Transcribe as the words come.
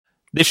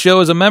This show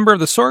is a member of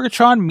the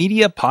Sorgatron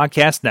Media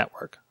Podcast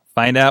Network.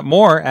 Find out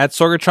more at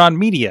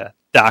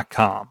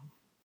sorgatronmedia.com.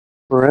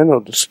 Parental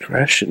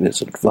discretion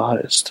is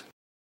advised.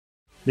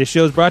 This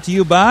show is brought to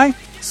you by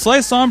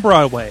Slice on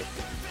Broadway,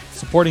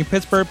 supporting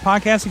Pittsburgh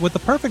podcasting with the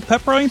perfect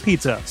pepperoni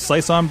pizza.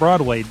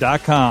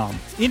 SliceOnBroadway.com.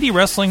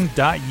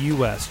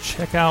 IndieWrestling.us.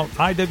 Check out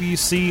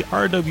IWC,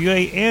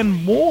 RWA,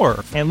 and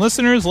more. And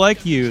listeners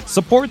like you,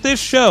 support this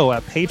show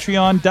at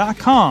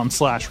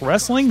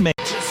Patreon.com/WrestlingMayhem.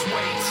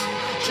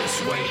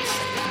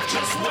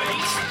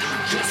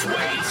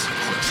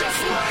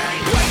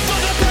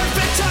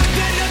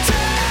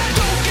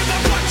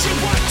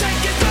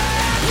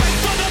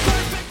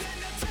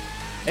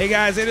 Hey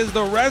guys, it is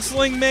the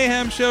Wrestling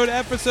Mayhem Show,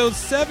 episode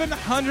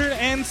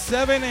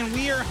 707, and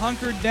we are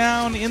hunkered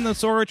down in the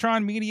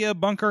Sorgatron Media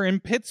Bunker in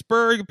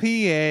Pittsburgh,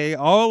 PA,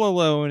 all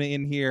alone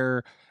in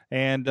here.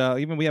 And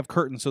even we have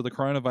curtains so the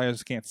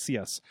coronavirus can't see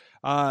us.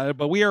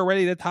 But we are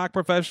ready to talk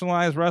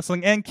professionalized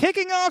wrestling. And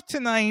kicking off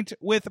tonight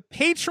with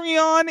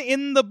Patreon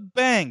in the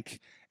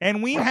bank.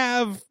 And we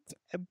have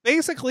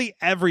basically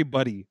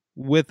everybody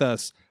with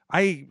us.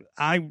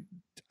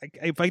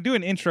 If I do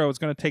an intro, it's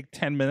going to take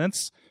 10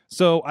 minutes.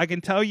 So I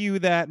can tell you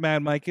that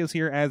Mad Mike is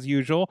here as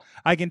usual.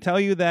 I can tell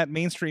you that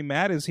Mainstream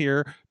Matt is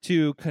here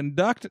to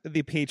conduct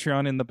the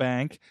Patreon in the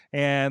bank.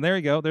 And there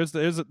you go.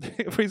 Everybody's got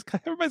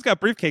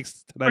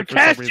briefcakes tonight. We're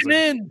cashing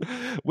in.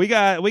 We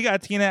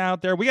got Tina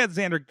out there. We got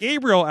Xander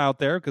Gabriel out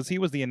there because he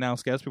was the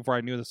announced guest before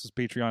I knew this was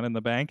Patreon in the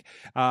bank.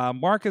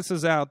 Marcus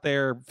is out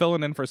there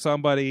filling in for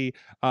somebody. Did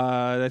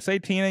I say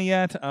Tina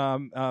yet?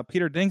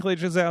 Peter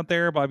Dinklage is out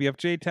there. Bobby F.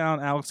 J-Town,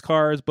 Alex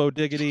Cars, Bo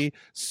Diggity.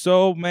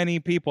 So many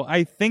people.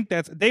 I think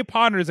that's Dave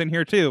Potter's in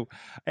here too,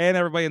 and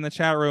everybody in the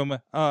chat room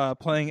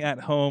playing at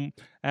home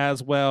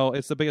as well.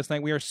 It's the biggest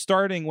night. We are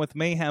starting with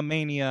Mayhem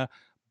Mania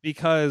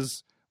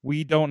because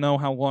we don't know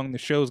how long the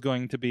show's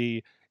going to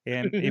be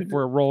and if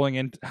we're rolling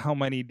in how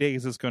many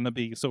days it's going to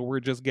be. So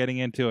we're just getting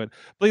into it.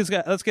 Please,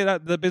 let's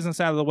get the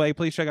business out of the way.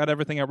 Please check out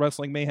everything at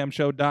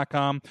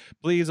WrestlingMayhemShow.com.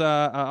 Please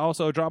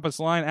also drop us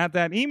a line at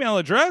that email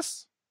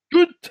address.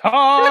 Good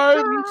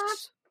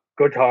times.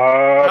 Good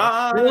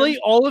time. Really?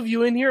 All of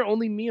you in here?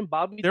 Only me and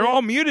Bobby? They're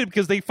all muted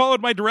because they followed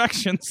my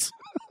directions.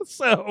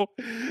 So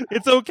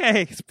it's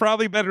okay. It's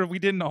probably better if we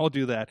didn't all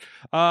do that.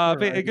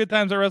 Right. Good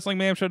times at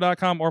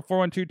WrestlingMayhemShow.com or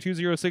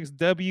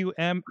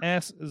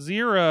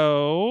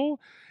 412-206-WMS0.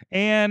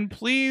 And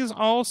please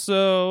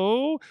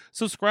also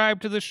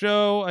subscribe to the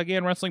show.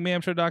 Again,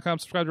 WrestlingMayhemShow.com.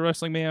 Subscribe to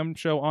Wrestling Mayhem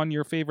Show on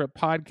your favorite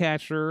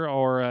podcatcher,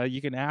 or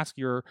you can ask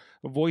your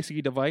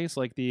voicey device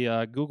like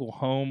the Google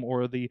Home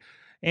or the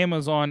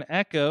Amazon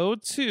Echo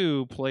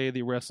to play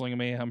the Wrestling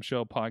Mayhem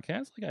Show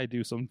podcast, like I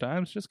do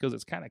sometimes, just because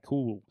it's kind of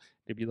cool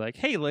to be like,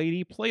 hey,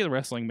 lady, play the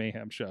Wrestling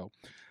Mayhem Show.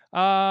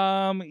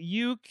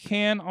 You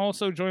can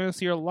also join us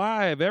here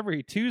live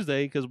every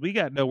Tuesday, because we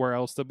got nowhere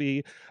else to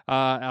be,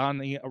 on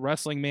the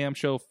Wrestling Mayhem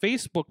Show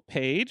Facebook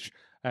page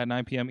at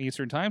 9 p.m.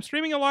 Eastern Time.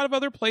 Streaming a lot of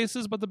other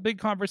places, but the big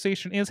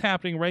conversation is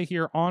happening right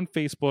here on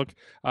Facebook.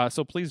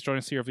 So please join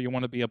us here if you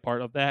want to be a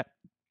part of that.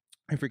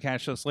 If you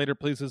catch us later,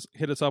 please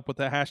hit us up with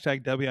the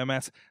hashtag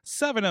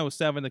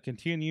WMS707 to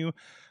continue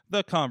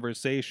the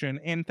conversation.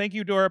 And thank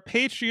you to our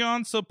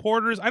Patreon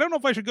supporters. I don't know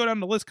if I should go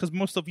down the list because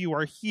most of you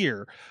are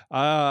here.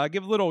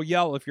 Give a little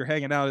yell if you're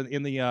hanging out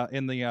in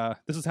the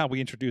this is how we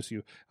introduce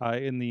you,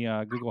 in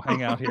the Google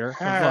Hangout here.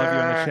 I love you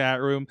in the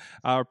chat room.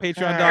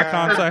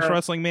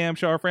 Patreon.com/Wrestling Mayhem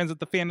Show. Our friends at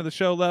the fan of the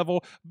show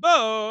level.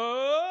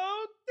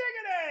 Bo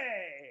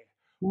Diggity!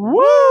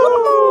 Woo!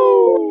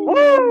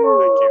 Thank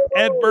you.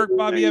 Ed Burke,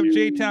 Bobby F.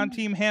 J-Town,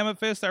 Team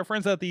Hammerfist, our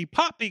friends at the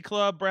Poppy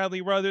Club,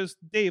 Bradley Brothers,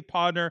 Dave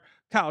Podner,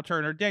 Kyle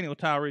Turner, Daniel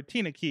Towery,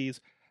 Tina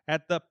Keys,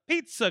 at the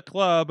Pizza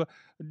Club,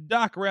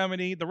 Doc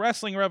Remedy,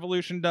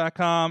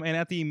 TheWrestlingRevolution.com, and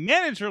at the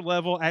manager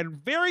level, at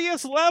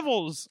various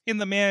levels in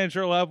the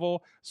manager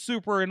level,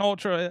 super and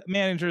ultra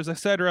managers,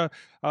 etc.,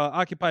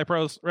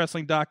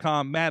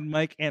 OccupyProWrestling.com, Mad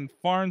Mike, and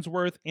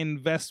Farnsworth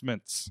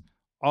Investments.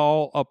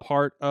 All a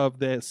part of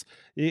this.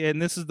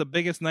 And this is the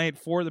biggest night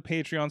for the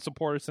Patreon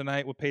supporters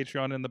tonight with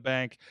Patreon in the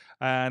bank.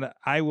 And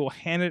I will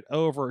hand it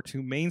over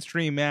to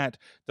Mainstream Matt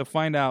to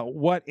find out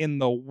what in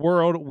the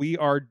world we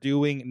are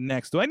doing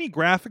next. Do I need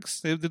graphics?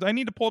 Did I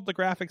need to pull up the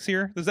graphics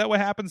here? Is that what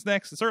happens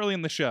next? It's early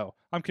in the show.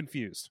 I'm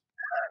confused.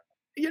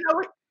 It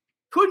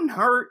couldn't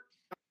hurt.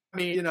 I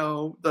mean,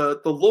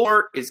 the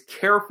lore is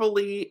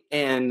carefully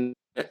and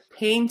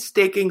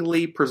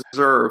painstakingly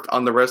preserved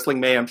on the Wrestling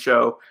Mayhem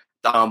Show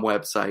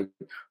website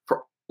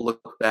for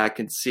look back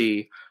and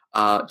see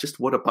just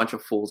what a bunch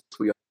of fools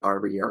we are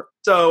every year.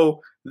 So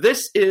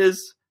this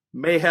is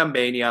Mayhem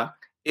Mania.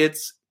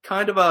 It's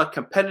kind of a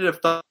competitive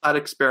thought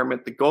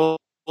experiment. The goal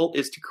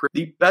is to create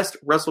the best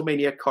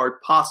WrestleMania card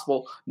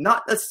possible,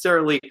 not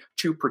necessarily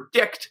to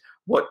predict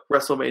what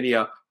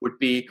WrestleMania would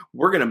be.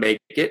 We're going to make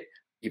it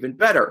even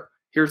better.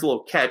 Here's a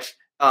little catch.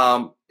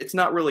 It's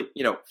not really,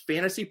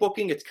 fantasy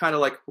booking. It's kind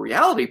of like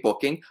reality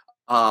booking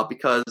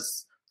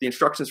because the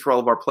instructions for all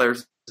of our players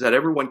is that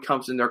everyone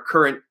comes in their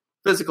current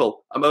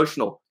physical,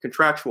 emotional,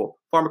 contractual,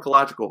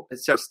 pharmacological,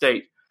 etc.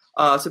 state.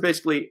 So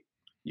basically,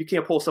 You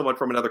can't pull someone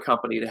from another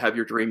company to have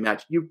your dream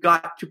match. You've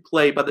got to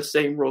play by the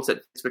same rules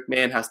that Vince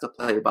McMahon has to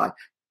play by.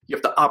 You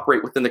have to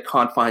operate within the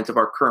confines of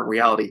our current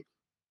reality.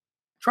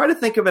 Try to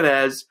think of it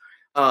as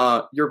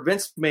you're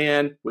Vince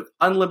McMahon with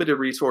unlimited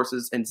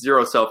resources and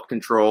zero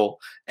self-control,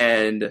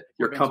 and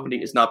your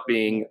company is not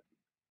being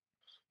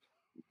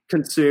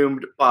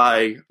consumed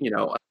by,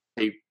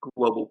 a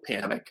global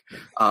pandemic,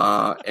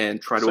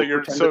 and try to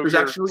pretend that there's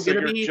actually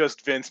going to be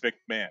just Vince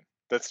McMahon.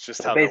 That's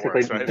just how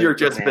Basically, that works, right? You're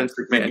just Vince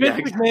McMahon.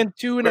 Vince McMahon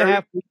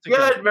 2.5 weeks ago.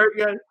 Good, very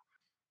good.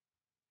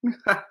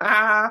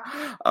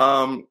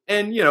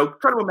 And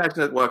try to imagine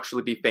that we'll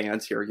actually be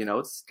fans here.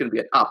 It's going to be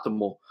an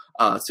optimal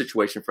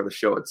situation for the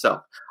show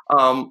itself.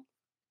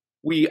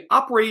 We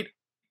operate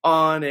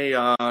on a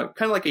kind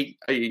of like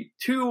a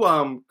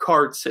 2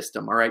 card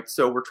system. All right,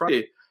 so we're trying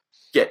to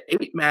get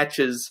 8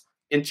 matches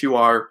into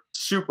our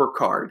super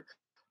card,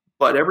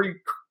 but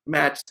every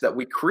match that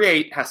we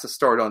create has to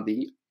start on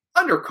the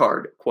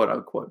undercard, quote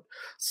unquote.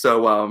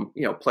 So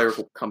players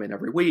will come in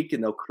every week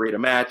and they'll create a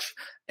match,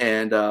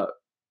 and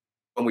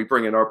when we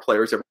bring in our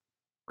players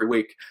every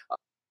week,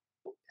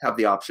 have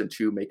the option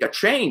to make a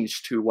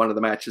change to one of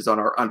the matches on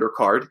our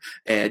undercard,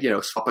 and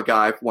swap a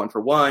guy 1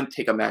 for 1,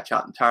 take a match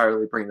out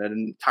entirely, bring in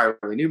an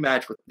entirely new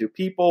match with new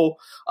people,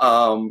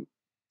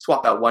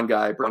 swap out one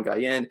guy, bring one guy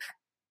in,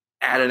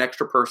 add an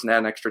extra person, add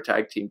an extra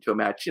tag team to a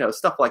match,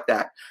 stuff like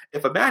that.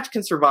 If a match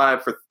can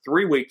survive for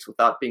 3 weeks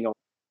without being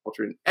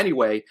altered in any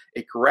way,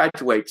 it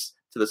graduates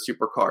to the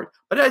super card.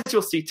 But as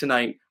you'll see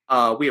tonight,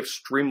 we have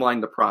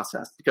streamlined the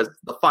process, because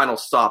the final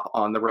stop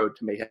on the road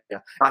to Mayhem,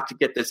 not to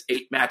get this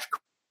 8-match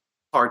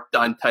card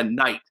done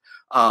tonight.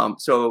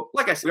 So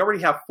like I said, we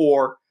already have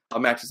 4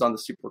 matches on the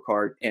super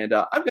card, and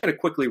I'm going to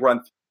quickly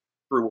run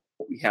through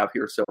what we have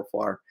here so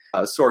far.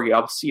 Sorry,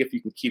 I'll see if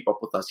you can keep up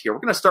with us here. We're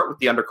going to start with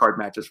the undercard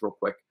matches real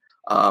quick,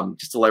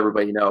 just to let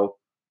everybody know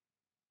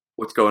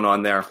what's going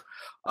on there.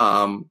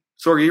 Sorg,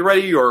 are you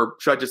ready, or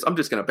should I'm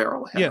just going to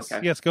barrel ahead? Yes,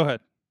 okay? yes, go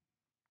ahead.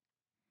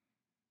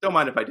 Don't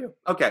mind if I do.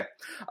 Okay.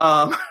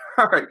 All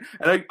right.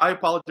 And I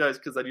apologize,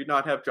 because I do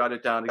not have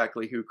jotted down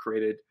exactly who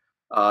created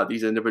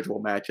these individual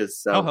matches.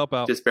 So I'll help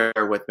out. Just bear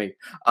with me.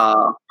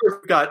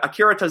 We've got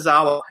Akira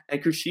Tozawa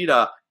and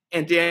Kushida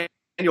and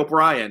Daniel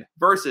Bryan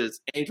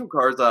versus Angel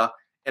Garza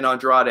and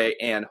Andrade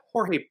and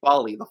Jorge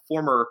Bali, the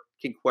former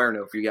King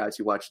Cuerno, for you guys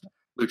who watched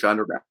Lucha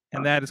Underground.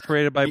 And that is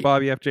created by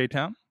Bobby F.J.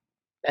 Town.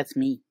 That's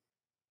me.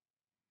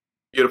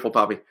 Beautiful,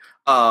 Bobby.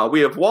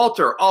 We have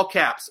Walter, all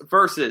caps,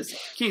 versus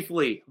Keith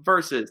Lee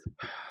versus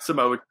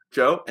Samoa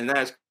Joe, and that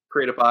is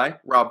created by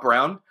Rob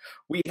Brown.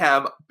 We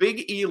have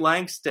Big E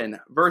Langston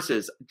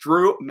versus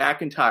Drew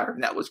McIntyre,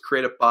 and that was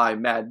created by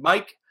Mad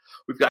Mike.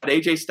 We've got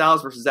AJ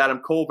Styles versus Adam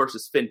Cole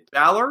versus Finn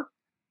Balor.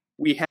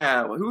 We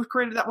have, who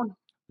created that one?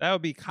 That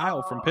would be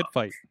Kyle from Pit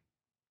Fight.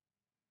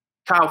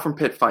 Kyle from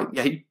Pit Fight.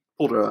 Yeah, he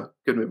pulled a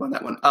good move on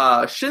that one.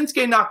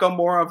 Shinsuke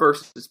Nakamura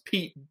versus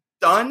Pete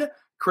Dunne,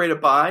 created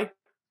by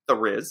The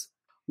Riz.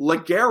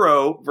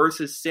 Ligero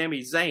versus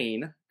Sami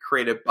Zayn,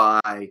 created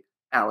by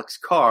Alex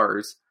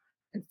Cars.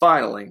 And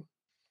finally,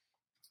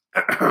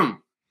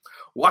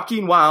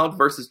 Joaquin Wilde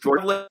versus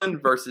Jordan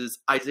versus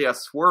Isaiah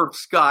Swerve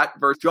Scott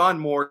versus John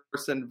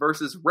Morrison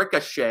versus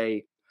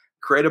Ricochet,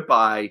 created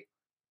by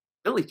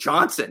Billy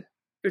Johnson.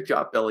 Good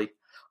job, Billy.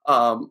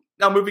 Now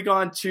moving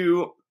on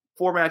to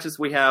 4 matches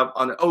we have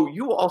on. Oh,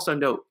 you will also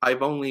note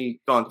I've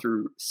only gone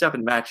through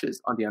 7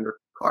 matches on the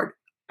undercard.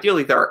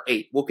 Ideally, there are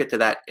 8. We'll get to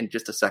that in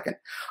just a second.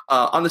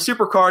 On the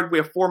super card, we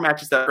have 4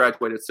 matches that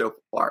graduated so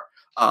far.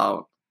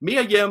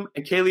 Mia Yim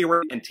and Kaylee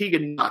Ray and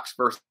Tegan Knox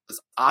versus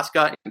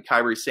Asuka and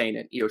Kairi Sane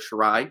and Io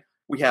Shirai.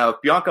 We have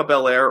Bianca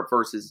Belair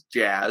versus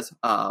Jazz.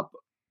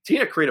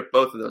 Tina created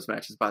both of those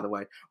matches, by the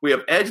way. We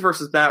have Edge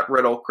versus Matt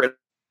Riddle, created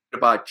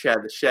by Chad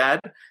the Shad.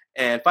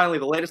 And finally,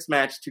 the latest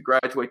match to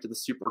graduate to the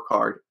super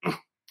card.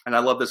 And I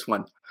love this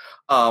one.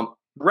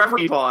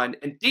 Reverend Vaughn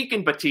and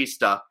Deacon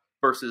Batista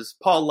versus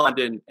Paul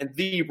London and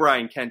the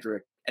Brian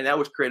Kendrick. And that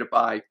was created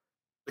by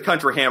the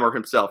Country Hammer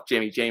himself,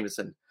 Jamie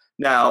Jameson.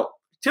 Now,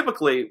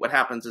 typically what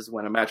happens is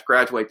when a match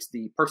graduates,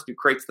 the person who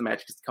creates the match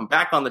gets to come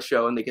back on the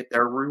show and they get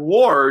their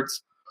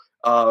rewards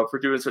for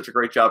doing such a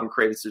great job and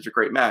creating such a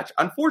great match.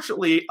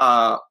 Unfortunately,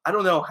 I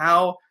don't know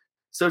how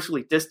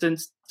socially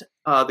distanced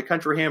the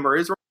Country Hammer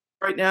is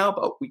right now,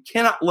 but we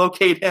cannot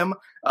locate him.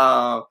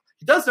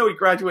 He does know he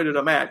graduated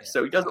a match,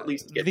 so he does at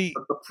least get the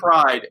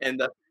pride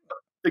and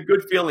the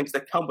good feelings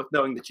that come with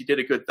knowing that you did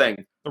a good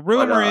thing. The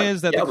rumor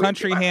is that the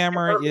Country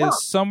Hammer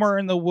is somewhere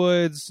in the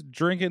woods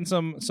drinking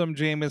some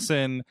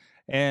Jameson,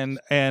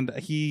 and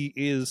he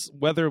is,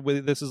 whether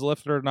this is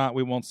lifted or not,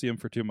 we won't see him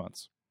for 2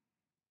 months.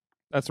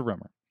 That's a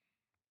rumor.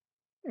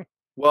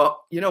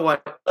 Well, you know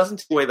what? It doesn't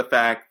take away the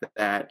fact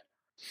that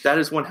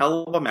is one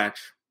hell of a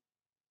match.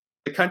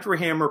 The Country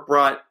Hammer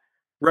brought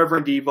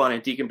Reverend Devon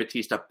and Deacon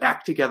Batista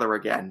back together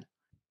again.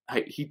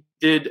 He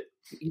did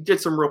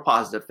some real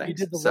positive things. He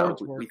did the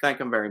Lord's work. We thank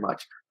him very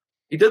much.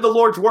 He did the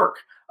Lord's work.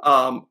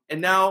 And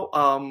now,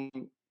 I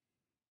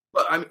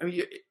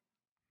mean,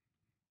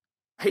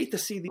 hate to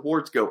see the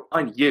awards go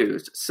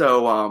unused.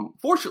 So,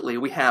 fortunately,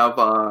 we have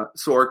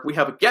Sorg. We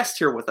have a guest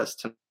here with us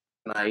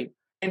tonight,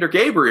 Andrew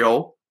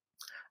Gabriel.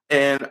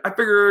 And I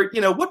figure,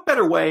 what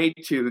better way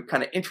to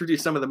kind of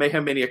introduce some of the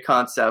Mayhem Mania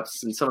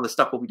concepts and some of the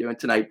stuff we'll be doing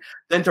tonight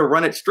than to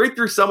run it straight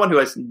through someone who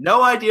has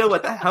no idea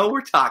what the hell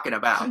we're talking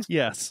about.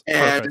 Yes.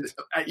 And,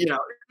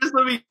 this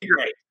will be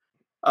great.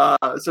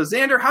 So,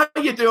 Xander, how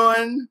are you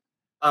doing?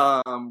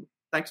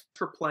 Thanks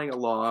for playing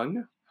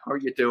along. How are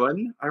you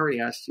doing? I already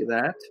asked you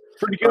that.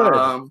 Pretty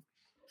good.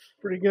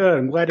 Pretty good.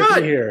 I'm glad to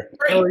be here.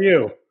 Great. How are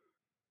you?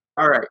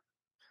 All right.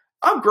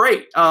 I'm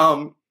great.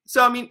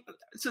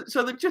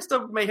 So the gist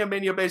of Mayhem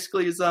Mania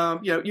basically is,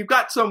 you've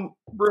got some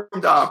room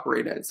to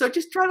operate in. So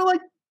just try to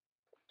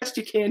best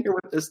you can here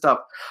with this stuff.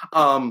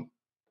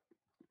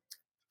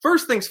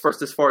 First things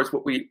first, as far as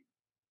what we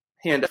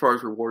hand as far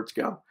as rewards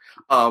go,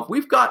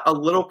 we've got a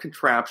little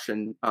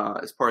contraption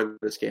as part of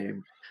this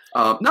game.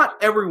 Not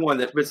everyone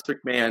that Vince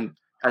McMahon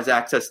has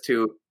access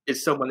to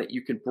is someone that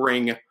you can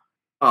bring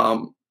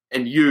and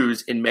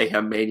use in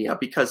Mayhem Mania,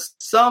 because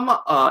some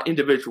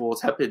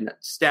individuals have been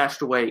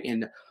stashed away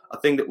in a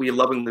thing that we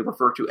lovingly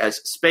refer to as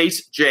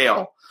Space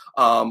Jail.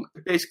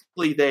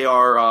 Basically, they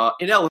are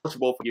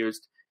ineligible for use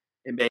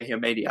in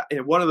Mayhem Mania.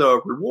 And one of the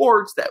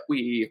rewards that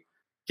we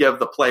give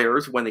the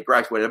players when they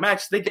graduate a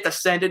match, they get to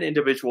send an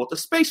individual to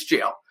Space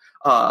Jail.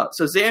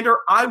 So, Xander,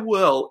 I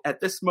will, at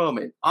this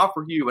moment,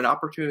 offer you an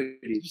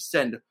opportunity to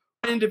send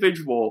one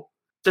individual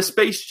to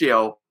Space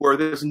Jail where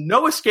there's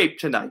no escape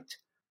tonight.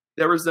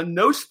 There is a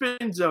no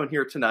spin zone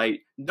here tonight.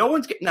 No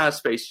one's getting out of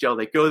Space Jail.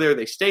 They go there,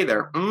 they stay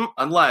there,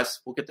 unless,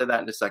 we'll get to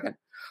that in a second.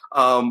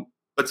 But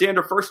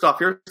Xander, first off,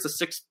 here's the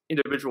 6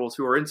 individuals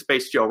who are in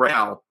Space Jail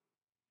right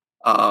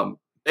now.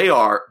 They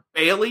are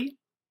Bailey,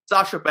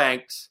 Sasha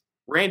Banks,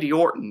 Randy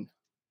Orton,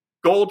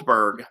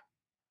 Goldberg,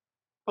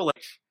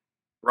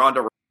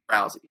 Ronda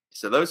Rousey.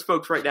 So those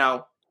folks right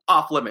now,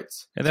 off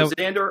limits. And so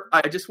Xander,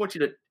 I just want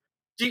you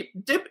to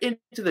dip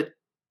into the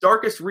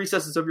darkest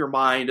recesses of your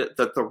mind,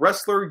 that the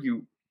wrestler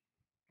you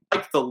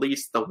like the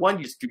least, the one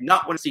you just do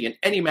not want to see in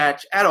any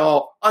match at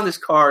all on this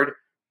card,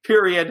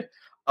 period,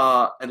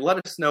 and let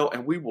us know,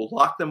 and we will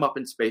lock them up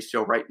in Space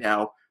Jail right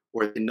now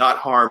where they not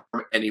harm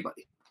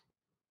anybody.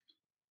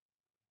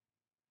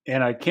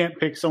 And I can't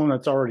pick someone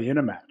that's already in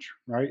a match,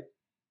 right?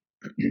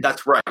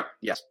 That's right,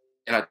 yes.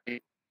 And okay.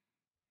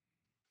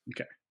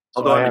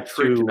 Although I'm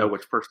intrigued to know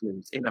which person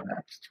is in a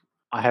match.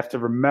 I have to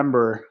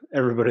remember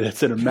everybody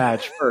that's in a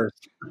match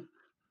first.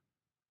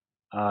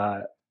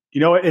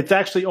 It's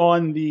actually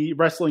on the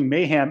Wrestling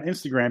Mayhem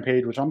Instagram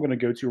page, which I'm going to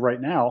go to right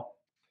now.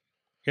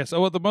 Yes.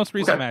 So the most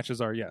recent matches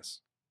are,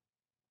 yes.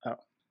 Oh,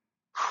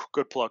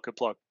 good plug.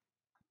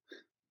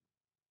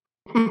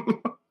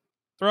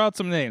 Throw out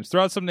some names,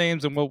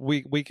 and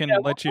we can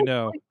let you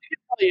know. We can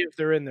tell you if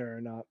they're in there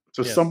or not.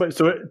 So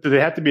do they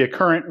have to be a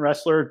current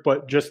wrestler,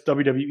 but just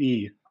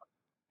WWE?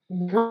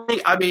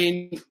 I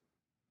mean,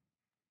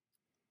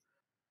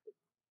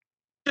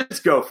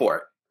 just go for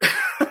it.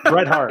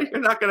 Bret Hart.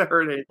 You're not going to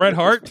hurt anything. Bret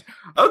Hart?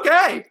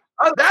 Okay.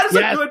 That is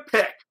a good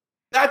pick.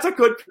 That's a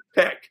good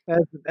pick.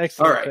 That's an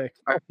excellent pick.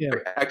 All right. Yeah.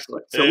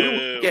 Excellent. So we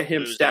will get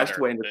him stashed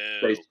away in the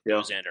Space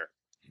Jail.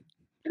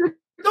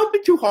 Don't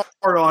be too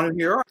hard on him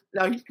here.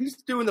 Now, he's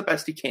doing the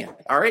best he can.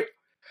 All right?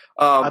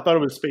 I thought it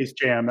was Space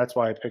Jam. That's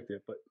why I picked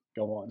it, but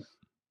go on.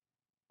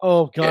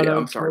 Oh, God. Yeah,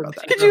 I'm sorry about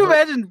that. Could you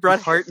imagine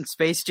Bret Hart in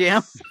Space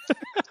Jam?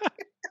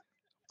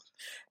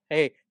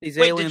 Hey, these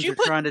aliens are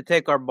trying to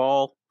take our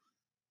ball.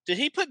 Did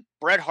he put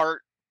Bret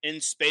Hart in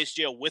Space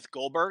Jail with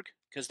Goldberg?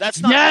 Because that's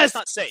not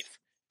safe.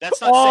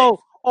 That's not safe.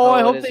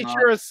 I hope they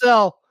share a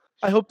cell.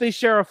 I hope they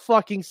share a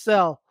fucking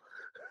cell.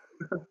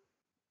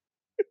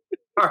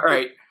 All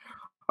right.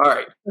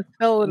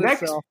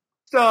 Next,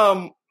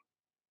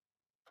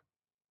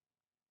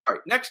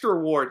 next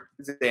reward,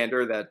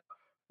 Xander, that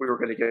we were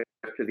going to get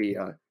to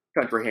the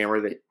Country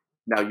Hammer that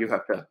now you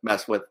have to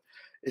mess with,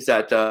 is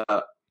that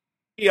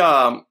he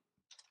kind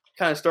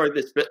of started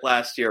this bit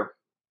last year.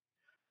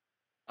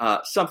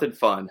 Something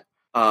fun.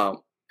 Kind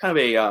of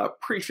a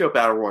pre-show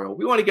battle royal.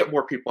 We want to get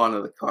more people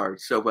onto the card,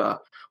 so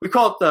we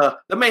call it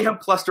the Mayhem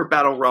Cluster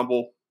Battle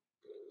Rumble.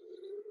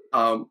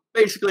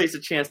 Basically, it's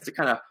a chance to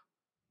kind of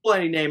pull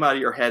any name out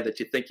of your head that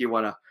you think you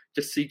want to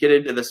just see get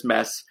into this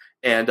mess.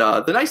 And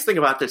the nice thing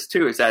about this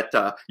too is that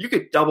you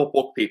could double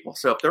book people.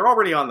 So if they're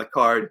already on the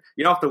card,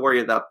 you don't have to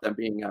worry about them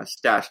being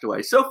stashed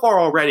away. So far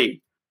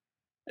already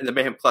in the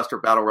Mayhem Cluster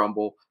Battle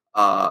Rumble,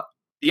 the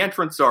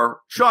entrants are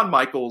Shawn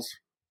Michaels,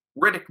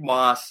 Riddick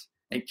Moss,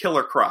 and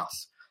Killer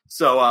Cross.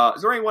 So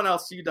is there anyone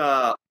else you'd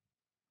offer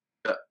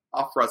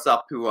us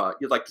up who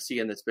you'd like to see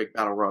in this big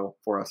battle royal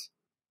for us?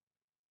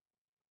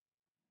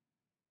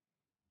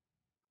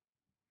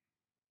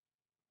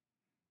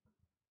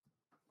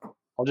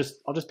 I'll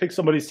just pick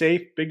somebody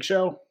safe. Big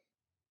Show.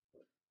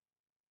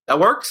 That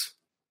works.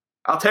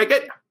 I'll take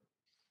it.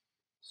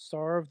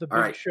 Star of the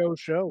Big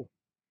Show.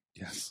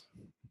 Yes.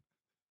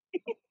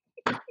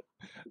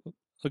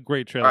 A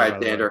great trailer. All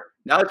right, Xander.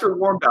 Now that you're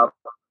warmed up,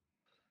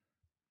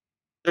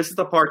 this is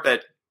the part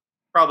that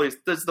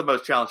this is the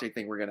most challenging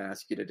thing we're going to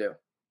ask you to do.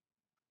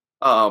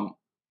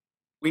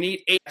 We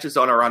need 8 matches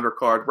on our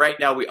undercard. Right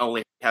now, we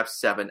only have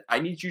 7. I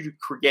need you to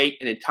create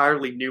an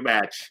entirely new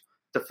match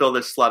to fill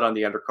this slot on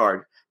the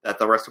undercard that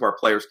the rest of our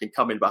players can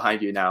come in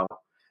behind you now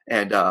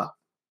and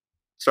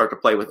start to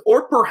play with.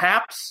 Or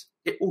perhaps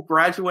it will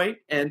graduate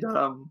and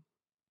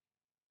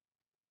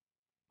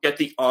get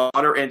the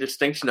honor and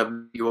distinction of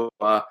you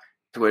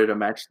graduated a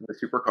match to the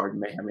Supercard in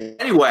Mayhem.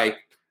 Anyway,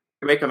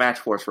 make a match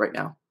for us right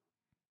now.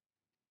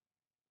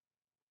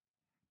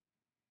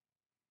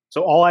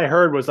 So all I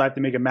heard was I have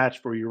to make a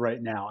match for you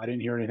right now. I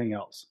didn't hear anything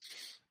else.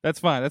 That's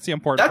fine. That's the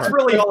important That's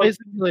part. really all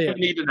you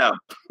need to know.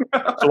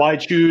 So I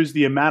choose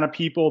the amount of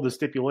people, the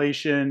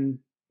stipulation.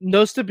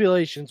 No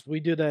stipulations. We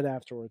do that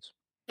afterwards.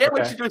 Can't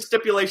let you do a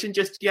stipulation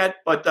just yet,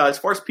 but as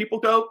far as people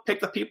go, pick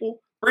the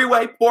people.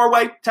 3-way,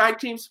 4-way, tag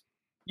teams.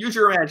 Use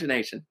your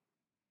imagination.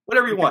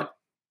 Whatever you want.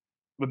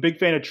 I'm a big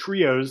fan of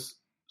trios,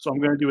 so I'm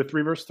going to do a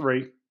 3 versus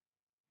 3.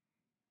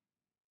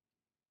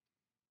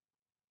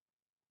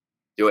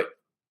 Do it.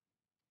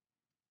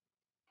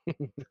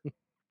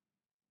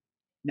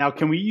 Now,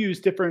 can we use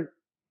different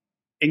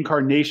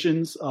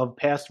incarnations of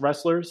past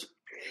wrestlers?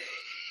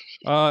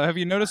 Have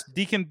you noticed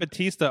Deacon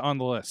Batista on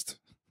the list?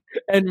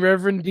 And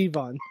Reverend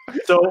Devon.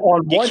 So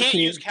on You one can't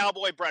team, use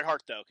Cowboy Bret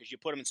Hart, though, because you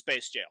put him in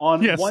space jail.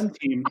 on Yes. one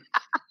team,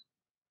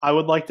 I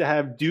would like to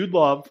have Dude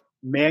Love,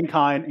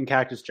 Mankind, and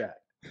Cactus Jack.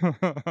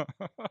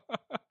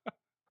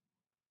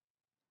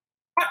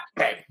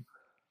 Okay.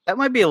 That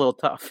might be a little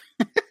tough.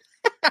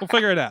 We'll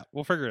figure it out.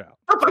 How if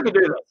I can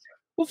do this?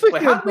 We'll figure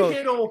Wait, it how out. do we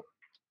handle...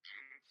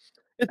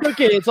 It's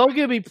okay. It's all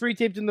going to be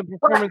pre-taped in the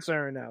performance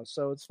area now,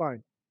 so it's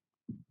fine.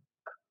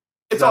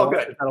 It's all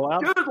good. Is that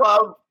allowed? Dude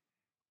Love.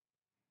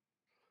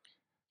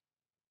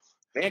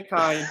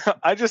 Mankind.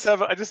 I just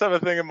have a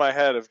thing in my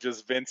head of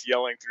just Vince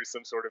yelling through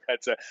some sort of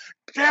headset.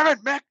 Damn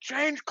it, Mick,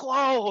 change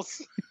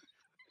clothes.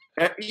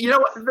 You know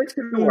what? This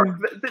can work.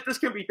 This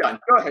can be done.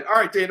 Go ahead. All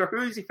right, Dana,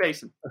 who is he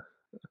facing?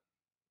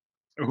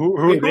 Who Who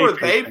are are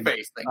they facing?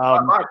 facing?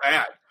 My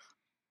bad.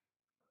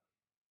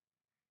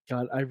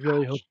 God, I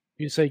really hope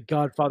you say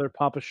Godfather,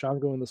 Papa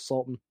Shango, and the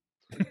Sultan.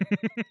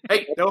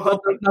 Hey, no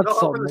hope for the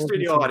Sultan,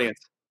 studio Sultan. audience.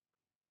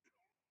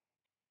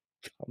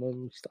 Come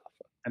on, Mustafa.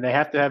 And they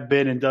have to have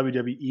been in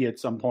WWE at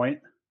some point.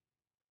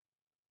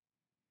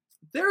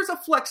 There's a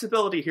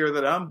flexibility here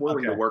that I'm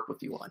willing to work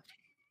with you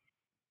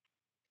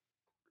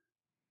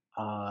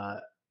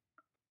on.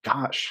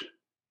 Gosh.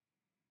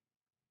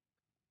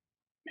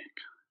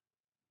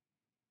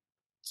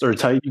 Sorry,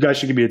 you guys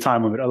should give me a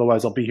time limit.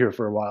 Otherwise, I'll be here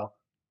for a while.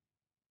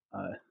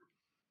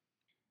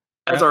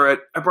 That's all right.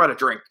 I brought a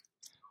drink.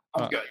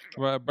 I'm good.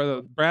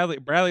 Brother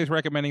Bradley's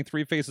recommending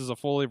 3 faces of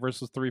Foley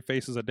versus 3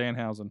 faces of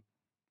Danhausen.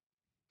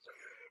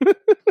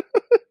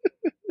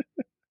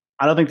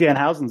 I don't think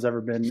Danhausen's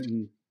ever been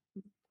in.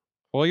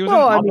 Well, he was in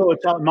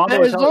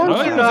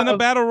in a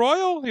battle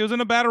royal. He was in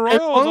a battle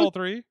royal as all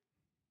 3.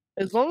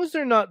 As long as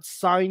they're not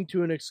signed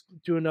to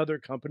another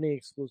company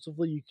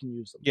exclusively, you can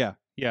use them.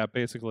 Yeah,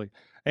 basically.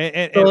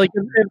 So, like,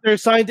 if they're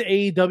signed to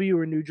AEW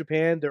or New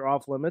Japan, they're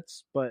off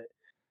limits. But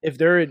if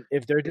they're just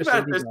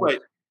this way.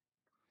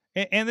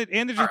 And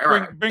just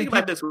bring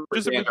people,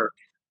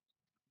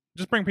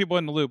 just bring people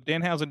in the loop.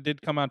 Danhausen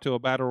did come out to a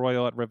battle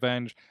royal at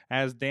Revenge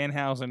as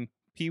Danhausen,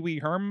 Pee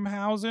Wee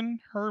Hermhausen,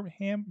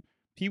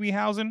 Pee Wee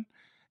Hausen,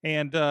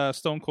 and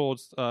Stone Cold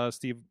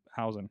Steve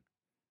Hausen.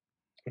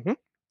 Mm-hmm.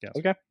 Yes.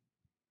 Okay.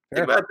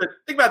 Think about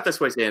it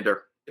this way, Xander.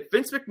 If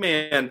Vince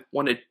McMahon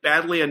wanted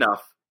badly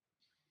enough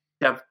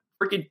to have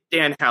freaking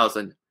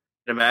Danhausen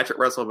in a match at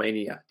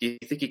WrestleMania, do you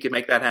think he could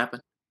make that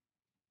happen?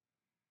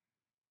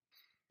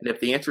 And if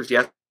the answer is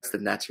yes,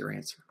 then that's your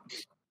answer.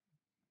 If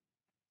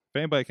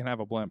anybody can have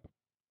a blimp.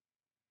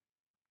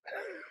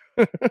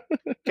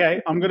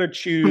 Okay, I'm going to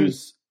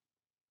choose.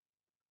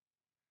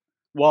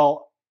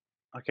 Well,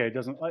 okay, it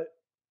doesn't.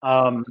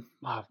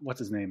 What's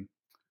his name?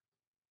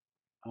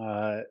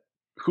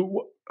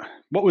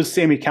 What was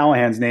Sami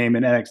Callihan's name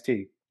in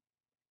NXT?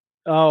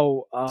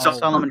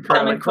 Solomon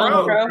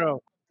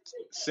Crow.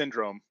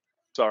 Syndrome.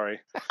 Sorry.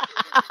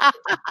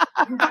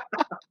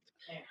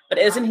 But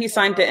isn't he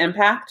signed to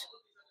Impact?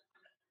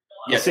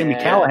 Yes, Sami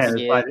Callihan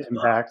is signed to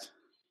Impact.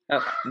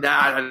 Okay.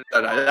 Nah,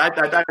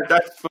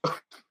 that's.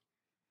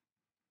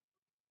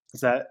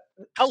 Is that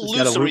how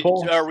loose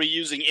are we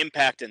using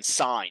Impact and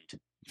signed?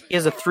 He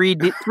has a three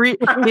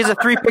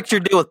picture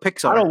deal with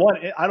Pixar.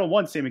 I don't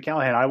want Sami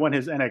Callihan. I want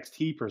his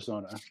NXT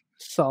persona.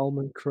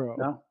 Solomon Crow.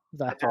 No,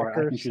 the that's all right. I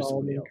hacker can choose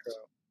somebody Solomon else. Crow.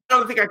 I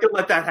don't think I could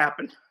let that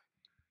happen.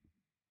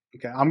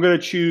 Okay, I'm going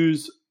to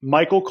choose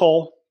Michael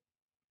Cole.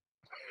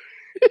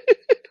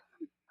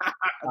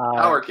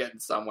 Now we're getting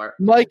somewhere.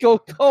 Michael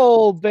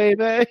Cole,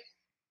 baby.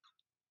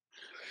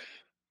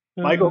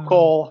 Michael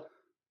Cole.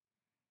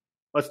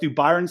 Let's do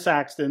Byron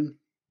Saxton.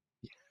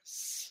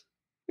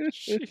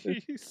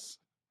 Jeez.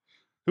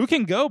 Who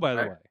can go, by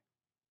the way?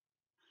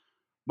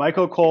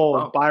 Michael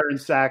Cole, Byron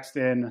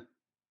Saxton,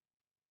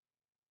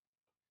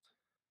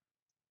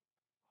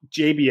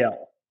 JBL.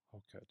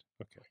 Oh, good.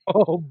 Okay.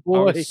 Oh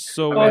boy. That's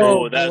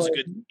a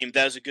good team.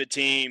 That's a good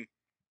team.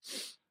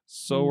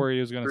 So worried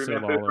he was going to say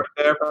Lawler.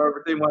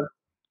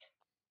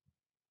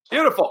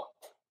 Beautiful.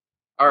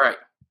 All right.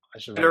 I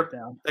should write it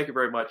down. Thank you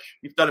very much.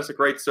 You've done us a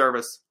great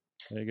service.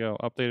 There you go.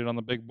 Updated on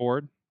the big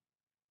board.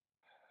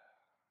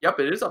 Yep,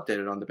 it is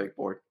updated on the big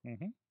board.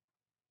 Mm-hmm.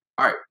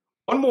 All right.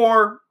 One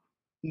more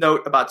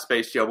note about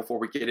Space Joe before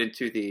we get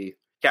into the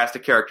cast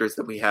of characters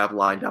that we have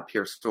lined up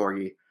here,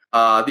 Story.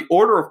 The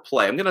order of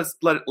play. I'm going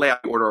to lay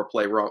out the order of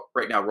play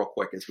right now real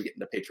quick as we get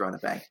into Patreon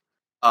and Bank.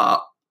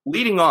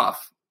 Leading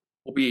off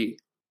will be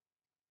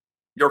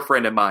your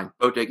friend and mine,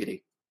 Bo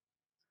Diggity.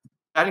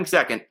 Batting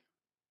second,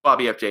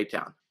 Bobby F. J.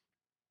 Town.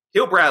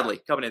 Hill Bradley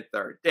coming in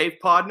third. Dave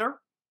Podner.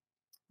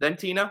 Then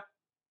Tina.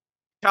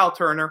 Cal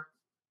Turner.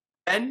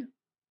 Then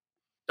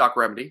Doc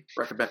Remedy,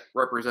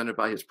 represented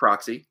by his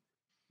proxy.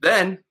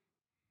 Then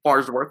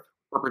Farnsworth,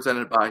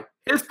 represented by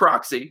his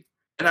proxy.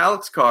 And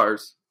Alex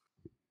Cars.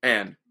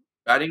 And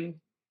batting,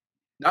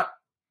 not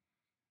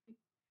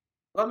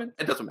 11,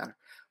 it doesn't matter.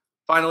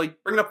 Finally,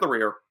 bringing up the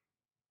rear,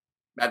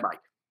 Mad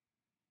Mike.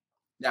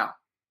 Now,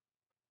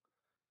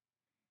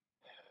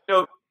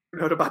 note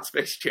about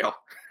Space Jail.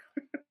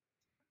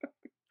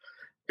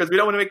 Because we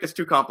don't want to make this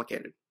too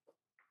complicated.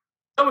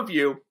 Some of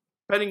you,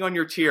 depending on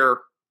your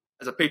tier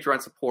as a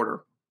Patreon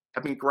supporter,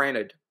 have been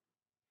granted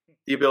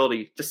the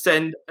ability to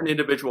send an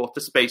individual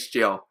to Space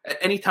Jail at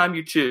any time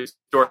you choose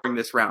during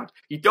this round.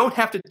 You don't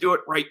have to do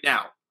it right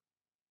now.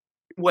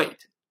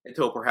 Wait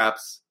until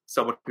perhaps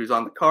someone who's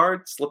on the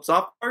card slips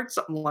off the card,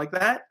 something like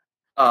that.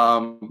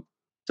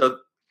 So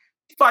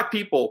 5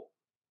 people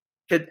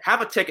could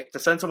have a ticket to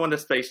send someone to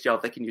Space Jail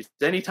they can use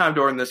any time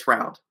during this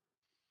round.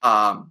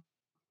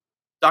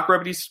 Doc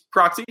Remedy's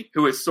proxy,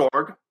 who is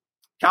Sorg,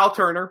 Cal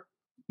Turner,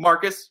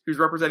 Marcus, who's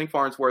representing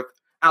Farnsworth,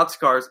 Alex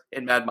Cars,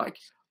 and Mad Mike.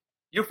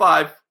 You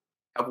 5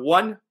 have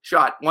one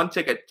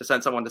ticket to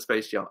send someone to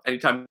Space Jail.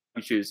 Anytime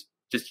you choose,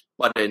 just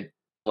let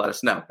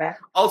us know.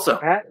 Also,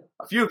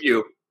 a few of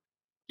you,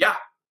 yeah.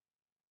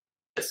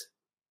 Yes.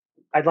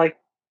 I'd like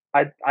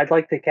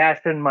to cash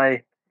in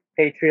my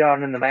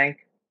Patreon in the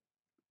bank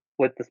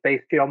with the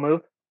Space Jail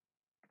move.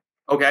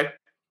 Okay.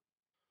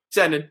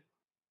 Sending.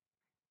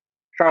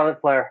 Charlotte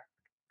Flair.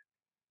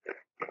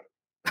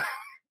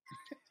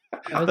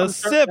 The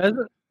sip.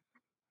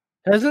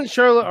 Hasn't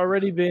Charlotte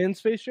already been in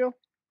Space Jail?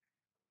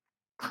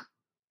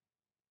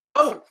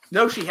 Oh,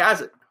 no, she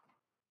hasn't.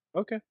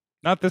 Okay.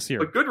 Not this year.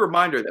 But good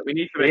reminder that we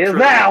need to She make is sure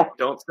now. that we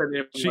don't send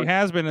anyone. She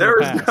has been in There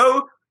the is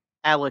past.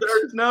 Alex.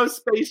 There's no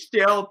Space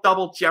Jail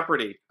double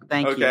jeopardy.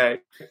 Thank you. Okay.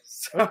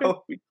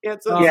 So we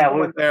can't send Yeah,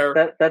 someone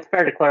there. that's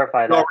fair to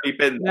clarify It's that. already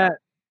been there.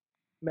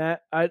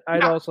 Matt,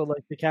 I'd also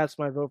like to cast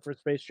my vote for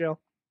Space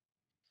Jail.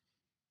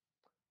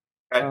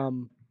 Okay.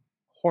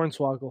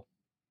 Hornswoggle.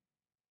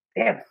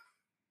 Damn it.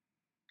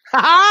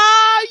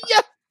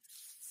 Yes.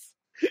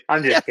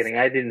 I'm just kidding.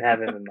 I didn't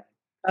have him in mind.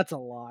 That's a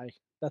lie.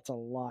 That's a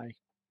lie.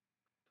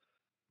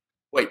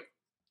 Wait,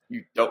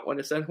 you don't want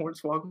to send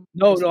Hornswoggle?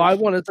 No, I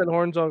want to send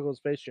Hornswoggle to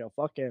Space Jail.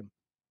 Fuck him.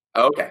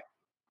 Okay.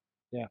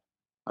 Yeah.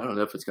 I don't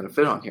know if it's going to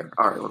fit on here.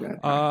 All right, we're going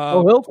to.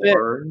 He'll fit.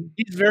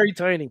 He's very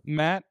tiny.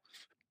 Matt.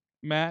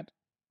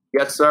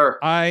 Yes, sir.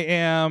 I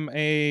am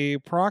a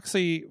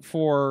proxy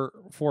for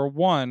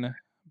one,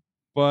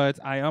 but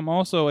I am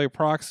also a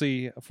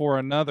proxy for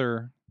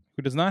another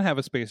who does not have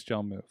a Space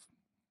Gel move.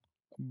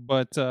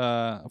 But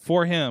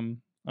for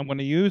him, I'm going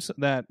to use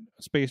that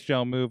Space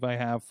Gel move I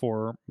have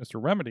for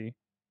Mr. Remedy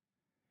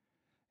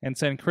and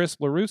send Chris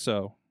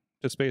LaRusso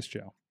to Space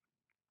Gel.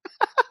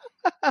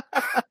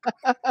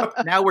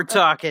 Now we're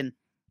talking.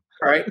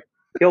 All right.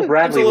 Gil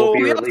Bradley will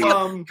be It's a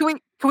little, released.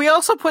 Can we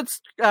also put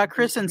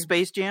Chris in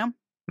Space Jam?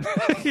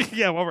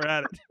 Yeah, while we're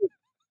at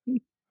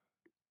it.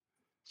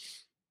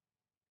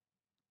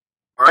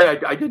 All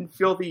right, I didn't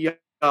feel the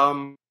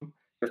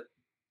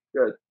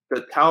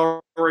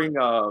towering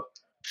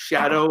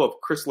shadow of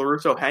Chris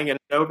LaRusso hanging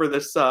over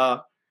this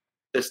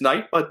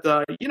night, but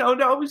no,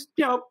 it was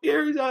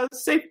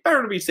safe.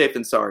 Better to be safe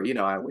than sorry.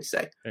 I always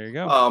say. There you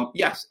go.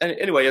 Yes, and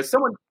anyway, as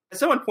someone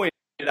pointed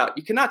out,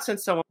 you cannot send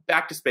someone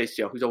back to Space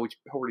Jail who's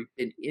already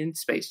been in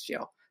Space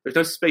Jail. There's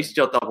no Space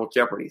Jail double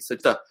jeopardy. So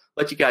to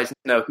let you guys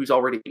know who's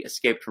already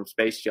escaped from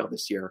Space Jail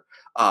this year,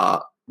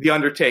 The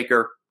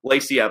Undertaker,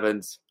 Lacey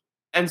Evans,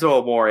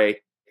 Enzo Amore,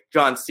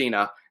 John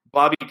Cena,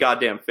 Bobby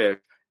Goddamn Fish,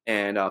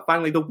 and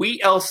finally the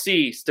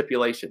WeLC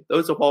stipulation.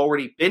 Those have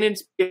already been in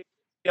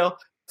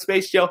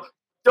Space Jail.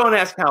 Don't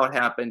ask how it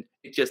happened.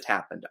 It just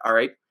happened. All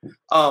right.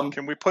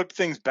 Can we put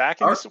things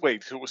back into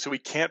wait? So we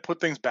can't put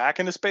things back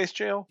into Space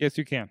Jail? Yes,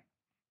 you can.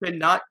 And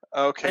not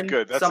Okay,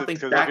 good. That's something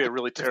because that'd be a back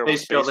really to terrible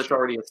Space Jail that's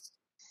already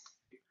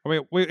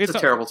Wait, it's a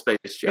terrible Space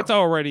Jail. It's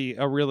already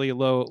a really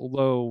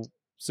low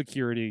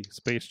security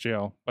Space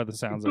Jail by the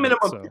sounds of it.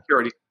 Minimum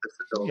security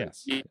facility.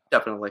 Yes. Yeah,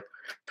 definitely.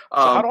 So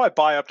how do I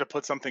buy up to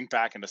put something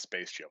back into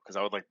Space Jail? Because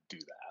I would like to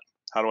do that.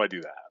 How do I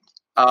do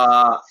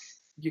that?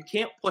 You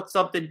can't put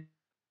something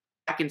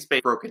back in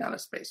space broken out of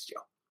Space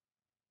Jail.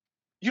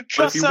 You But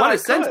just if you said want I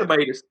to send could.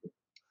 somebody to...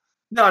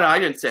 No, I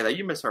didn't say that.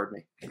 You misheard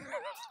me. The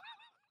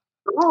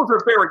rules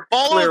are very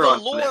Follow clear the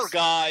on lore, this.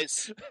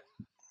 guys.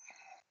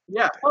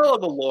 Yeah, follow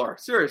the lore.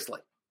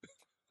 Seriously.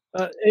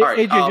 AJ,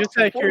 right, just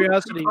out of before we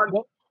curiosity, move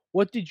on-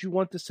 What did you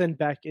want to send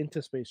back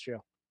into space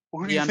jail?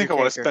 Who do you think I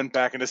want to spend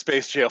back into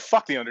space jail?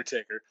 Fuck the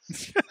Undertaker.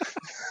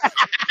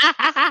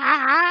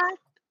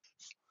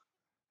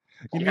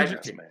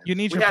 You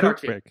need your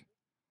poop break.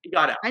 You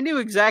got it. I knew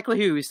exactly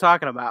who he was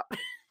talking about.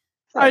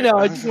 I know.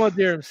 I just want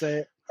to hear him say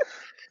it.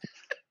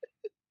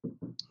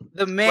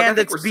 The man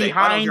that's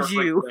behind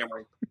you.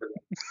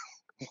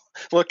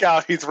 Look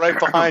out, he's right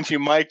behind you,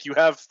 Mike. You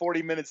have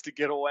 40 minutes to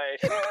get away.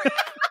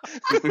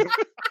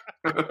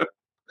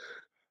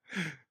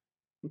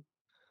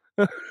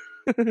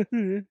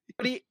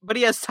 But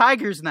he has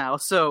tigers now,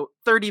 so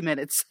 30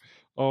 minutes.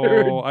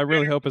 Oh, I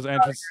really hope his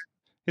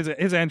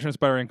entrance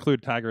better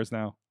include tigers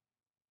now.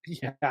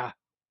 Yeah. Oh,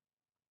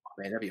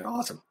 man, that'd be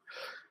awesome.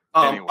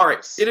 All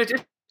right. In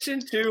addition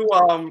to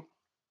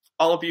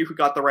all of you who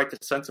got the right to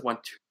send someone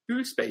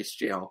to space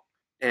jail,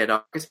 and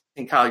I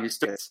think Kyle used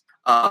to this,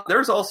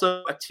 there's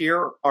also a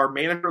tier, our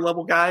manager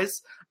level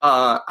guys.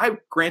 I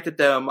granted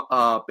them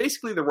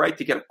basically the right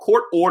to get a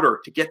court order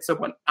to get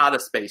someone out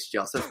of space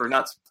jail since we're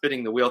not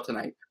spinning the wheel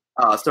tonight.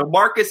 So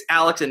Marcus,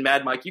 Alex, and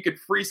Mad Mike, you could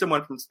free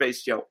someone from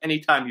space jail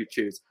anytime you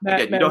choose.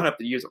 Again, you don't have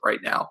to use it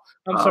right now.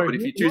 I'm sorry. But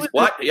if you choose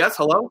what? Yes,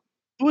 hello?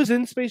 Who is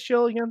in space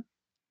jail again?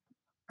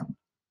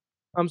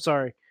 I'm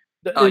sorry.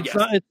 Yes.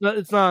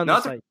 It's not on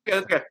the site.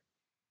 Okay.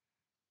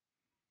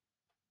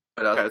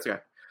 That's okay.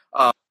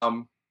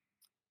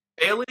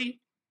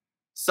 Bailey,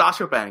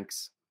 Sasha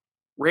Banks,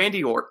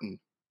 Randy Orton,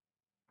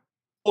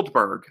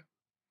 Goldberg,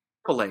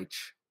 Triple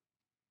H,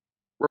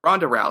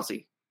 Ronda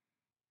Rousey,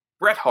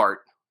 Bret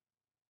Hart,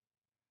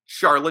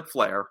 Charlotte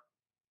Flair,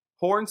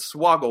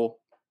 Hornswoggle,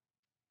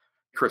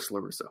 Chris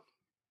LaRusso.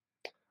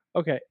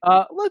 Okay.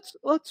 Let's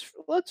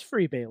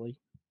free Bailey.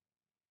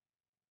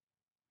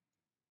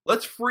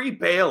 Let's free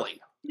Bailey.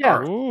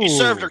 Yeah. She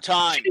served her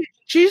time.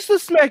 She's the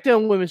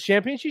SmackDown Women's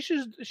Champion.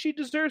 She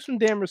deserves some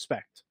damn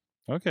respect.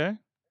 Okay.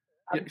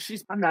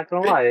 I'm not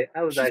gonna lie.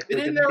 I was actually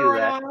been in gonna there. do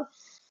that.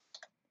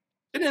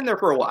 Been in there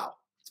for a while.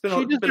 It's been a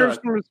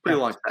pretty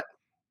long time.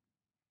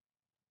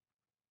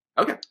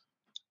 Okay.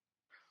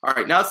 All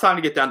right. Now it's time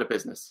to get down to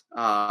business.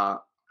 I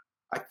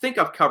think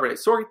I've covered it.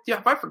 Sorry,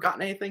 have I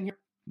forgotten anything here?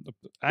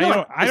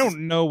 I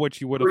don't know what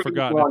you would have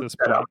forgotten at this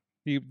point.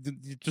 You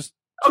just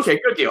okay.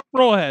 Good deal.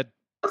 Roll ahead.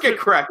 Let's get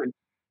cracking.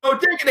 Oh,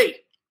 diggity!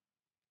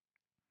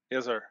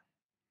 Yes, sir.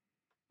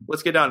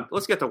 Let's get down.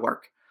 Let's get to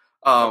work.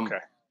 Okay.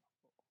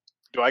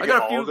 Do I get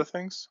got all of the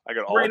things? I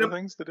got all the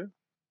things to do?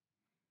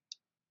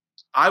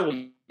 I will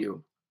give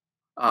you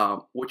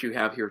what you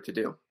have here to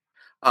do.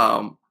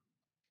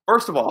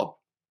 First of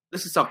all,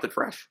 this is something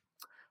fresh.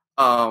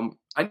 I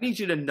need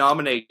you to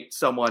nominate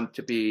someone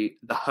to be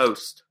the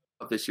host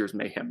of this year's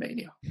Mayhem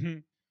Mania.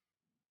 I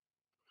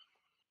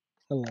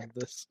love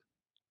this.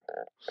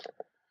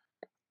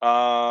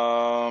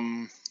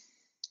 I'm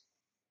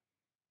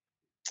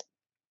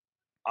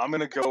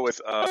going to go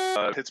with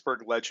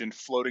Pittsburgh legend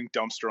Floating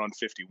Dumpster on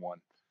 51.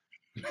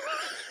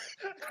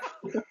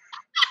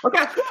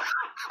 Okay.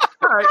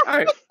 All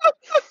right.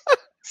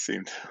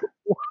 Seemed.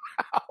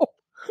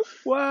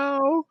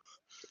 Wow.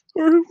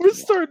 We're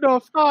starting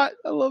off hot.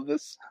 I love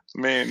this.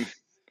 I mean,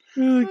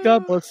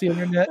 God bless the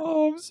internet.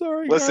 Oh, I'm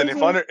sorry. Listen, guys.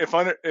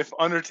 if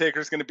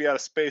Undertaker's going to be out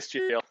of space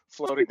jail,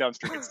 Floating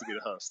Dumpster gets to be the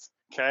host.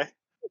 Okay.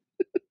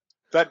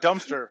 That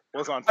dumpster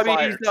was on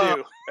fire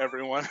too.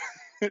 Everyone.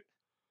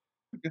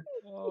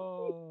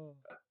 Oh,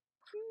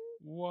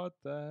 what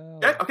the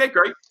hell? Okay,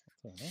 great.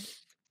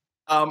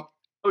 Oh,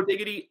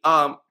 diggity.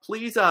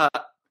 Please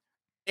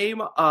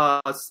name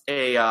us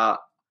an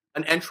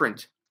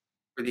entrant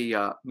for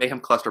the Mayhem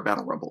Cluster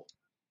Battle Rumble.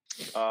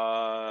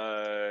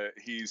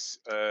 He's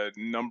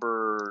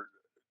number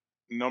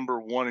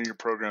one in your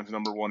programs,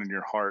 number one in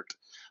your heart.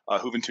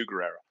 Juventud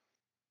Guerrero.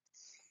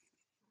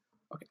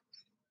 Okay.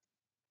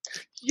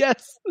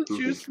 Yes, the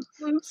juice is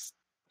loose.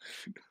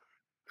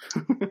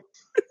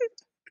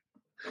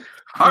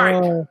 All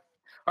right,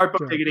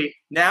 Bob Diggity.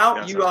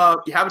 Now you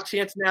have a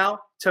chance now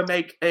to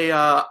make a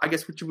I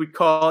guess what you would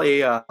call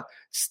a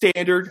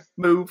standard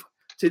move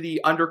to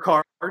the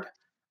undercard.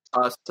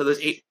 So there's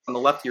 8 on the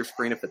left of your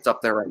screen if it's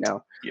up there right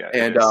now. Yeah.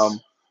 And all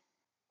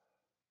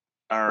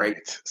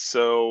right.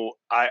 So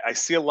I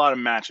see a lot of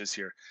matches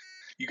here.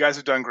 You guys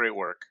have done great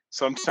work.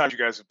 Sometimes you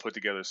guys have put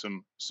together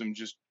some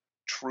just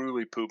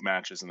truly poop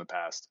matches in the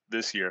past.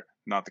 This year,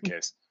 not the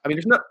case. I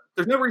mean,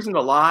 there's no reason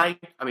to lie.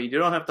 I mean, you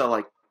don't have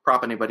to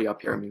prop anybody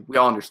up here. I mean, we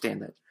all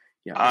understand that.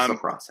 Yeah, it's a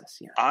process.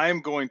 Yeah.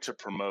 I'm going to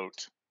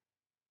promote.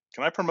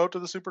 Can I promote to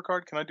the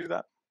Supercard? Can I do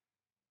that?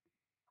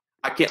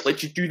 I can't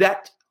let you do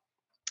that,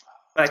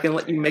 but I can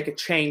let you make a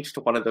change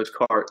to one of those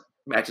card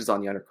matches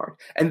on the undercard,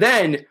 and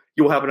then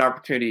you will have an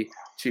opportunity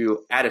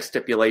to add a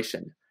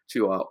stipulation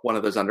to one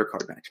of those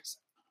undercard matches.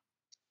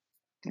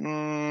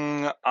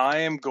 I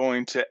am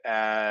going to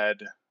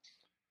add.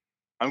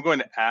 I'm going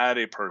to add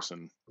a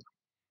person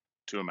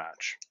to a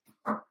match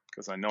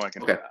because I know I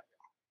can do that.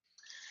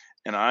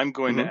 And I'm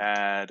going to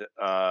add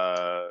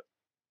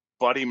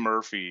Buddy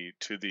Murphy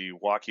to the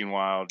Walking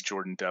Wild,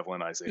 Jordan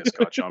Devlin, Isaiah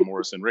Scott, John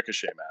Morrison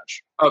Ricochet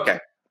match. Okay.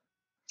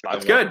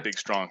 That's good. Big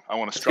strong. I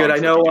want a strong good. I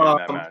know in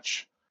that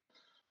match.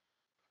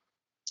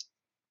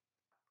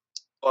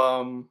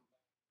 I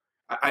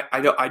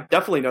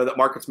definitely know that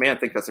Marcus Mann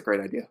thinks that's a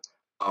great idea.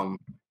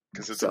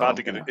 Because it's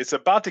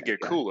about to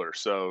get cooler.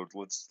 So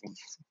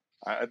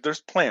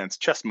there's plans,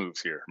 chess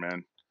moves here,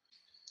 man.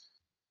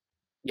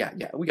 Yeah,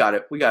 we got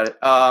it.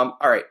 All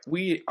right,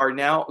 we are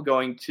now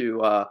going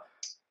to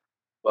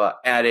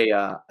add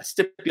a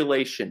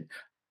stipulation,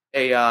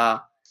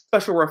 a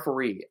special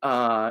referee.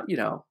 You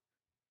know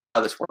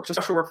how this works. A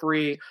special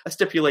referee, a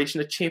stipulation,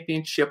 a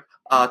championship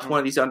to one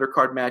of these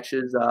undercard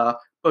matches.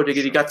 Bo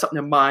Diggity, you got something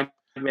in mind?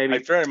 Maybe I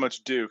very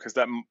much do, because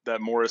that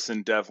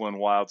Morrison, Devlin,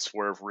 Wild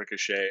Swerve,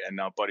 Ricochet, and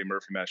now Buddy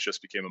Murphy match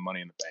just became a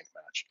Money in the Bank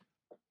match.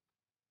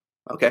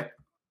 Okay.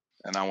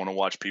 And I want to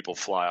watch people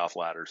fly off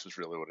ladders. Is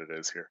really what it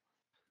is here.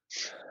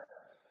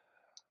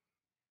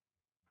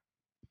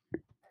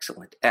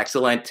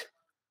 Excellent.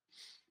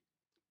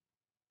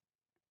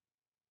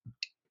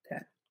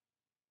 Okay.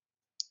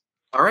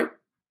 All right,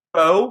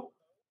 Bo.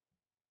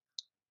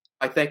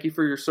 I thank you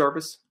for your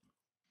service.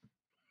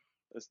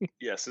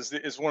 Yes, as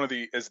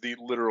the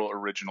literal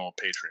original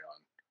Patreon.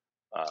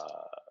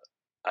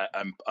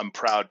 I'm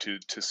proud to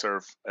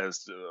serve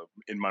as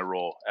in my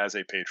role as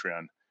a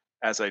Patreon,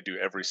 as I do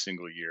every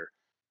single year.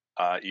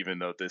 Even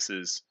though this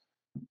is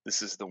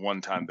the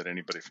one time that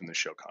anybody from the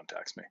show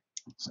contacts me.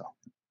 So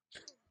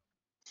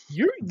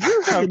you're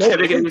I'm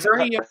kidding. Is there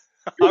any?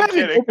 I'm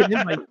kidding.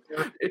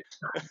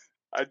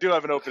 I do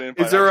have an open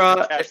invite. Is there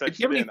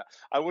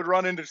I would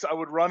run into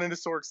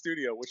Sorg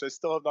Studio, which I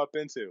still have not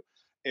been to,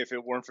 if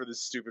it weren't for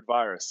this stupid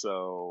virus.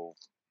 So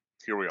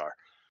here we are.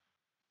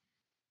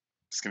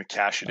 Just gonna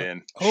cash it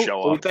in.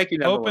 Show up. Thank you.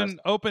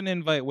 Open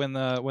invite when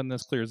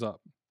this clears up.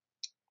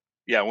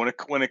 Yeah, when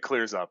it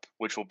clears up,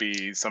 which will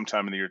be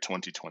sometime in the year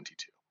 2022.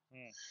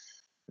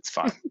 It's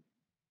fine.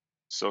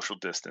 Social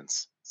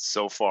distance.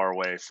 So far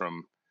away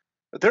from.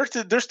 They're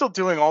still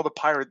doing all the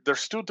pirate. They're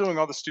still doing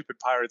all the stupid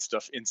pirate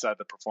stuff inside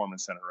the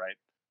performance center, right?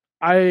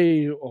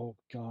 Oh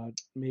God,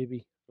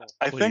 maybe.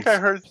 I think I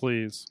heard.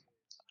 Please.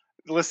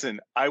 Listen,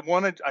 I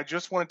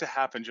just want it to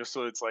happen, just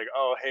so it's like,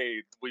 oh,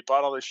 hey, we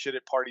bought all this shit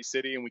at Party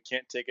City and we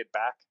can't take it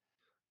back.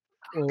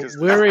 Because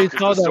we already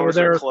saw that stores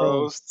they're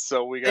closed,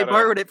 so we got. They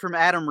borrowed it from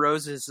Adam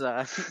Rose's.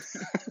 Paul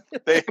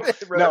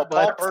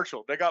butt.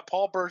 Burchill. They got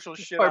Paul Burchill's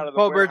shit out of the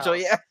Paul warehouse.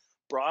 Burchill, yeah.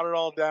 Brought it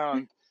all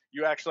down.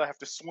 You actually have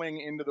to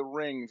swing into the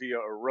ring via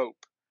a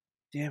rope.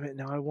 Damn it!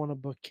 Now I want to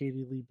book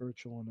Katie Lee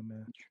Burchill in a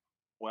match.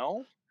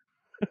 Well,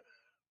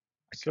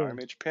 sorry,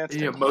 Mitch Pants.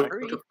 You know,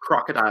 of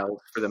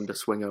crocodiles for them to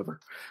swing over.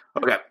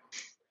 Okay.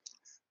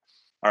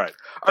 All right.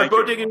 All right,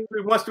 Bo Diggity,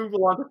 we must move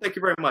along, but thank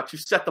you very much. You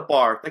set the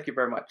bar. Thank you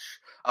very much.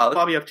 Let's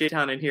Bobby have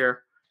J-Town in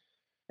here,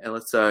 and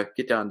let's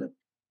get down to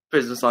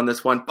business on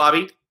this one.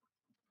 Bobby?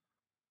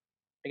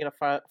 I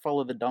gotta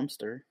follow the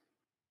dumpster.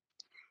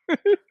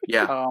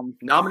 Yeah.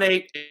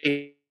 Nominate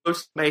a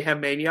host Mayhem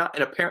Mania,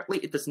 and apparently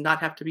it does not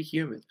have to be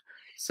human.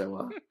 So,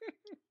 All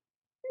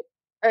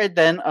right,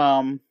 then.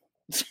 How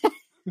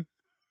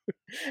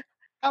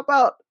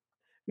about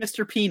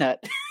Mr.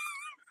 Peanut?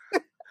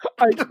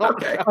 I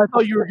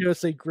thought you were going to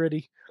say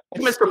Gritty.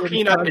 Mr.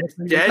 Peanut is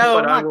dead, no,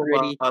 but I will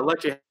Gritty.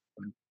 let you.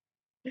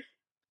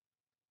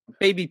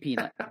 Baby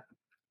Peanut.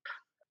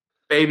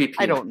 Baby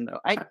Peanut. I don't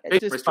know. It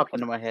just popped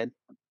into my head.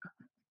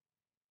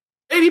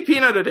 Baby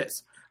Peanut it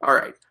is. All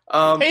right.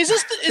 Hey, is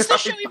this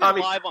show even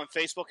live on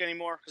Facebook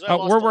anymore?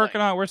 We're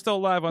working on it. We're still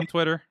live on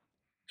Twitter.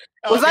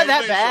 Was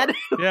that bad?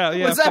 Yeah.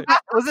 Was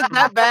it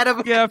that bad of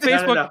a... Yeah,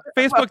 Facebook No.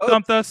 Facebook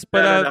dumped us,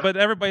 but No. but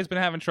everybody's been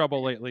having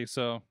trouble lately,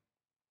 so.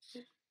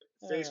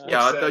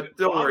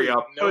 Don't worry.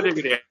 Bo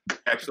Diggity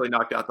actually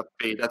knocked out the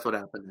feed. That's what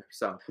happened there.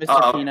 So,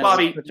 Mr. Peanut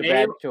Bobby, was such a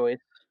bad choice.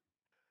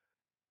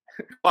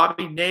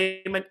 Bobby,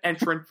 name an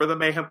entrant for the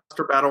Mayhem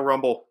Cluster Battle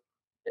Rumble.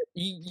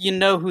 You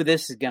know who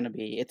this is going to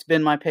be. It's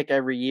been my pick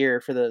every year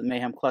for the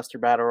Mayhem Cluster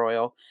Battle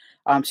Royal.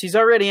 She's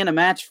already in a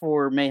match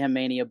for Mayhem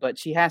Mania, but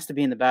she has to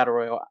be in the Battle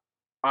Royal.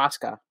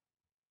 Asuka.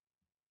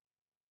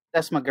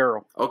 That's my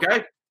girl.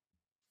 Okay.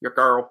 Your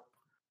girl.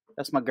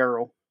 That's my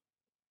girl.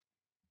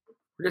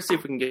 We're going to see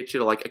if we can get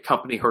you to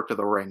accompany her to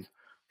the ring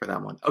for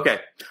that one. Okay.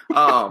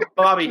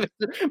 Bobby.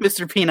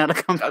 Mr. Peanut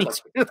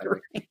accompanies you to the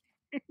ring.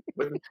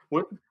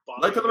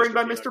 Led to the ring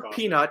by Mr.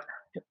 Peanut.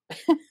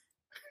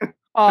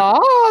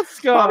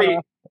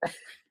 Asuka.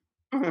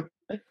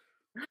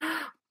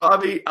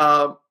 Bobby,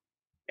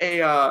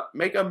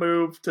 make a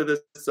move to this.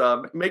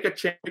 Make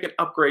an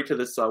upgrade to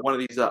this one of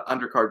these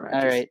undercard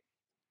matches.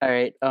 All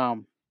right.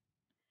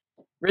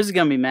 Riz is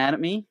gonna be mad at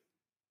me.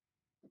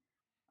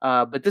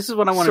 But this is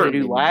what I wanted to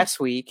do last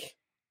week.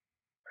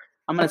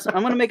 I'm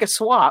gonna make a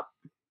swap.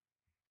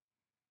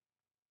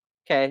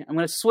 Okay, I'm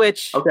gonna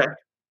switch. Okay.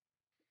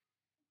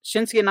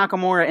 Shinsuke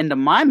Nakamura into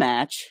my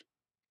match.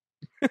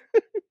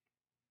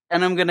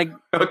 And I'm gonna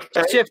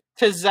shift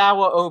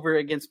Tozawa over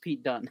against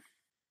Pete Dunne.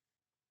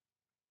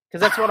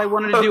 Because that's what I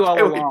wanted to do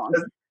all along.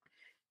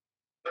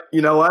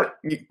 You know what?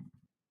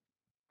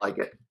 Like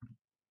it.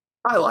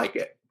 I like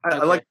it. I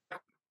like.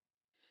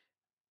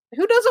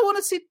 Who doesn't want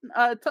to see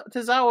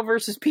Tozawa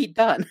versus Pete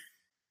Dunne?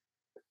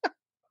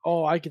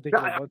 Oh, I can think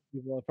of a bunch of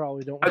people that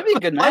probably don't. That'd be a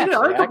good match.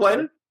 I can play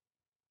it.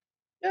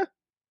 Yeah.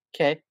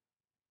 Okay.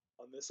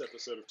 On this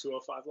episode of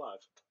 205 Live.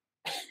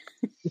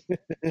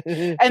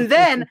 And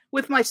then,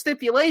 with my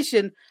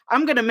stipulation,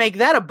 I'm going to make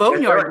that a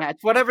boneyard match,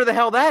 whatever the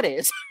hell that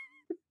is.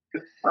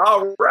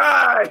 All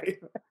right.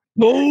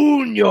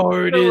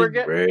 Boneyard So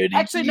is ready.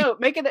 Actually, no.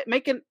 Make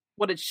it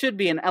what it should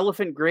be, an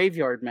elephant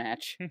graveyard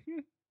match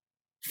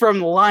from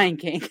The Lion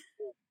King.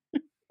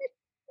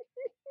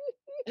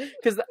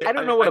 Because I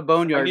don't know what a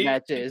boneyard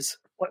match is.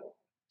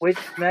 Which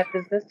match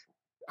is this?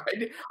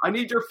 I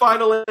need your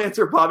final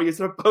answer, Bobby. Is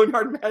it a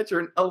boneyard match or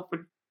an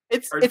elephant?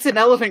 It's an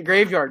elephant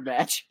graveyard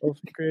match.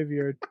 Elephant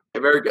graveyard.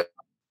 Okay, very good.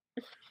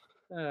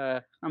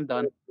 I'm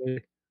done.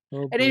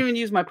 Oh, I didn't even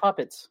use my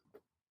puppets.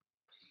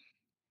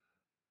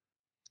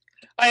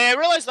 I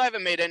realized I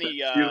haven't made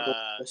any Beautiful.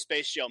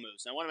 Space Jail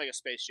moves. I want to make a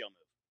Space Jail move.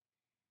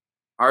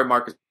 All right,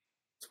 Marcus.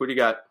 What do you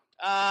got?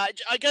 I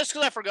guess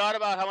because I forgot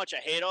about how much I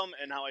hate him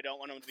and how I don't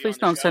want him to be Please on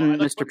the don't show. send I'd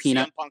like Mr. to put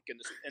Peanut. CM Punk in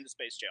the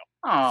Space Jail.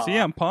 Aw.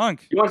 CM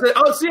Punk. You want to say?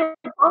 Oh, CM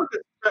Punk.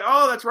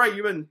 Oh, that's right.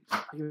 You've been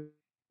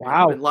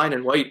lying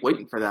in wait,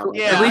 waiting for that one.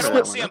 Yeah, At least I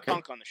want with- CM Okay.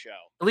 Punk on the show.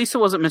 At least it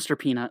wasn't Mr.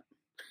 Peanut.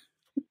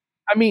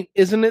 I mean,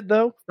 isn't it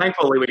though?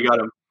 Thankfully, we got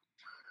him.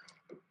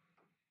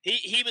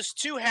 He was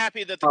too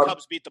happy that the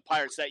Cubs beat the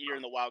Pirates that year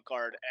in the wild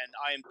card, and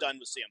I am done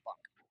with CM Punk.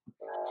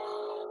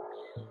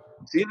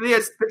 See,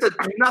 this has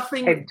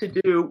nothing to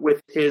do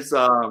with his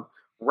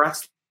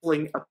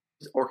wrestling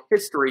or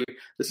history.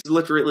 This is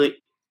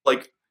literally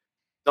like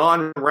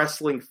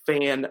non-wrestling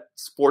fan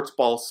sports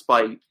ball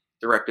spite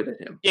directed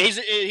at him. Yeah,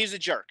 he's a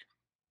jerk.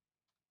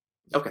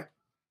 Okay.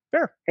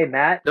 Fair. Hey,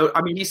 Matt. No,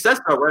 I mean, he says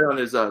so right on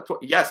his.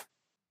 Yes.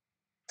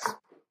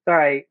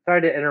 Sorry to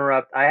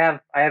interrupt. I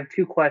have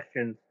two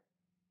questions.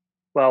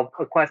 Well,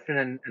 a question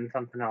and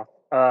something else.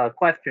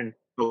 Question.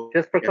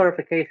 Just for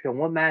clarification,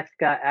 what match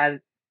got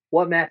added?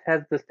 What match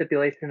has the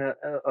stipulation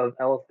of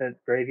elephant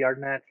graveyard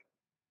match?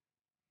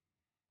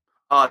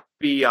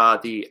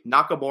 The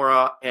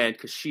Nakamura and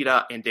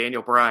Kushida and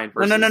Daniel Bryan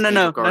versus No. and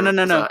Andrade.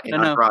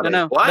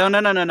 What?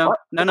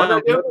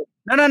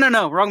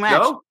 No. Wrong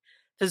match. No?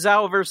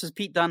 Tozawa versus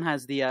Pete Dunne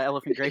has the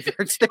elephant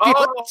graveyard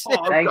stipulation.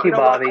 Thank you,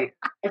 Bobby.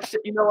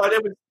 You know what?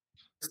 It was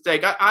a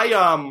mistake.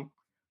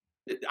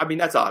 I mean,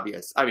 that's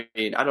obvious. I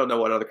mean, I don't know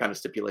what other kind of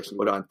stipulation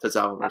would on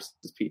Tozawa versus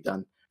Pete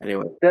Dunne.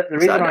 Anyway, The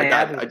reason I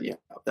asked is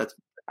that's.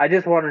 I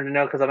just wanted to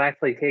know because I'm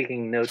actually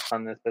taking notes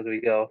on this as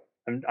we go.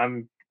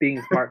 I'm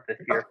being smart this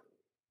year.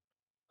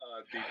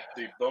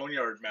 The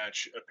Boneyard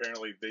match,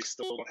 apparently, they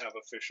still don't have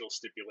official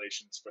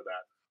stipulations for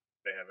that.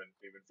 They haven't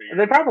even figured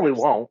They it out. probably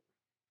won't.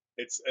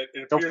 It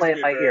They'll appears play to it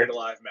be by a buried ear.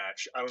 alive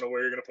match. I don't know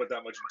where you're going to put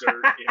that much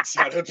dirt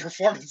inside a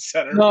performance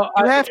center. No,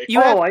 You have to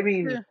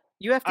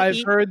I've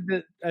eat.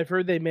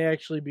 heard they may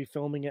actually be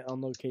filming it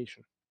on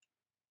location.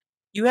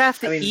 You have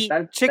to I mean, eat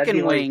that'd be chicken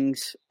like-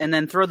 wings and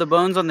then throw the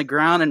bones on the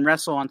ground and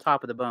wrestle on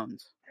top of the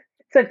bones.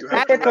 It's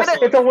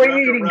a wing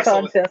eating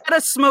contest. That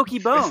is smoky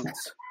bones.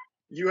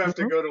 You have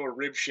to go to a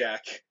rib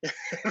shack.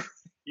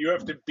 You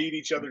have to beat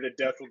each other to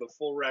death with a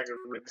full rack of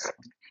ribs.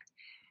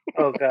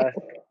 Oh gosh.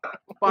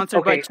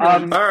 Sponsored by Okay,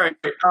 Chili's. All right.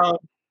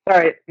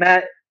 Sorry,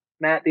 Matt.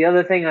 The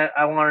other thing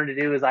I wanted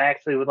to do is I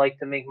actually would like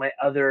to make my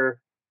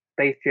other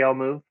Space Jail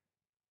move.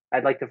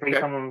 I'd like to free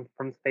someone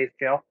from Space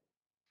Jail.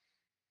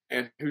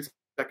 And who's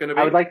that going to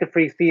be? I would like to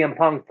free CM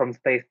Punk from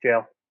Space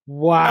Jail.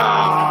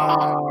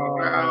 Wow.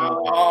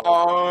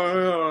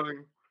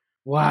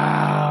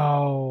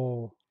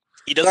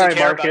 He doesn't Sorry,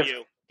 care Marcus. about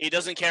you. He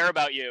doesn't care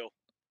about you.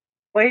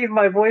 Wave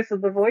my voice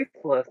of the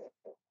voiceless.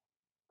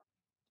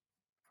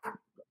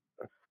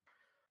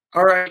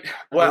 All right.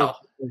 Well.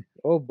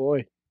 Oh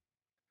boy.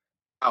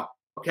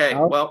 Okay.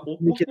 I'll Well, we'll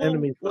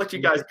let you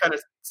guys kind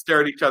of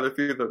stare at each other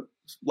through the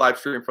live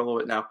stream for a little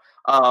bit now.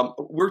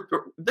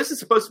 This is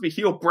supposed to be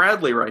Heel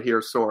Bradley right here,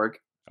 Sorg.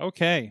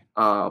 Okay.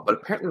 But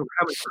apparently we're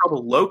having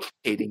trouble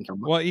locating him.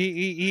 Well,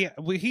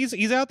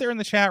 he's out there in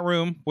the chat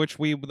room, which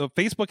the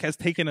Facebook has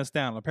taken us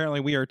down. Apparently,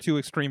 we are too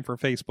extreme for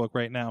Facebook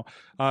right now.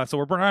 So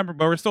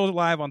we're still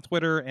live on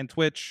Twitter and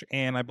Twitch,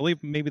 and I believe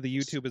maybe the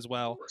YouTube as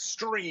well.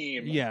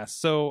 Stream. Yeah.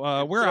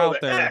 So we're Throw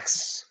out the there.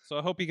 X. So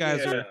I hope you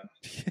guys Yeah. are.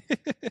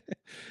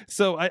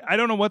 So I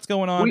don't know what's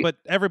going on, but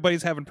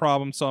everybody's having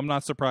problems, so I'm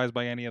not surprised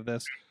by any of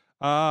this.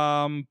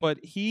 But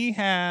he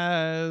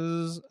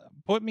has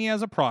put me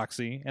as a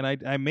proxy, and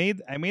I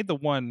made the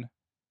one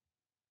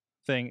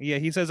thing. Yeah,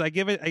 he says I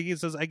gave you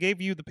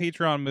the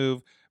Patreon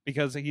move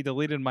because he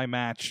deleted my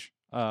match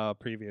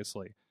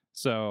previously.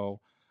 So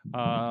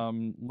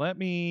let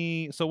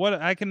me. So what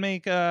I can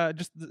make?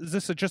 Is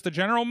this just a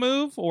general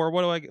move, or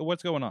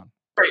what's going on?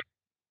 Great.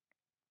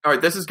 All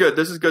right, this is good.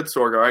 This is good,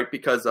 Sorg. All right,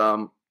 because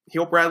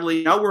Heel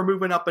Bradley. Now we're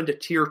moving up into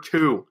tier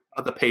 2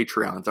 of the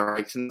Patreons. All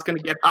right, so it's going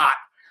to get hot.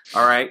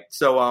 All right.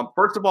 So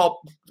first of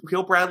all,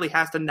 Heel Bradley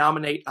has to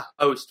nominate a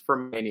host for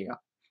Mania.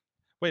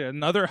 Wait,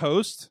 another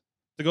host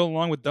to go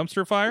along with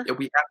Dumpster Fire?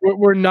 Yeah,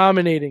 we're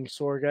nominating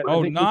Sorg.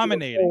 Oh,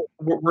 nominating.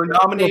 We're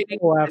nominating.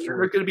 There's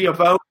going to be a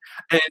vote,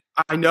 and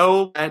I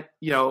know that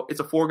it's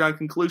a foregone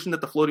conclusion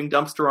that the floating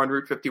dumpster on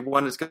Route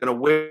 51 is going to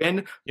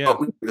win. Yeah.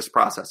 But we do this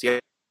process. Yeah,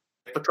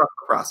 have to trust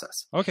the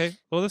process. Okay.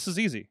 Well, this is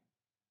easy.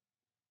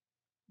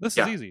 This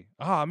is easy.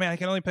 Oh man, I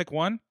can only pick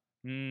one.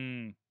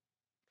 I'm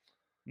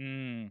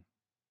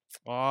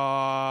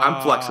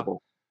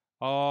flexible.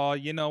 Oh,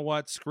 you know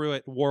what? Screw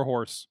it.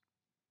 Warhorse.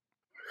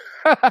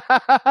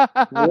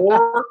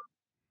 Warhorse.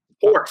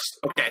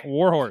 Okay.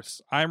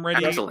 Warhorse. I'm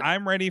ready. Excellent.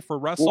 I'm ready for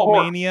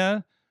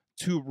WrestleMania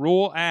to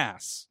rule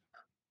ass.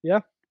 Yeah.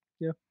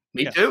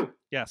 Me too.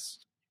 Yes.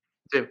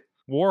 Me too.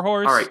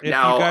 Warhorse. All right, if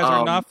now, you guys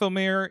are not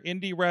familiar,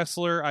 indie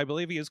wrestler. I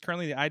believe he is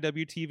currently the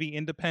IWTV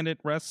Independent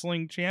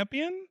Wrestling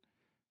Champion,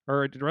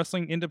 or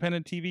Wrestling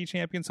Independent TV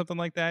Champion, something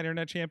like that.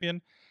 Internet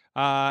Champion.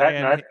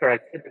 That's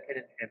correct.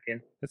 Independent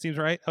champion. That seems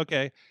right.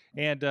 Okay,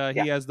 and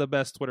he has the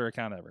best Twitter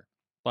account ever.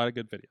 A lot of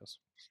good videos.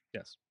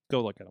 Yes,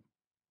 go look at him.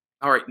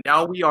 All right,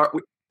 now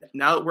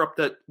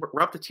that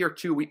we're up to tier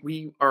 2.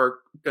 We are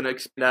going to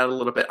expand that a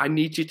little bit. I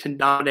need you to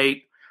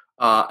nominate,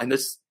 and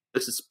this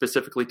is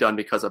specifically done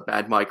because of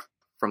Bad Mike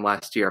from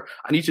last year.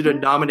 I need you to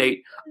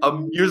nominate a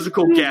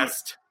musical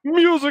guest.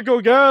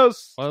 Musical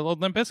guest. Well,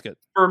 Limp Bizkit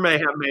for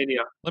Mayhem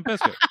Mania. Limp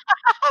Bizkit.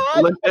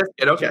 Limp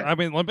Bizkit. Okay. I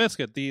mean, Limp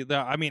Bizkit.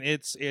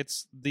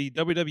 It's the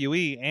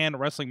WWE and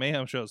Wrestling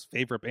Mayhem show's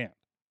favorite band.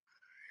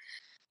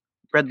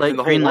 Red light,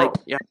 green light.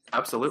 Yeah,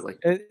 absolutely.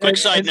 Quick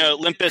side note: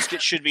 Limp Bizkit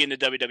should be in the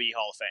WWE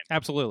Hall of Fame.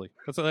 Absolutely.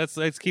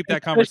 Let's keep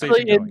that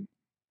conversation going.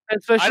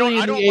 Especially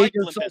I in don't the age like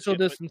of Limp social Bizkit, but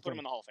distancing. put him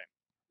in the Hall of Fame.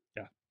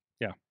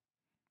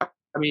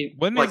 I mean,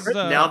 When like is,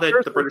 now that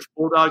the British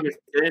Bulldog is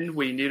in,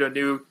 we need a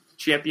new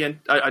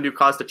champion, a new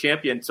cause to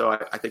champion. So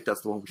I think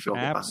that's the one we should.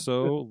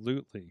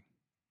 Absolutely.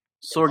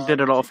 Sorg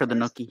did it all for the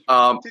nookie.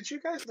 Did you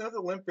guys know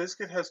that Limp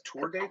Bizkit has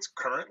tour dates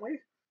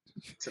currently?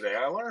 Today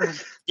I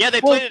learned. Yeah, they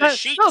played it at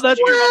Sheets. No, that's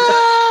Did you hear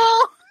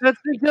about that?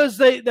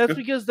 that's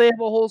because they have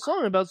a whole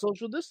song about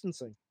social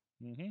distancing.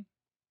 Mm-hmm.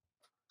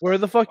 Where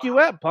the fuck you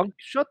at, punk?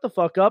 Shut the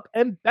fuck up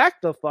and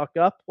back the fuck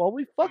up while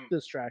we fuck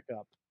this track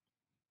up.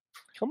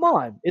 Come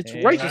on, it's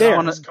right there.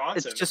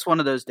 It's just one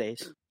of those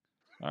days.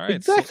 All right,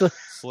 exactly.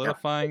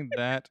 Solidifying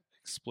that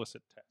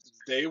explicit text.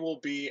 They will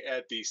be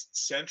at the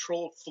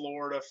Central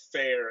Florida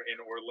Fair in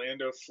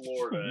Orlando,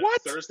 Florida. What?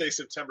 Thursday,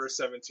 September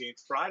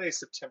 17th, Friday,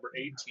 September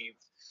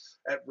 18th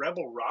at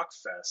Rebel Rock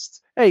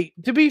Fest. Hey,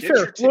 to be Get fair,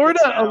 your tickets Florida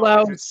now if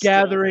allows it's still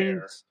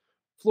gatherings.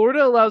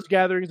 Florida allows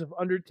gatherings of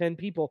under 10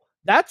 people.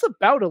 That's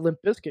about a Limp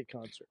Bizkit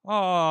concert.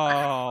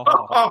 Oh,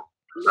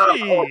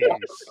 jeez.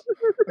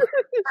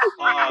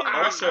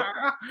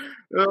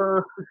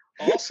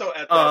 Also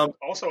at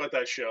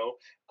that show,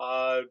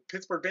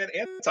 Pittsburgh band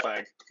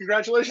Anti-Flag.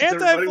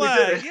 Congratulations, everybody! We did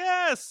Anti-Flag, it.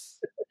 yes.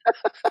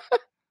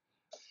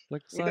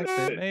 Looks like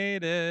they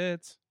made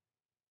it.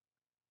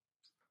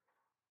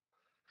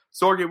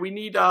 Sorgi, we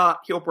need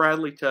Heel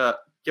Bradley to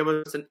give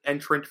us an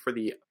entrant for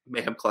the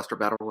Mayhem Cluster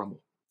Battle Rumble.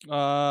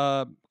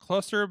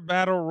 Cluster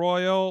Battle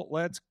Royal.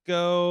 Let's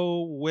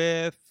go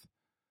with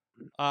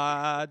which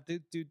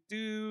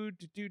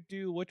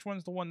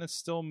one's the one that's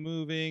still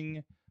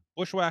moving?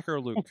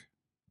 Bushwhacker Luke.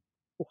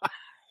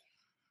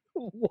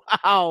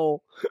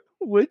 Wow.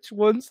 Which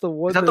one's the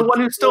one? Is that the one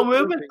who's still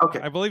moving? Okay.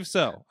 I believe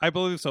so.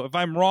 If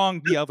I'm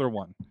wrong, the other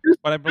one.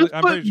 But I'm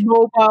pretty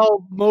sure.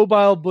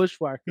 Mobile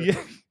Bushwhacker.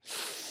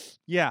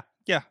 Yeah.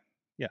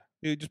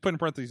 You just put in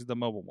parentheses the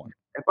mobile one.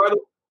 And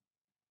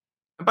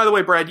by the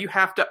way, Brad, you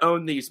have to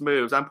own these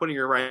moves. I'm putting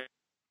your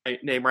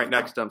name right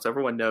next to him, so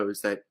everyone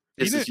knows that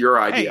this is your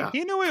idea. Hey,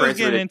 he knew what he was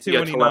getting into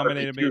when he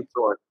nominated me.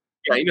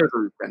 Yeah, he knows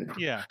what he's getting into.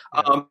 Yeah.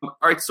 All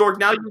right, Sorg,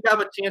 now you have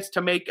a chance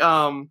to make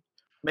a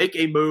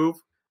move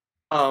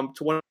to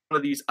one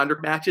of these under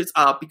matches.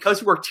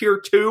 Because you are tier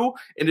 2,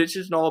 in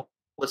addition to all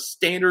the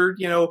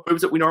standard,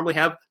 moves that we normally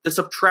have, the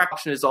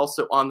subtraction is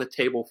also on the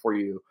table for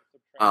you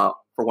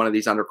for one of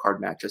these undercard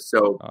matches.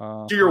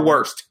 So do your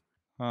worst.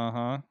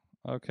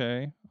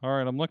 Okay. All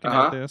right. I'm looking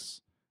at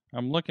this. And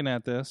I'm looking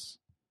at.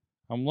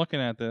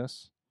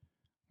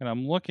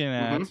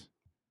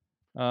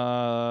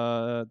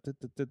 I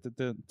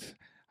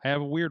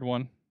have a weird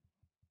one.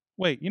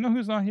 Wait, you know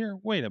who's not here?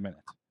 Wait a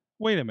minute.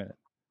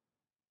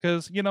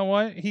 Because you know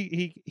what?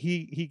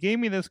 He gave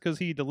me this because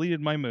he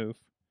deleted my move,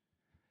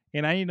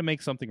 and I need to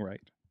make something right.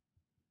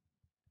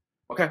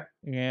 Okay.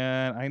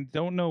 And I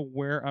don't know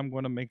where I'm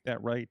going to make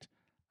that right.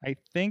 I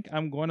think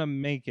I'm going to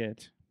make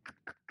it.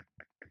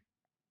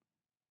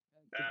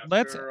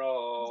 Let's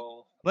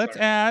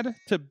add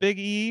to Big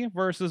E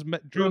versus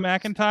Drew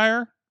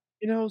McIntyre.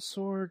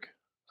 Sorg.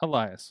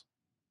 Elias.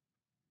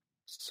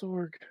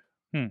 Sorg.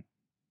 God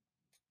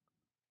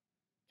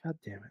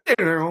damn it.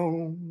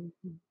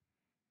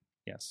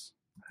 Yes.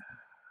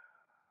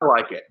 I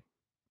like it.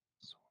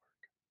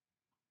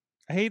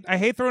 I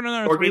hate throwing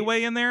another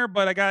three-way in there,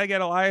 but I gotta get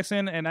Elias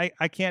in, and I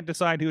can't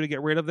decide who to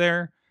get rid of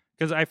there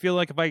because I feel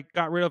like if I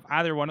got rid of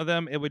either one of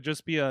them, it would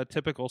just be a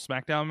typical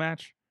SmackDown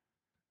match.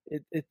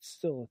 It's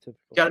still a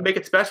typical. Got to make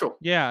it special.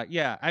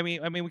 Yeah. I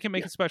mean, we can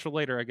make it special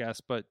later, I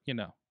guess, but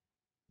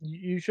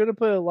you should have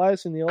put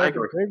Elias in the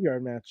Elephant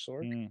Graveyard match,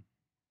 Sorg.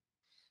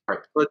 All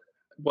right.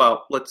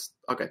 Let's.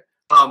 Okay.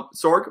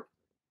 Sorg,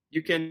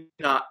 you can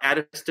add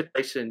a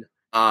stipulation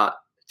to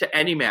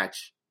any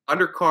match,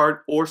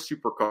 undercard or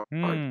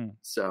supercard.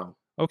 So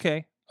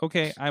okay.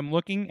 I'm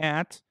looking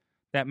at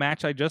that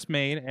match I just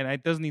made, and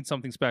it does need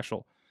something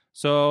special.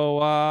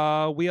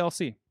 So we'll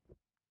see.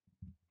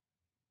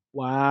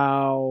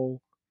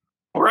 Wow.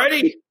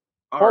 Alrighty.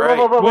 All Wait, right.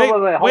 hold on,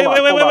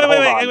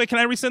 Wait. Can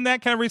I rescind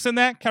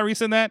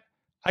that?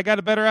 I got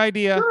a better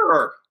idea.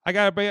 Sure. I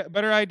got a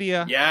better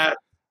idea. Yeah.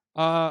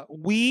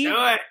 We Do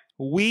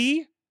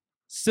it.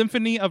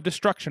 Symphony of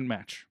Destruction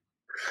match.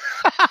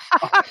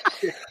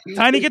 Tiny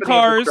Symphony of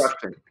guitars,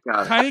 Destruction.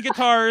 Got it. tiny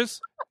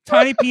guitars,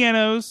 tiny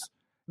pianos,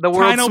 The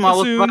world's tiny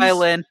smallest bassoons,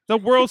 violin. the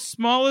world's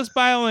smallest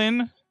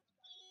violin.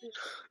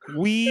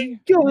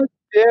 God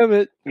damn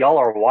it. Y'all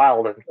are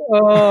wild.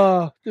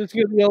 Oh, there's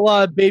going to be a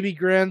lot of baby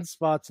grand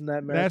spots in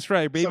that match. That's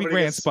right, baby Somebody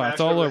grand gets spots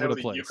smashed all over over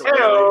the the head with a place.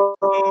 ukulele.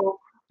 Hello.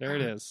 There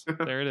it is.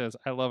 There it is.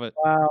 I love it.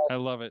 Wow. I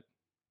love it.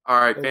 All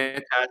right,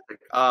 fantastic.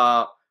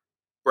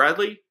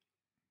 Bradley,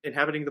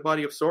 inhabiting the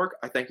body of Sorg,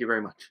 I thank you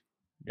very much.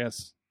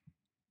 Yes.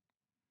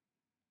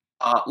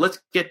 Let's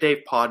get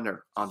Dave Podner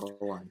on the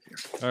line here.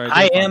 All right.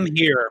 I am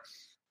here.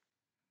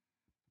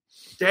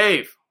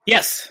 Dave,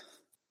 Yes.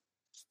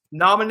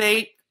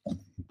 nominate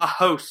a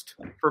host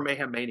for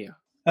Mayhem Mania.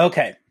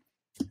 Okay.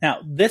 Now,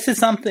 this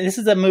is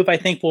a move I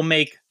think will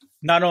make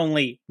not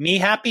only me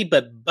happy,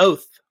 but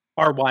both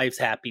our wives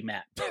happy,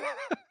 Matt.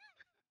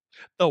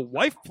 The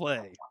wife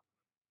play.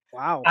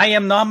 Wow. I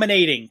am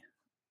nominating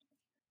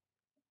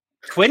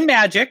Twin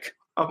Magic.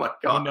 Oh my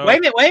god. no.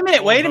 Wait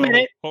a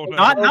minute. Oh, no.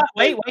 Not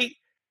wait.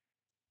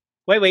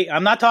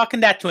 I'm not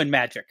talking that Twin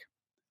Magic.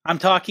 I'm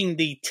talking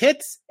the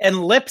tits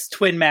and lips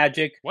Twin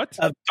Magic What?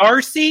 of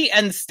Darcy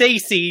and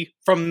Stacy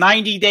from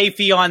 90 Day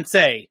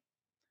Fiancé.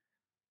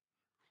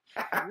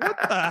 What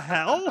the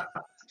hell?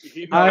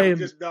 He I made am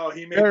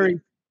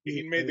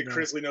the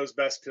Crisley Knows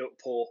Best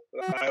pull.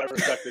 I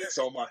respect it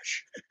so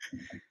much.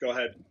 Go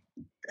ahead.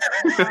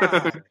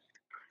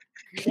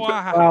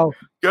 Wow. Wow.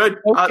 Good.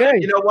 Okay.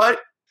 You know what?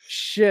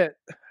 Shit.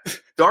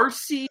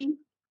 Darcy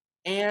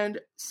and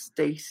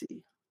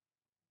Stacy.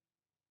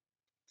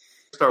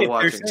 Start If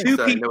watching. there's two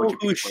so I know people what you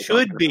who are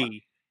should talking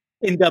be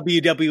in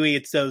WWE,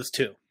 it's those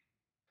two.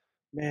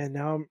 Man,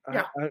 now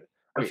Yeah.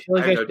 I feel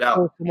like I have no should doubt.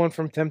 pull someone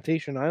from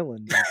Temptation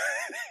Island.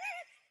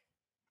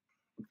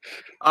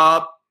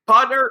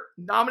 Podner,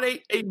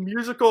 nominate a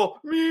musical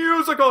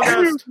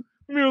guest.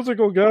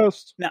 Musical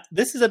guest. Now,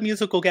 this is a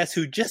musical guest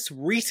who just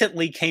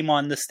recently came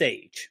on the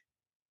stage.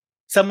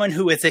 Someone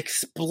who has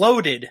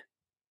exploded.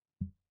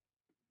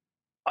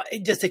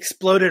 It just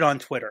exploded on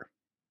Twitter.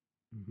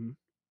 Mm-hmm.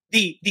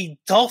 The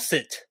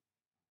dulcet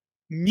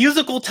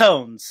musical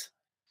tones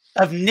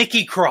of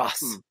Nikki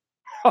Cross.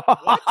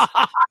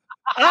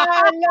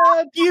 I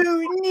love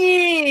you,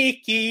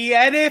 Nikki,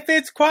 and if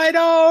it's quite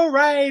all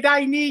right,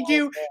 I need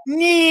you,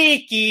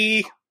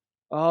 Nikki.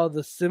 Oh,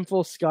 the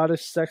sinful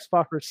Scottish sex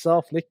pot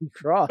herself, Nikki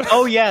Cross.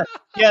 Oh yes.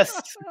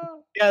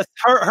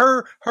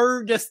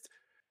 Her just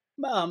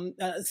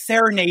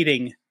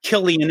serenading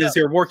Killian as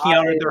they're working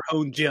out at their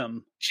own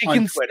gym. She on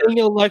can Twitter.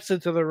 sing Alexa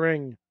to the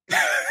ring.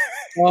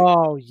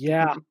 Oh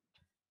yeah.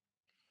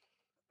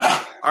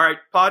 All right,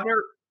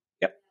 Podner.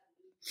 Yep.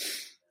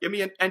 Give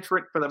me an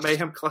entrant for the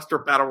Mayhem Cluster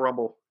Battle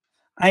Rumble.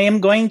 I am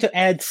going to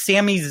add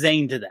Sami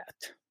Zayn to that.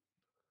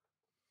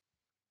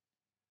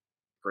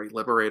 Great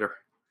Liberator.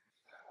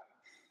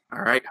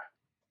 All right.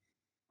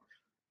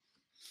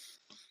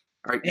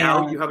 All right,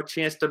 now you have a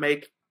chance to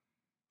make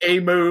a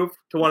move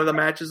to one of the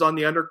matches on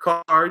the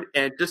undercard,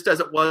 and just as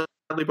it was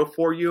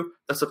before you,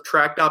 the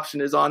subtract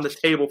option is on the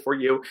table for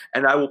you,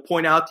 and I will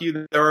point out to you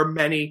that there are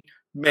many,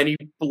 many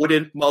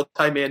bloated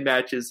multi-man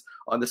matches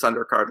on this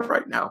undercard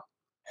right now.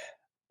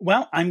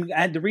 Well,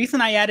 the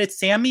reason I added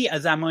Sammy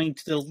is I'm going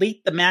to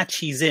delete the match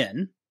he's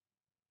in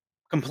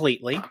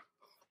completely.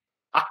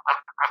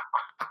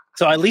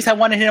 So at least I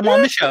wanted him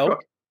on the show.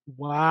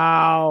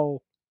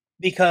 Wow.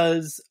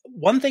 Because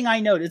one thing I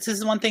noticed, this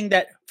is one thing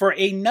that for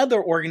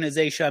another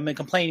organization I've been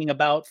complaining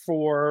about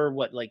for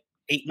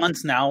 8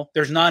 months now.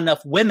 There's not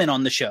enough women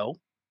on the show.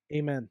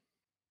 Amen.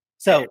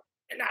 So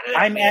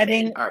I'm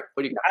adding. All right,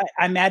 what do you got?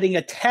 I'm adding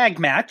a tag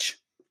match.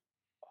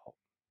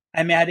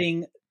 I'm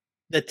adding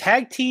the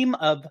tag team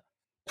of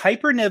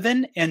Piper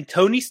Niven and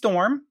Tony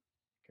Storm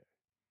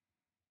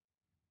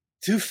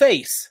to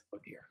face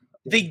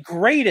the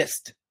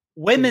greatest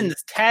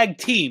women's tag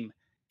team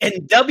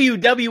in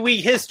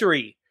WWE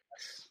history.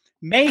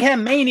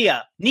 Mayhem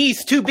Mania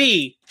needs to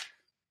be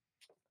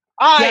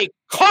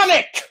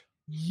iconic.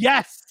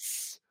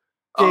 Yes.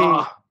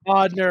 Dave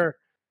Podner.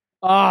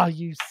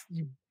 You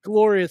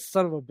glorious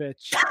son of a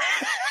bitch.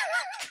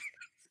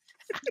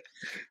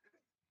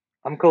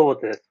 I'm cool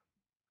with this.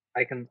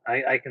 I can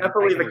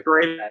Definitely the respect that.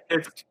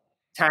 greatest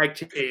tag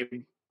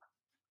team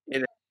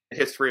in the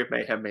history of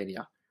Mayhem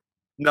Mania.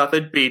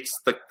 Nothing beats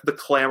the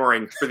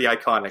clamoring for the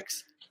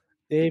Iconics.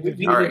 Dave, if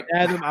you All didn't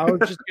add him, I was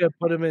just gonna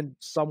put him in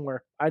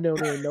somewhere. I don't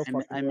even know.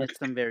 I miss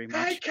them very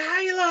much.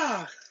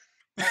 Kyla!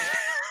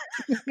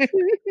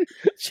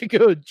 She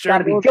go.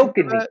 Gotta be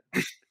joking me.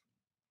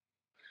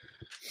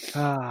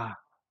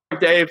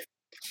 Dave,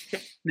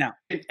 now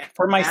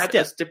for my add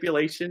a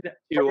stipulation to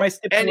any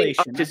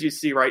stipulation, matches you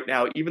see right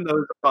now, even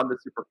those on the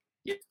Super.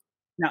 Yeah.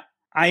 Now,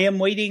 I am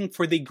waiting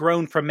for the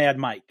groan from Mad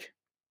Mike.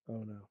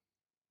 Oh no!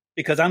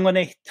 Because I'm going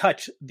to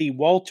touch the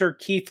Walter,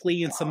 Keith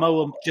Lee, and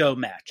Samoa Joe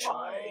match.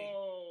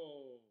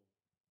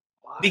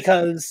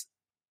 Because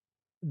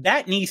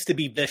that needs to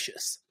be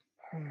vicious.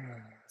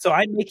 So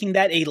I'm making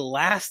that a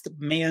last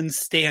man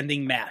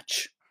standing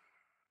match.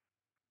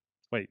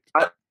 Wait.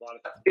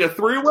 In a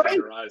three-way?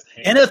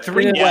 In a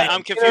three-way. Yeah,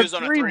 I'm confused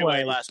on a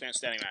three-way last man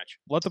standing match.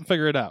 Let them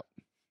figure it out.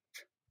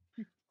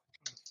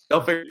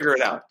 They'll figure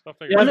it out.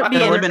 Wouldn't it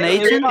be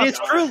elimination?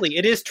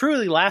 It is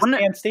truly last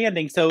man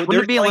standing. So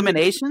wouldn't it be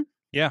elimination?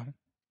 Yeah,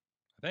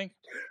 I think.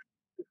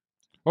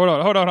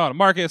 Hold on,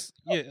 Marcus.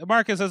 Yeah,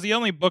 Marcus is the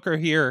only booker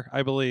here,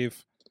 I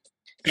believe.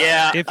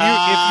 Yeah.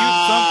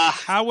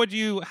 How would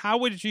you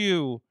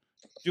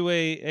do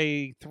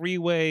a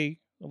three-way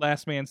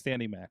last man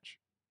standing match?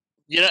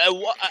 You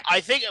know, I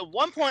think at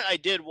one point I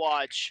did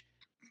watch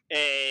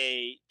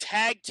a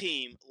tag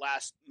team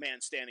last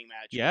man standing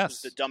match. Yes. Which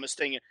was the dumbest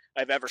thing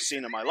I've ever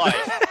seen in my life.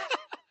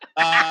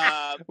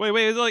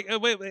 Wait.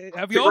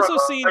 Have you also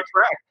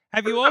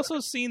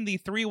seen the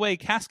three-way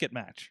casket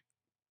match?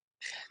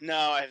 No,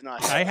 I have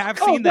not. I have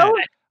seen that.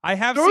 I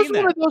have seen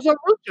that.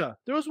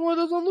 There was one of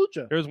those on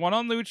Lucha. There was one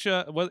on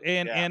Lucha,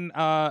 and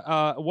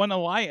one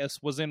Elias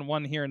was in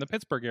one here in the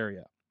Pittsburgh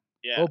area.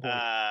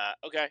 Yeah.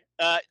 Okay.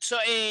 So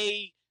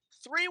a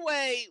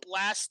three-way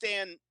last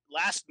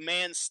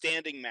man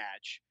standing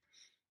match,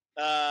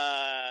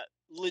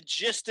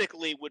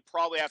 logistically would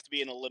probably have to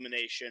be an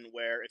elimination.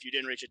 Where if you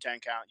didn't reach a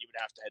 10 count, you would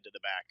have to head to the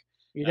back.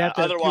 You'd have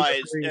to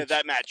otherwise,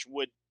 that match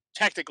would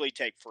technically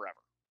take forever.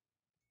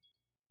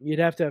 You'd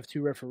have to have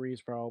two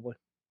referees, probably.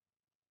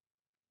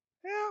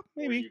 Yeah,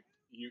 maybe.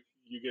 You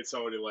get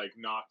somebody like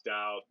knocked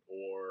out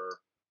or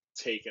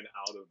taken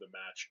out of the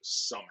match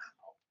somehow.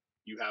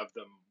 You have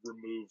them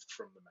removed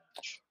from the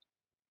match.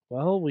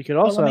 Well, we could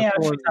also let me have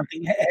ask you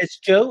something.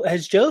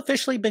 Has Joe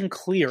officially been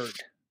cleared?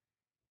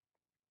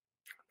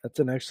 That's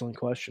an excellent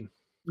question.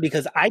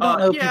 Because I don't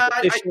know if he's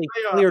officially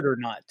cleared or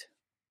not.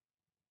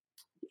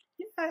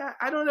 Yeah,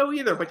 I don't know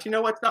either, but you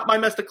know what? It's not my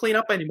mess to clean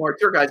up anymore.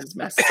 It's your guys'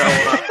 mess. So,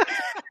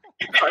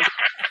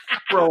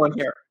 rolling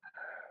here.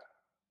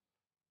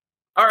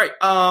 All right.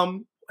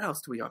 What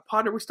else do we have?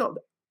 Podner, we're still.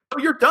 Oh,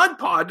 you're done,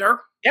 Podner.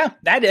 Yeah,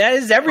 that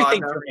is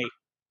everything for me.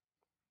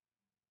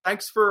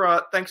 Thanks for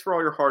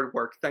all your hard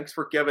work. Thanks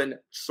for giving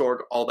Sorg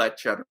all that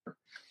cheddar.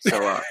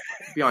 So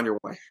be on your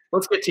way.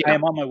 Let's get Tina. I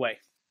am on my way.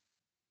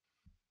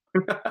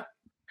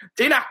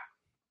 Tina.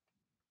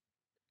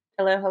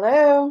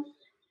 Hello.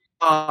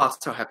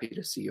 So happy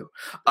to see you.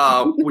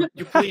 Would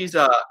you please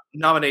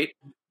nominate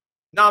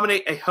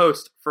a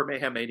host for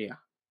Mayhem Mania?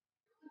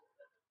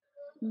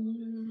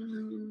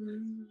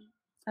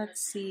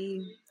 Let's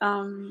see.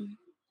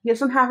 He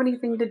doesn't have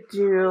anything to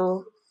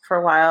do for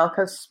a while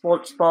because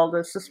Sports Ball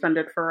is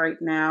suspended for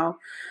right now.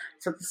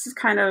 So this is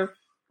kind of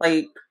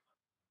like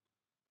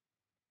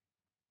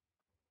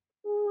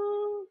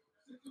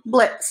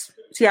Blitz,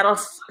 Seattle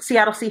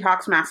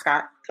Seahawks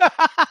mascot.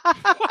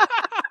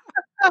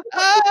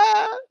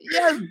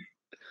 Yes.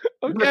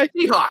 Okay.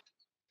 Seahawks.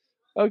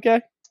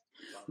 Okay.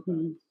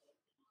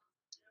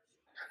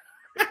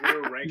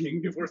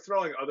 If we're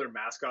throwing other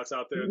mascots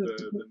out there,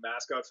 the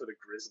mascot for the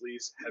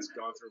Grizzlies has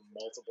gone through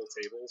multiple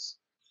tables.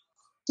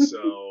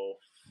 So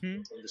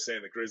I'm just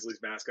saying the Grizzlies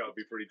mascot would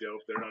be pretty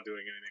dope. They're not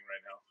doing anything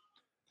right now.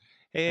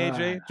 Hey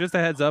AJ, just a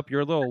heads up,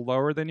 you're a little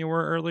lower than you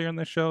were earlier in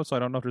the show, so I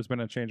don't know if there's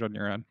been a change on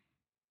your end.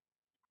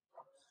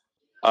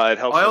 It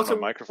helps my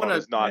microphone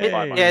is not.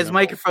 Yeah, his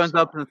microphone's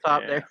up in the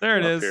top there. There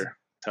it is. Here.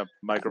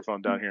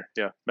 Microphone down here.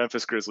 Yeah,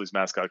 Memphis Grizzlies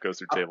mascot goes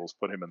through tables.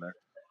 Put him in there.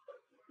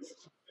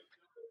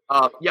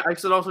 I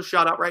should also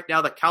shout out right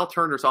now that Cal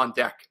Turner's on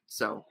deck,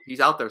 so he's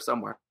out there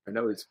somewhere. I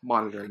know he's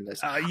monitoring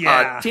this.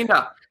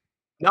 Tina,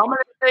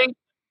 nominating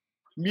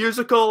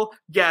musical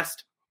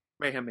guest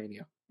Mayhem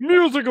Mania.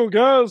 Musical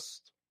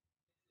guest.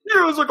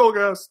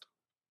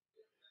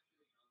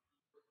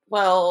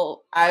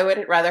 Well, I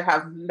would rather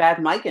have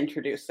Mad Mike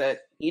introduce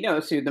it. He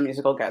knows who the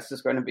musical guest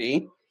is going to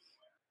be.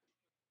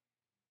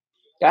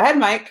 Go ahead,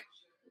 Mike.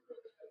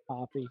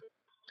 Poppy.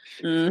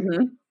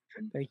 Mm-hmm.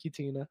 Thank you,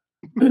 Tina.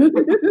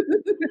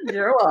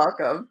 You're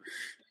welcome.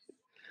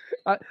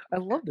 I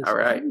love this. All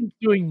right. Everyone's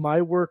doing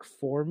my work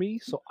for me,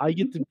 so I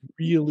get to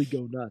really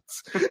go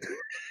nuts.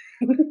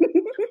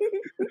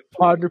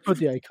 Podner put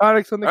the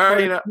Iconics on the card.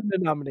 Tina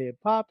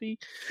nominated Poppy.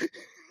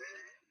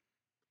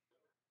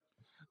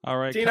 All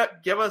right. Tina,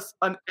 give us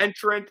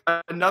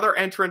another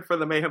entrant for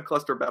the Mayhem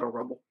Cluster Battle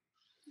Rumble.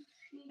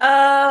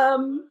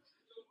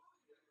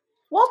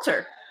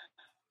 Walter.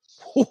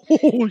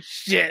 Oh,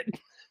 shit.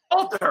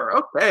 Walter,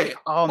 okay.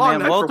 Oh,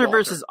 man, Walter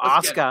versus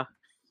Asuka.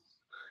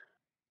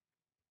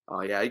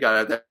 Oh, yeah, you got to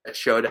have that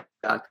showdown.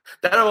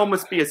 That'll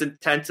almost be as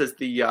intense as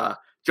the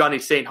Johnny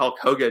St. Hulk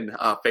Hogan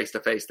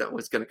face-to-face that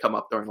was going to come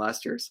up during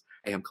last year's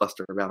AM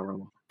Cluster Battle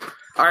Rumble.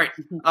 All right.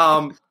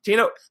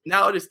 Tina,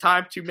 now it is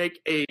time to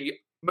make a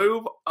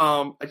move,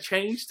 a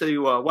change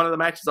to one of the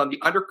matches on the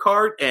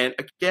undercard. And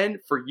again,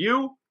 for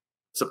you,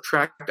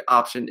 subtract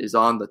option is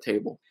on the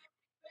table.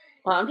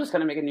 Well, I'm just going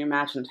to make a new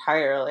match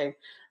entirely.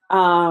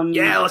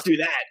 Yeah, let's do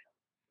that.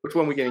 Which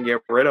one we gonna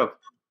get rid of?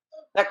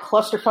 That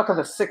clusterfuck of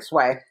a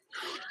 6-way.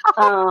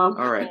 All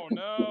right. Oh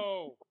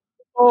no.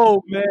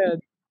 Oh man.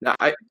 Now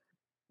I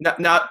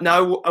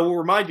will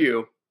remind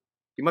you.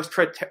 You must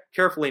tread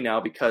carefully now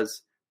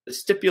because the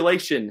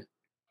stipulation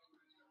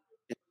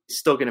is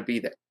still going to be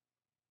there.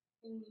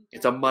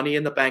 It's a Money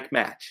in the Bank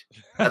match.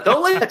 Now,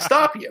 don't let that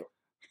stop you.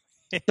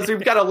 Because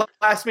we've got a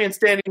last man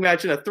standing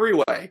match in a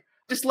 3-way.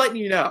 Just letting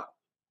you know.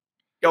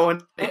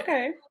 Going in.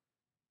 Okay.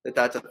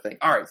 That's a thing.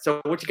 All right.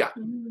 So what you got?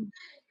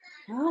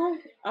 Well,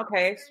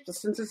 okay. So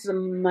since it's a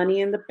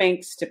Money in the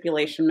Bank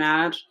stipulation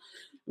match,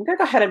 I'm going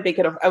to go ahead and make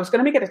it I was going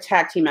to make it a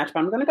tag team match,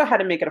 but I'm going to go ahead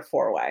and make it a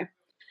 4-way.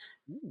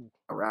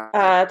 All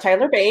right.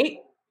 Tyler Bate,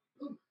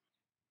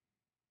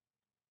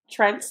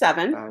 Trent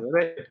Seven,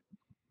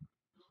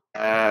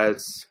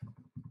 as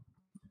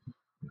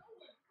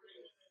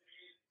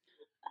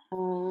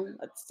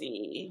let's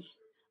see,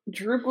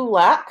 Drew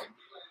Gulak,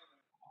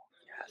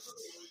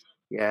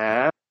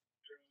 yeah,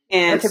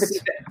 and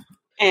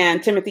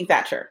Timothy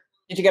Thatcher.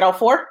 Did you get all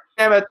 4?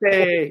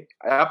 Timothy.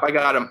 Yep, I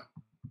got him.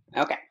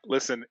 Okay.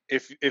 Listen,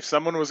 if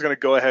someone was going to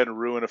go ahead and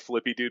ruin a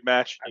Flippy Dude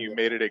match, you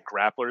made it a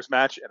grapplers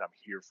match, and I'm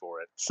here for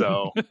it.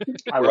 So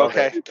we're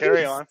okay. It.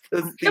 Carry on.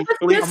 A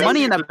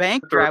Money in the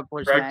Bank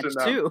grapplers match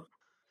too.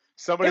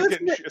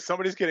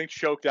 Somebody's getting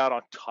choked out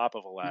on top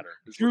of a ladder.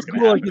 Drew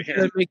Gulak is going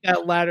to make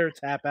that ladder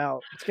tap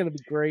out. It's going to be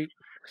great.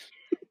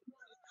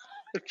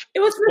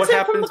 It was what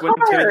happens when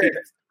Timothy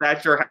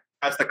Thatcher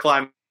has to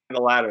climb the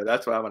ladder?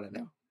 That's what I want to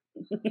know.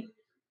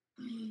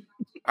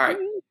 All right.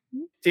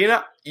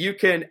 Tina, you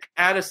can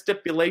add a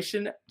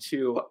stipulation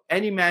to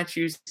any match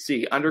you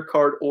see,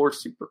 undercard or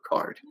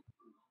supercard.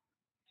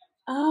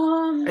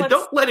 And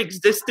don't let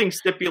existing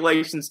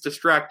stipulations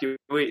discourage you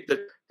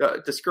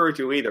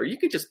either. You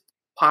could just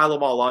pile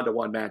them all onto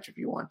one match if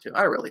you want to.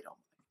 I really don't.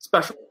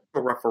 Special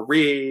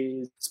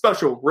referees,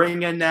 special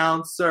ring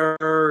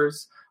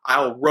announcers,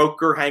 Al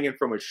Roker hanging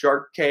from a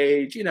shark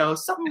cage, something just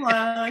something.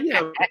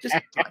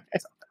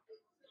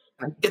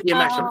 Get the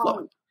action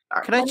flowing.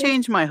 Right. Could I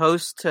change my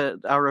host to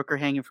Al Roker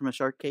hanging from a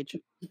shark cage?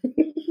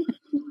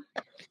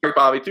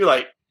 Bobby, too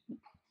late.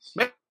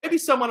 Maybe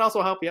someone else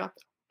will help you out.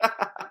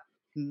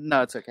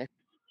 No, it's okay.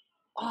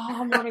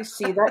 Let me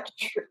see that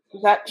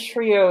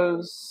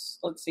trios.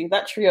 Let's see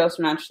that trios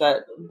match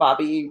that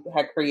Bobby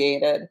had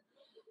created.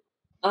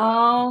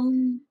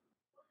 Let's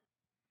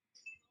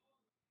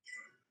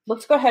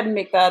go ahead and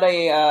make that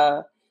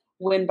a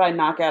win by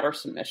knockout or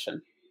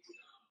submission.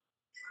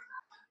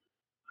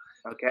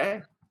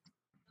 Okay.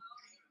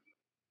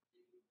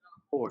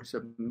 Or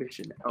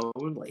submission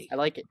only. I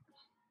like it.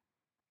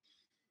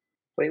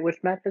 Wait, which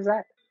match is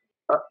that?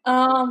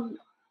 Oh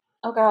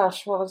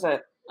gosh, what was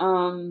it?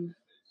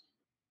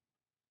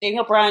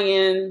 Daniel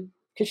Bryan,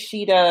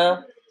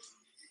 Kushida.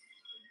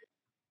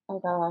 Oh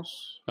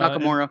gosh.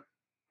 Nakamura.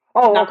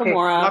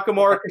 Nakamura.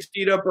 Nakamura,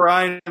 Kushida,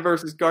 Bryan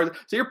versus Garza.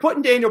 So you're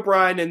putting Daniel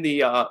Bryan in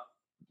the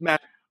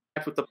match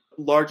with the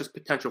largest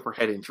potential for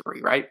head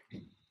injury, right?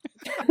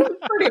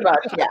 Pretty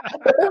much, yeah.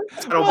 I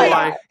don't know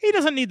why. He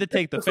doesn't need to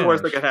take the That's finish. the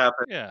worst that could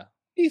happen. Yeah.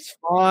 He's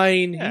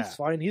fine. Yeah. He's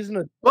fine. He's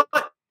an But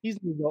he's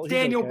an adult. He's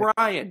Daniel okay.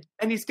 Bryan,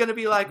 and he's going to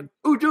be like,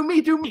 "Ooh, do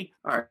me."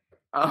 All right.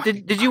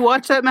 Did you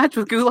watch that match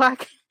with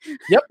Gulak?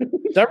 Yep,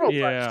 several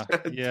Yeah,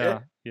 times.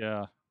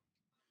 yeah.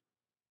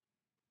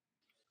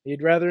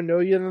 He'd rather know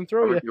you than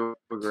throw you. You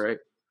were great.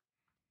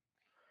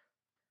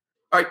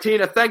 All right,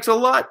 Tina, thanks a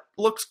lot.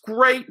 Looks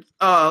great.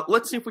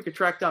 Let's see if we can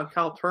track down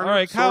Kyle Turner. All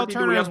right, Kyle Sorky, do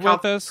we Turner have is Kyle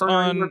with us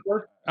Turner in on.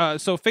 the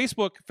So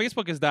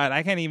Facebook has died.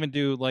 I can't even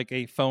do like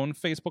a phone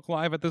Facebook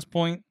Live at this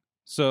point.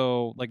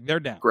 So like they're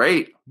down.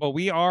 Great. But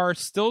we are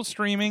still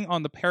streaming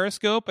on the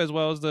Periscope as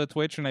well as the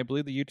Twitch and I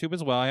believe the YouTube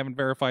as well. I haven't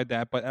verified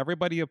that, but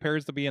everybody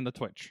appears to be in the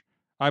Twitch.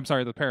 I'm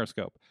sorry, the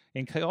Periscope,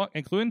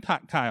 including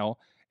Kyle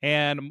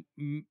and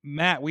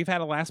Matt. We've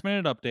had a last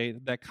minute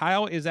update that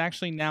Kyle is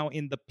actually now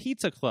in the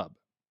Pizza Club.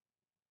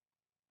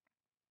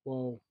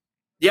 Whoa.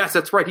 Yes,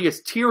 that's right. He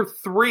is tier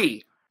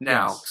 3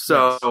 now.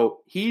 Yes,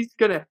 He's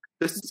gonna.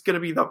 This is gonna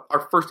be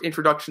our first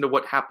introduction to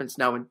what happens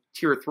now in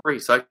tier 3.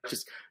 So I'm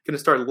just gonna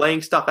start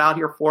laying stuff out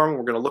here for him.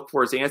 We're gonna look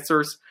for his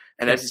answers,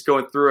 and as he's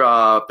going through,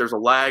 if there's a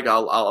lag,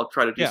 I'll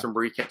try to do some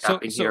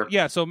recapping here.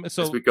 Yeah. So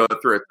as we go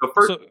through it.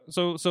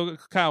 So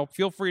Kyle,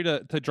 feel free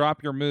to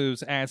drop your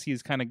moves as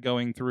he's kind of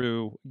going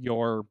through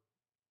your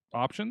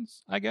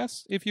options, I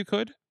guess, if you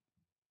could.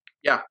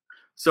 Yeah.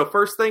 So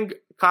first thing,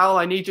 Kyle,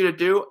 I need you to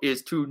do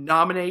is to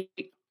nominate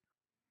a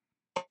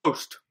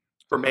host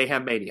for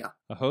Mayhem Mania.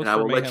 And I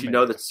will let you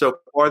know that so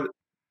far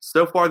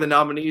the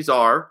nominees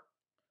are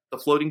the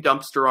Floating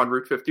Dumpster on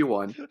Route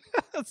 51.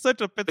 That's such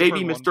a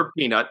Baby Mr.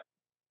 Peanut.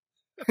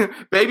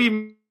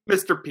 Baby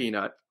Mr.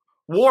 Peanut.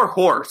 War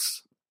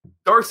Horse.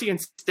 Darcy and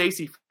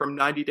Stacy from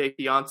 90 Day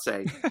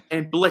Fiance.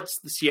 And Blitz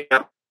the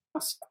Seattle.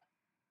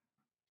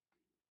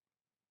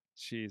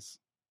 Jeez.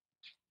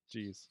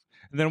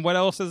 And then what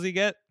else does he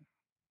get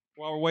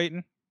while we're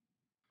waiting?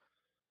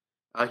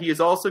 He is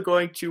also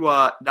going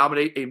to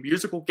nominate a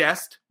musical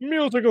guest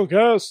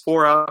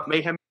for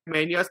Mayhem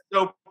Mania.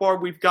 So far,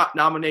 we've got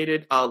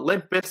nominated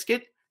Limp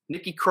Bizkit,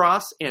 Nikki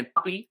Cross, and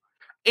Puppy.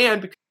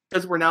 And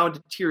because we're now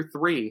into Tier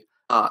 3,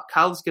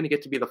 Kyle's going to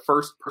get to be the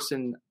first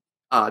person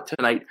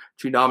tonight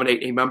to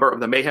nominate a member of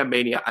the Mayhem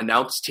Mania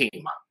announce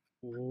team.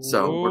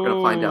 So we're going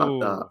to find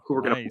out who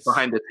we're going to put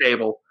behind the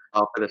table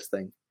for this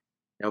thing.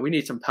 Now, we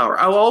need some power.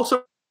 I will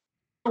also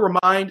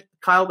remind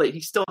Kyle that he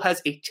still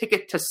has a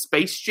ticket to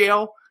Space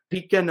Jail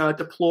he can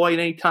deploy at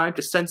any time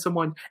to send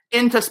someone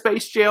into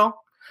Space Jail.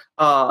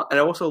 And I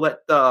also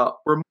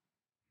remind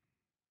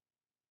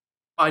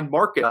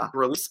Mark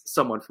release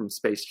someone from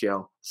Space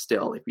Jail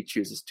still if he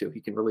chooses to.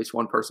 He can release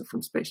one person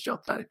from Space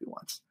Jail tonight if he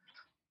wants.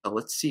 So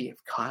let's see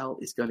if Kyle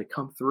is going to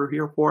come through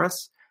here for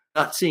us.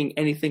 Not seeing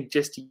anything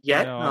just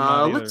yet.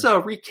 No, let's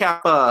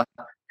recap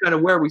kind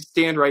of where we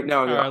stand right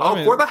now.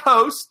 Right, for the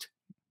host,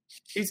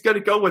 he's going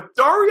to go with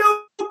Dario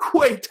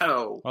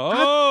Cueto.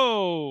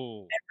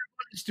 Oh!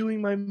 Everyone's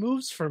doing my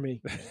moves for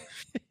me.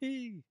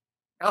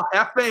 El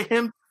Jefe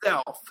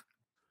himself.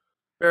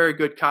 Very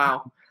good,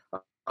 Kyle.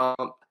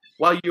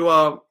 While you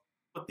with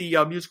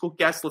the musical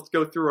guests, let's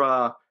go through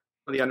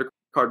the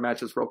undercard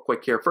matches real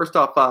quick here. First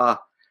off,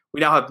 we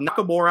now have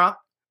Nakamura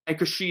and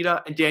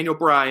Kushida and Daniel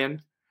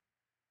Bryan.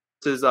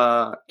 This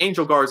is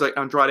Angel Garza,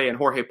 Andrade, and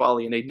Jorge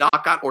Bali in a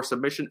knockout or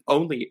submission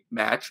only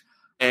match.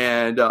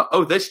 And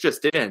this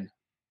just in.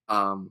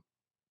 Kyle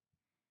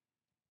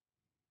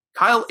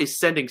is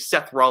sending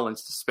Seth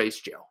Rollins to Space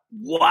Jail.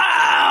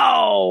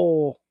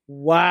 Wow.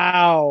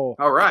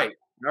 All right.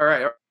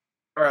 Taking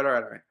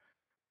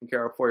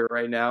care of for you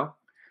right now.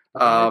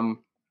 As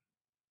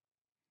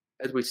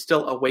we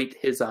still await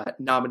his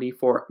nominee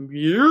for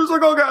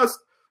musical guest.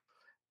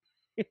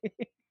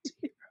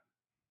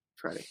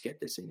 Try to get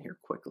this in here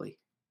quickly.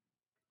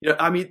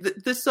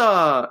 This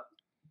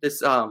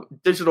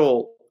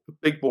digital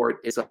big board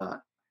is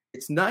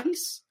it's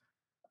nice,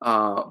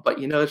 but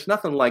there's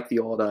nothing like the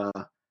old the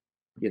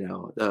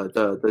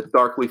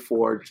darkly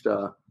forged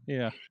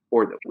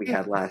board that we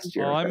had last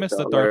year. Oh, I missed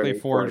the darkly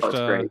forged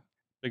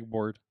big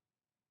board.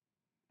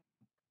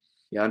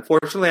 Yeah,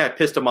 unfortunately, I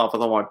pissed him off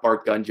with all my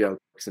Bart Gunn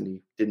jokes, and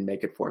he didn't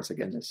make it for us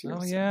again this year.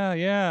 Oh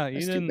yeah,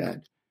 that's too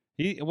bad.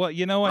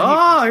 You know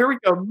what? Here we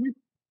go.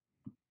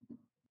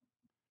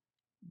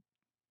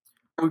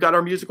 We got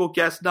our musical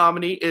guest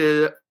nominee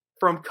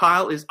from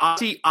Kyle is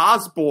Ozzy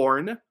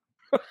Osbourne.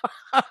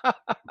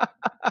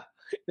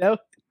 No.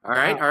 All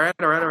right.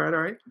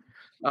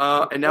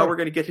 And now we're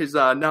going to get his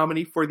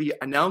nominee for the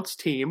announce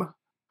team.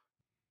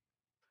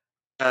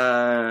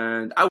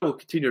 And I will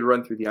continue to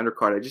run through the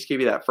undercard. I just gave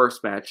you that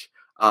first match.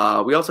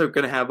 We also are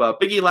going to have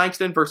Biggie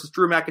Langston versus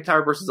Drew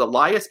McIntyre versus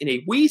Elias in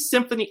a Wii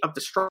Symphony of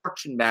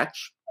Destruction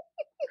match.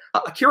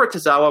 Akira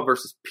Tozawa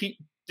versus Pete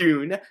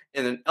Dunne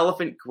in an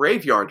Elephant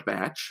Graveyard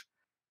match.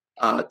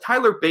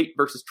 Tyler Bate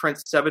versus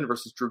Trent Seven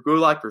versus Drew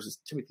Gulak versus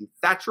Timothy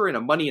Thatcher in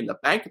a Money in the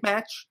Bank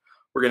match.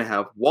 We're going to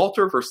have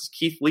Walter versus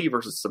Keith Lee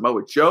versus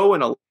Samoa Joe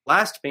in a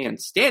Last Man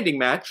Standing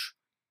match.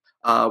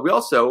 We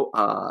also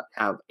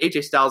have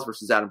AJ Styles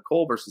versus Adam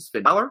Cole versus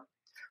Finn Balor.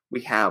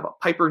 We have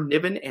Piper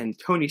Niven and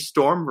Tony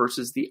Storm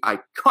versus the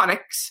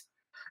Iconics.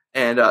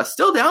 And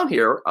still down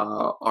here,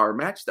 our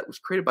match that was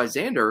created by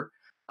Xander,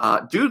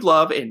 Dude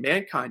Love and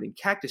Mankind and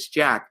Cactus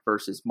Jack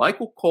versus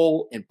Michael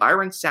Cole and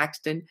Byron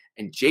Saxton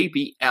and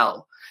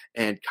JBL.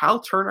 And Kyle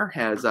Turner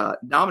has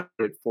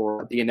nominated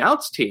for the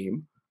announce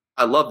team.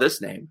 I love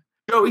this name.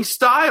 Joey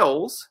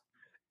Styles.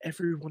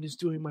 Everyone is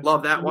doing my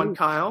love that one,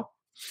 Kyle.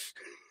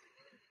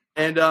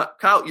 And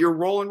Kyle, you're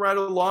rolling right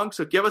along,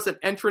 so give us an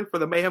entrant for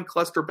the Mayhem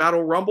Cluster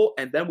Battle Rumble,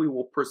 and then we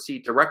will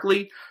proceed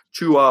directly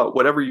to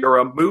whatever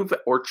your move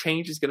or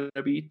change is going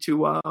to be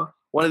to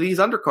one of these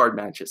undercard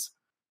matches.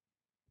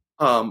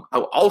 I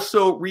will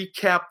also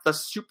recap the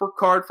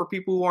supercard for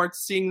people who aren't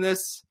seeing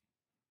this.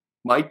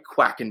 Mike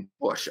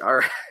Quackenbush. All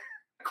right.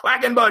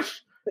 Quackenbush.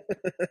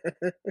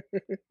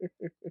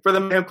 For the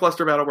Mayhem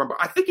Cluster Battle Rumble.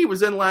 I think he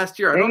was in last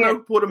year. I don't know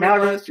who put him in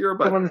last year,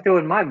 but someone's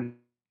doing my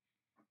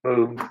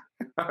move.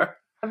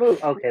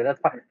 Okay,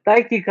 that's fine.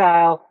 Thank you,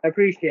 Kyle. I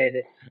appreciate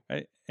it.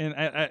 And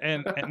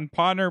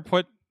Podner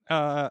put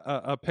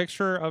a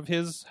picture of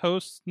his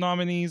host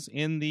nominees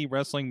in the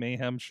Wrestling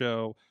Mayhem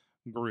show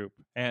group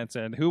and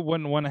said, "Who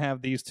wouldn't want to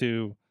have these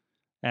two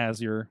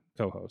as your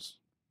co-hosts?"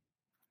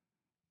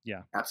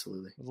 Yeah,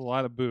 absolutely. There's a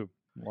lot of boob.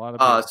 A lot of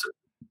boob.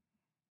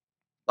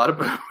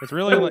 It's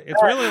really like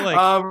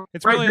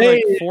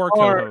like four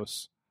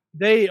co-hosts.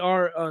 They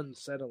are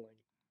unsettling.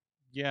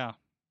 Yeah.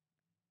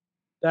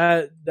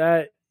 That's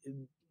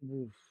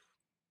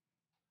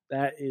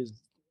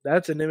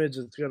an image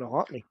that's gonna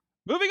haunt me.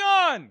 Moving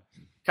on,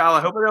 Kyle.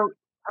 I hope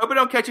I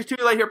don't catch you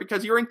too late here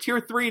because you're in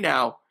tier 3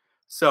 now.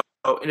 So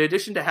in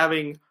addition to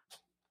having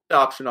the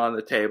option on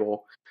the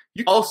table,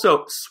 you can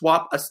also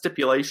swap a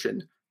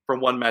stipulation from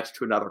one match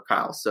to another,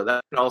 Kyle. So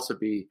that can also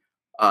be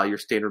your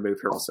standard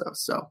move here also.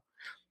 So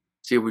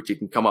see what you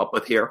can come up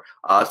with here.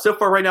 So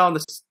far right now on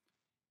this,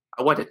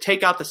 I want to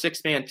take out the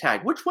 6-man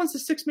tag. Which one's the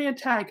 6-man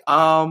tag?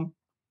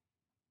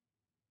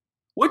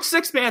 Which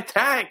 6-man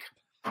tag?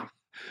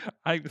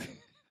 The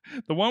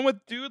one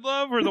with Dude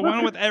Love or the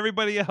one with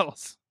everybody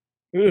else?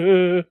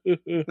 The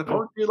one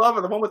with Dude Love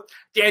or the one with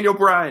Daniel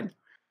Bryan?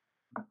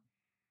 We'll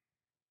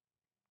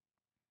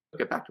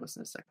get back to us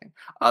in a second.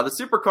 The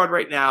super card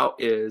right now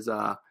is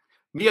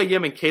Mia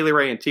Yim and Kaylee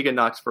Ray and Tegan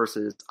Knox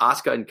versus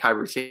Asuka and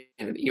Kairi Sane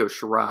and Io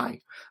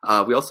Shirai.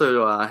 We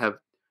also have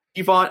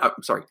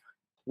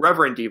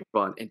Reverend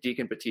Devon and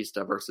Deacon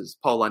Batista versus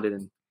Paul London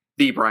and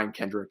the Brian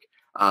Kendrick.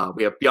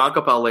 We have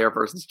Bianca Belair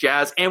versus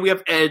Jazz, and we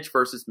have Edge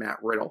versus Matt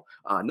Riddle.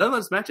 None of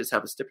those matches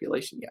have a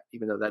stipulation yet,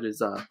 even though that is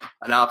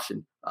an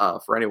option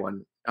for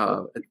anyone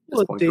at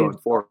this point going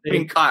forward.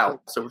 Including Kyle.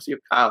 So we'll see if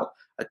Kyle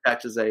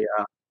attaches a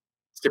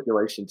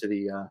stipulation to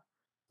the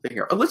thing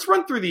here. Let's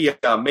run through the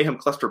Mayhem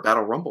Cluster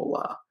Battle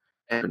Rumble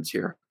entrance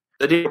here.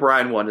 The Daniel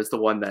Bryan one is the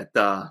one that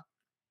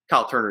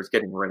Kyle Turner is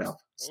getting rid of.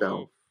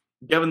 So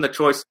given the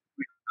choice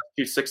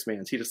between 2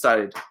 6-mans, he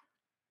decided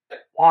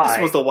this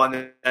was the one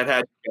that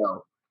had to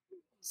go.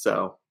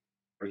 So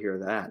we hear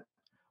that.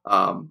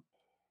 So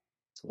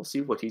we'll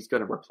see what he's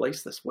going to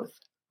replace this with.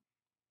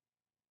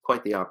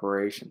 Quite the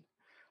operation.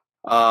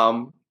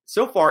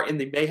 So far in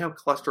the Mayhem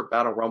Cluster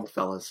Battle Rumble,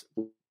 fellas,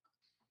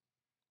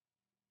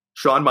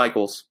 Shawn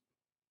Michaels,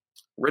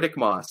 Riddick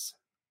Moss,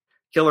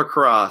 Killer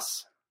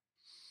Cross,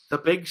 The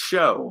Big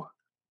Show,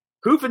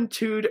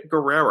 Juventud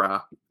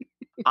Guerrera,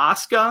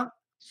 Asuka,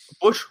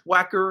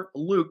 Bushwhacker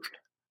Luke,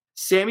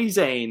 Sami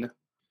Zayn,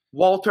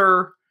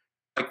 Walter,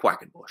 Mike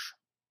Quackenbush.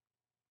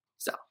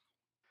 So.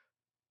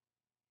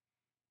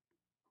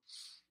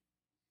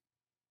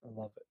 I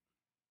love it.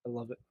 I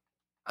love it.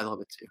 I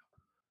love it too.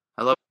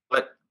 I love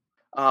it.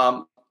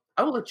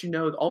 I will let you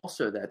know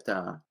also that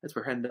as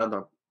we're heading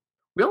down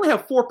we only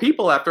have 4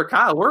 people after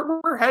Kyle.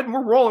 We're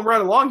rolling right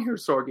along here,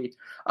 Sorgi.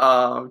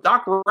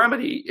 Doc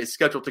Remedy is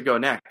scheduled to go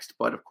next,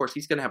 but of course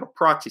he's going to have a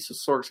proxy, so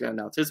Sorg's going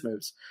to announce his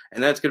moves.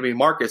 And then it's going to be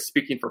Marcus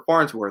speaking for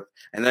Farnsworth,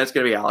 and then it's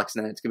going to be Alex,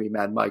 and then it's going to be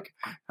Mad Mike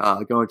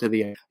going to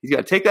the end. He's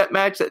going to take that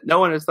match that no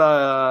one is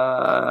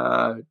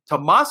Tommaso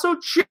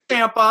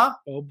Ciampa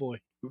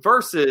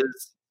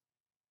versus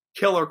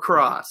Killer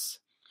Cross.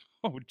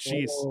 Oh,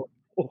 jeez.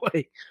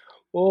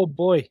 Oh,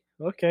 boy.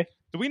 Okay.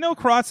 Do we know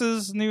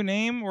Cross's new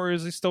name, or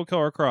is he still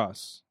Killer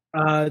Cross?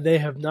 They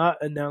have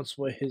not announced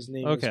what his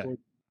name is going to be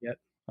yet.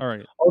 All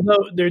right.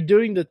 Although they're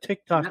doing the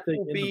TikTok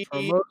thing in the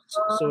promos,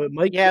 so it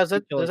might. Yeah, is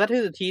that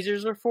who the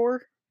teasers are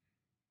for?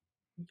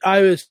 I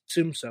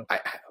assume so.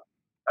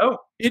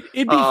 It'd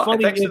be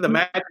funny. Thanks to the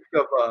magic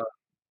of.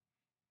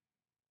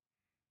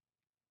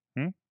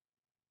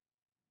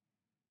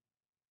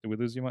 Did we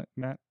lose you,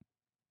 Matt?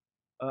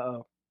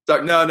 Uh-oh.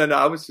 Sorry, no.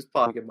 I was just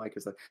pausing Mike.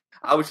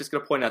 I was just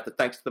going to point out that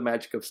thanks to the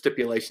magic of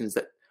stipulations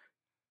that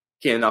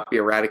cannot be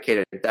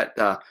eradicated, that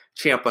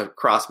Ciampa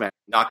cross match,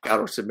 knockout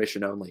or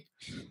submission only.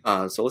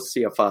 So let's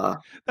see if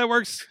that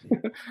works.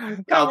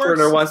 Kyle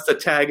Turner wants to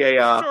tag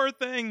a sure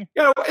thing.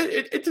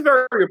 It's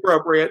very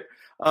appropriate.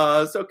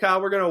 So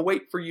Kyle, we're going to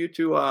wait for you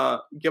to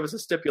give us a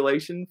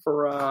stipulation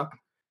for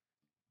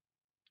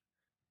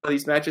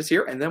these matches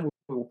here, and then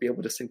we'll be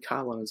able to send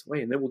Kyle on his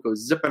way, and then we'll go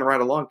zipping right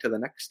along to the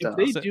next. If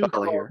they do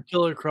call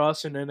Killer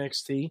Cross in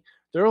NXT,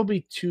 there will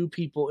be 2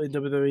 people in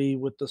WWE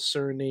with the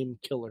surname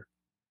Killer.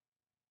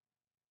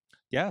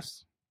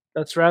 Yes,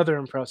 that's rather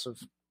impressive.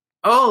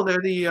 Oh,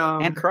 they're the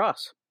and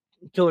Cross,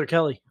 Killer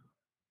Kelly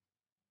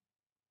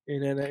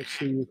in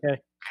NXT UK,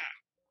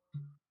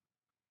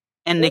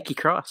 and Nikki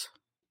Cross.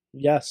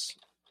 Yes.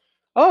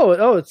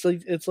 Oh,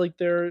 it's like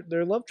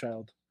their love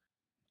child.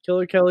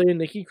 Killer Kelly and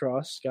Nikki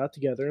Cross got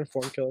together and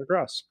formed Killer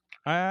Cross.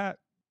 All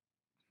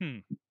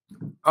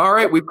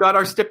right, we've got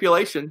our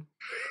stipulation.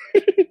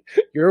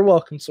 You're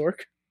welcome, Sork.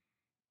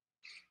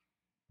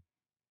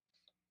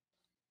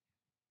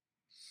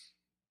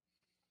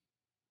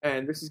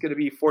 And this is going to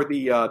be for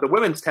the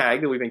women's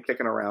tag that we've been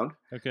kicking around.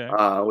 Okay.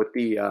 With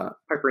the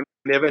Piper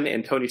Niven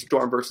and Toni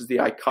Storm versus the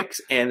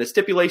Iconics, and the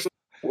stipulation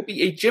will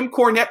be a Jim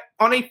Cornette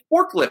on a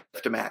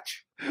forklift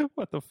match.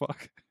 What the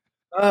fuck?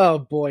 Oh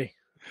boy.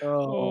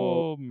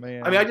 Oh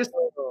man. I mean,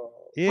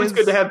 it's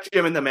good to have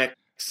Jim in the mix.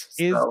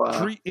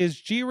 Is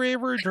G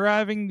Raver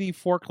driving the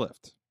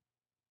forklift?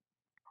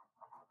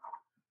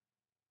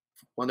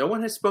 Well, no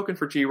one has spoken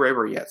for G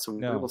Raver yet, so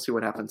we'll see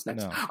what happens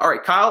next. No. All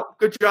right, Kyle,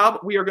 good job.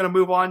 We are going to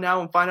move on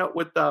now and find out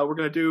what we're going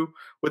to do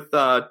with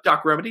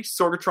Doc Remedy.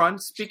 Sorgatron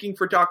speaking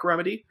for Doc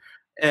Remedy.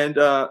 And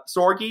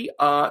Sorgi,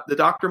 the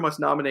doctor must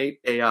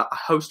nominate a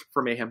host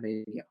for Mayhem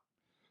Mania.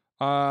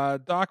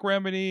 Doc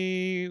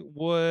Remedy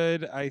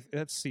would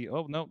let's see.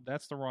 Oh no,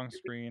 that's the wrong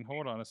screen.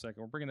 Hold on a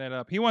second. We're bringing that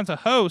up. He wants a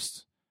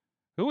host.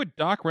 Who would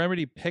Doc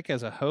Remedy pick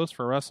as a host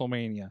for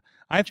WrestleMania?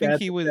 I think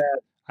he would.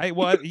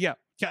 Yeah,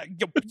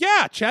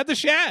 Chad the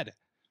Shad.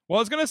 Well,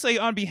 I was gonna say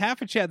on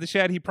behalf of Chad the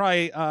Shad, he'd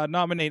probably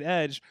nominate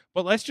Edge,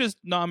 but let's just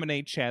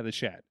nominate Chad the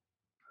Shad.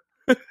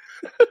 No,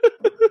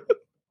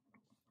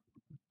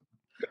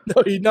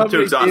 you nominate.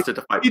 Too exhausted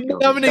to fight. You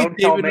nominate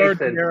David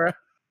Ordinera.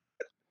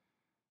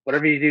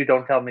 Whatever you do,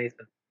 don't tell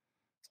Mason.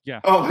 Yeah.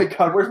 Oh my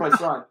God, where's my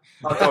son?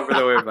 Oh, it's over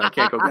there, but I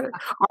can't go get it.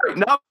 All right,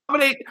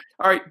 nominate.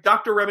 All right,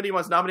 Dr. Remedy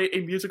must nominate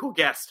a musical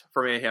guest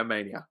for Mayhem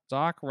Mania.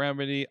 Doc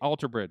Remedy,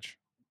 Alter Bridge.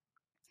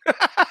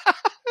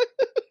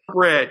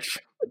 Bridge.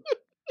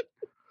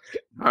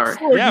 All right.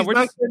 So Yeah,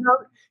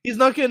 he's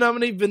not going to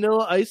nominate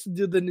Vanilla Ice to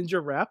do the ninja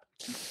rap.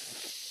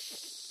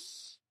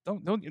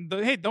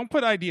 Don't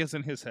put ideas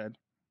in his head.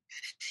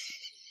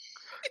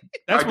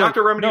 All right,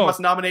 Dr. Remedy must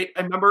nominate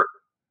a member.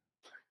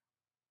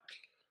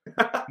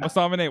 Must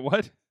nominate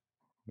what?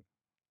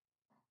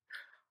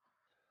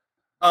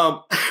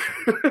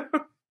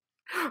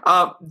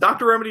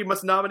 Dr. Remedy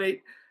must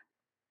nominate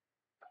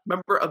a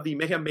member of the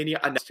Mayhem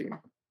Mania announce team.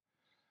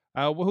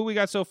 Who we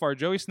got so far?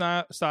 Joey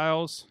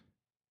Styles.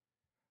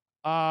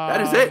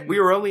 That is it. We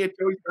were only at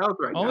Joey Styles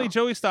right now. Only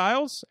Joey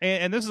Styles?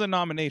 And this is a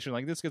nomination.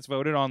 Like, this gets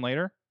voted on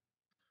later?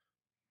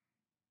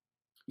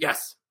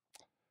 Yes.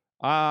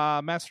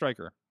 Matt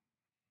Stryker.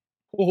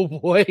 Oh,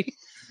 boy.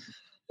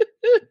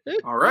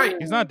 All right.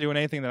 He's not doing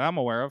anything that I'm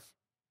aware of.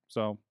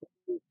 So.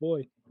 Oh,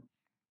 boy.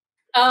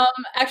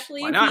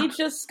 Actually, he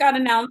just got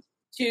announced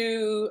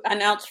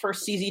for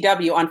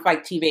CZW on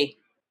Fight TV.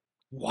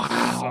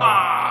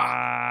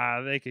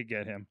 Wow. They could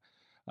get him.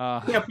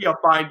 Can't be a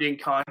binding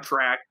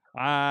contract.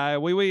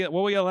 Will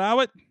we allow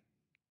it?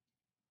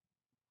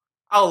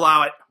 I'll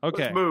allow it.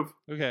 Okay. Let's move.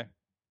 Okay.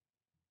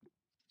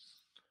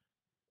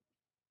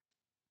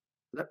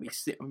 Let me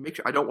see. Make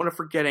sure I don't want to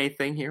forget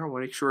anything here. I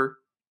want to make sure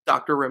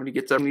Dr. Remedy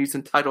gets everything he's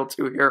entitled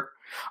to here.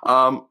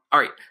 All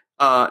right.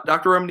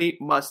 Dr. Remedy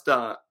must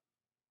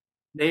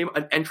name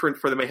an entrant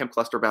for the Mayhem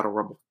Cluster Battle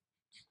Rumble.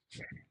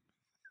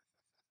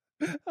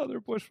 Other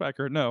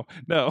Bushwhacker. No.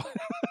 The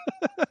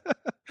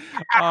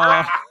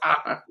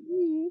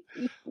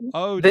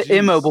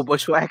immobile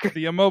Bushwhacker.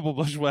 The immobile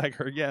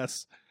Bushwhacker,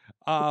 yes.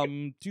 Let's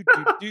He's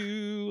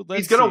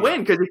gonna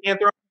win because he can't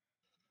throw.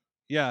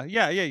 Yeah,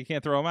 you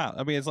can't throw him out.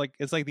 I mean, it's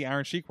like the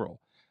Iron Sheik rule.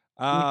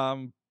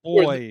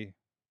 Boy.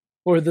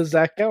 Or the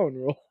Zach Gowen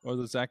rule.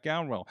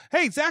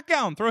 Hey, Zach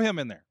Gowen, throw him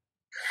in there.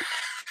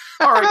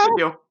 All right, good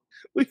deal.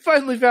 We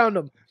finally found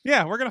him.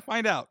 Yeah, we're gonna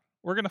find out.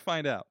 We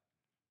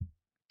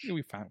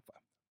found him.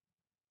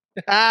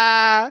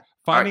 Right,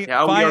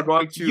 now we are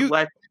going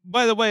to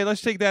By the way,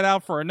 let's take that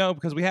out for a note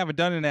because we haven't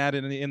done an ad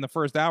in the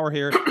first hour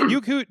here.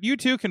 You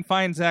too can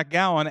find Zach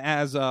Gowen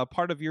as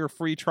part of your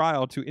free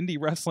trial to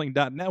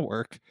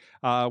IndieWrestling.network,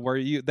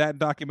 where that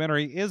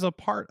documentary is a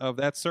part of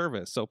that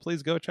service. So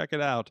please go check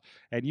it out,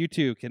 and you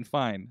too can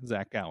find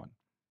Zach Gowen.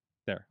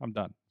 There, I'm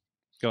done.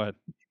 Go ahead.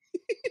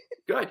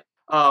 Good.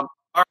 All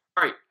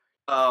right.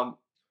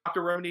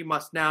 Dr. Remedy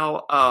must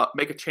now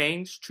make a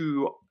change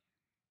to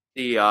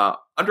the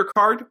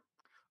undercard.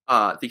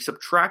 The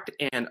subtract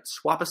and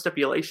swap a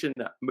stipulation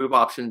move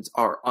options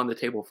are on the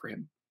table for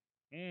him.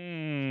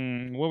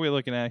 What are we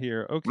looking at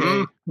here?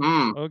 Okay.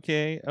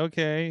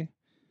 Okay.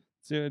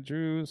 So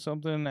Drew,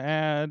 something,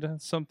 add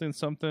something.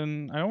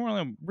 I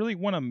don't really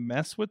want to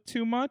mess with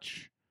too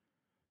much.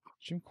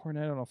 Jim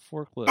Cornette on a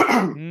forklift.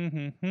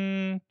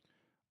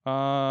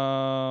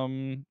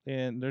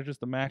 And they're just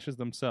the matches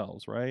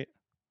themselves, right?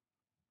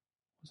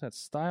 What's that?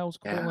 Styles,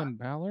 Cole, and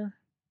Balor?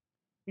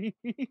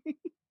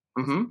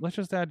 Let's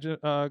just add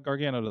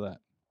Gargano to that.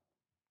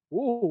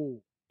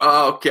 Ooh.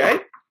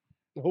 Okay.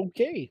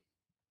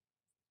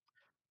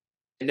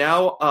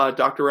 Now,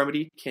 Dr.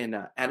 Remedy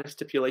can add a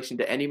stipulation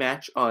to any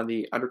match on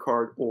the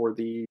undercard or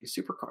the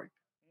supercard.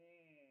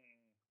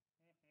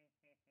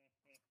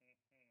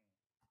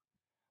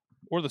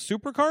 Or the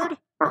supercard?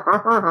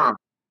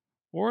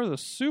 Or the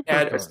supercard.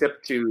 Add a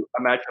stip to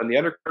a match on the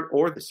undercard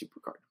or the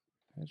supercard.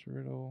 Edge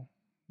Riddle.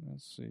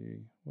 Let's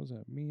see. What was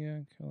that?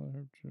 Mia?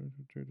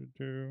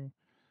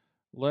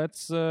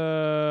 Let's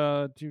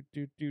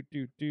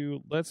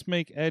Let's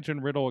make Edge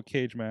and Riddle a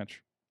cage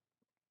match.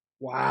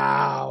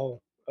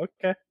 Wow.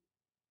 Okay.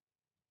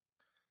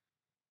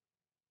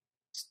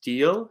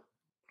 Steel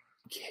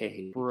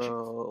cage,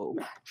 bro.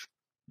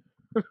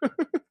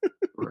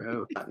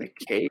 Bro, not in a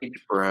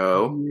cage,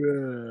 bro.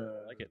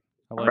 Yeah. I like it.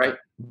 All right.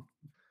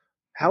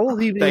 How will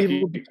he be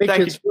able to pick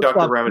his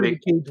Dr. Remedy.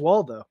 cage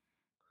wall, though?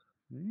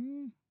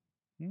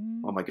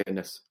 Oh my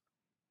goodness.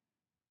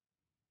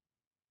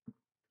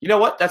 You know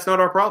what? That's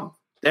not our problem.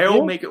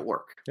 They'll make it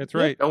work. That's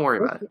right. Don't worry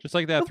about it. Just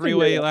like that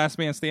three-way last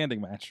man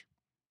standing match.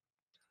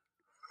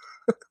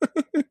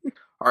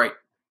 All right.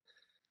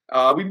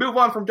 We move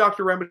on from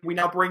Dr. Remedy. We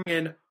now bring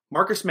in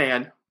Marcus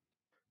Mann,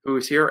 who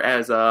is here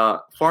as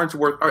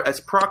as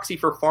proxy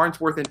for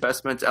Farnsworth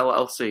Investments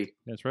LLC.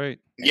 That's right.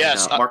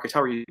 Yes, Marcus,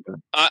 how are you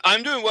doing?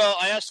 I'm doing well.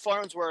 I asked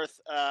Farnsworth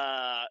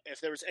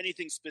if there was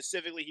anything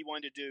specifically he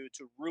wanted to do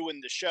to ruin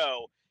the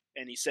show,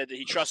 and he said that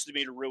he trusted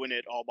me to ruin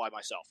it all by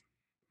myself.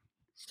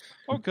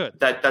 Oh, good.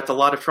 That's a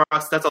lot of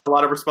trust. That's a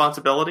lot of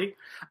responsibility.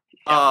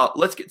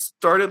 Let's get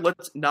started.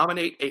 Let's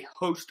nominate a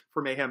host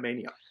for Mayhem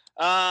Mania.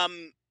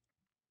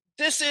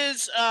 This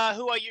is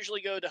who I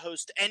usually go to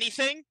host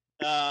anything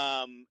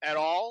at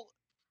all.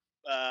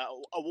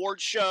 Award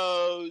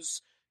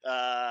shows,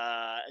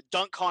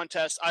 dunk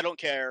contests. I don't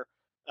care.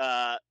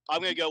 I'm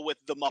going to go with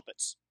the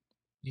Muppets.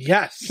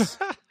 Yes.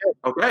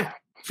 Okay.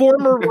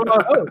 Former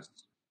Raw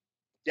hosts.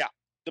 Yeah,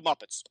 the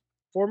Muppets.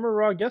 Former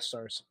Raw guest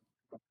stars.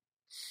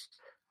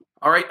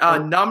 All right,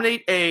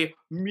 nominate a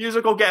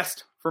musical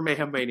guest for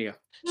Mayhem Mania.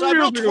 So I'm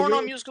real torn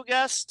on musical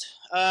guest.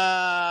 So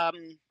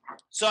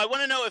I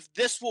want to know if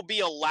this will be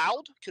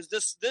allowed, because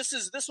this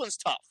one's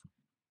tough.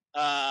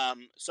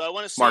 So I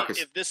want to see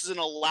if this is an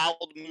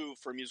allowed move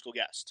for a musical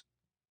guest.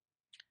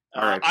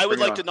 All right, I would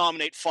like to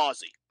nominate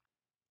Fozzy.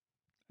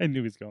 I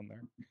knew he was going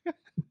there.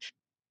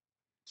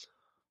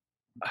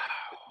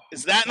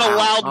 Is that an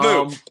allowed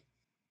move?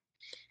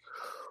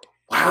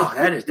 Wow,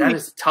 that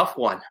is a tough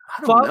one.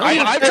 I don't know.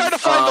 I'm trying to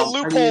find the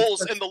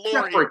loopholes in the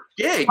lore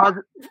here.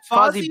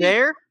 Fozzie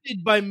Bear?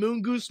 By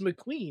Moongoose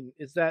McQueen.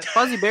 Is that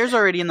Fozzie Bear's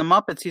already in the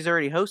Muppets. He's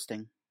already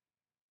hosting.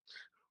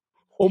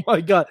 Oh my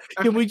god.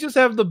 Can we just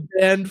have the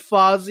band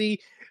Fozzie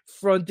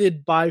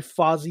fronted by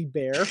Fozzie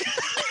Bear?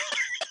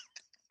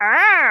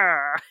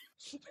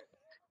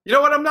 You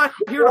know what? I'm not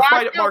here to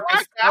fight it,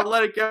 Marcus. I'll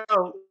let it go.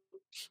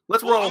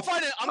 Let's roll.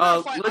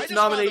 Let's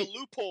nominate a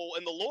loophole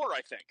in the lore,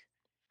 I think.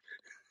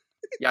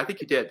 Yeah, I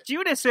think you did.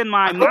 Judas in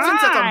my mind.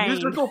 Since it's a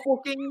musical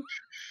booking,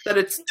 that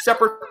it's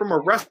separate from a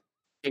wrestling,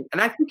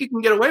 and I think you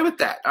can get away with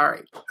that. All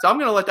right, so I'm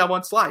going to let that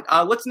one slide.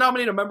 Let's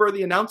nominate a member of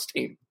the announce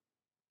team.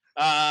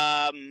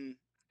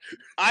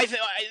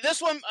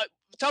 This one.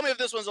 Tell me if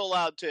this one's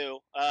allowed too.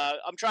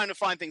 I'm trying to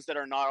find things that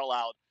are not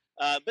allowed.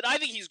 But I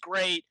think he's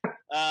great.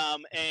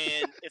 And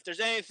if there's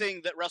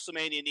anything that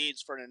WrestleMania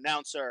needs for an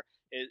announcer,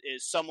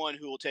 is someone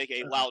who will take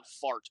a loud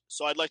fart.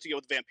 So I'd like to go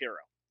with Vampiro.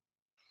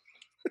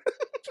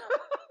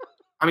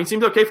 I mean,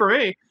 seems okay for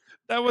me.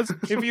 That was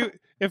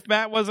if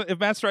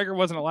Matt Striker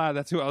wasn't allowed,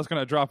 that's who I was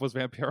going to drop was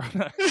Vampiro.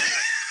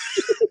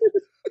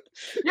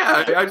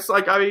 Yeah,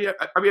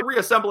 I mean,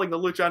 reassembling the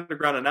Lucha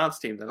Underground announce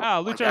team.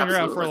 Lucha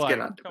Underground for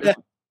life.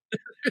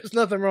 There's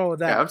nothing wrong with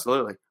that. Yeah,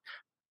 absolutely.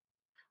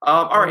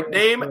 All right,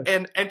 name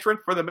an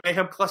entrant for the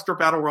Mayhem Cluster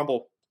Battle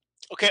Rumble.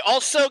 Okay,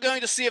 also going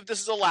to see if this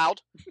is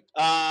allowed.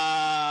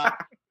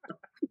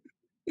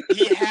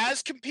 He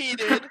has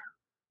competed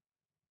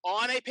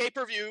on a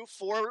pay-per-view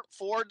for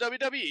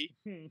WWE.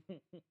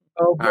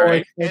 Oh boy!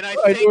 Right. And I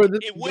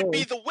think it would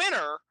be the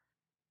winner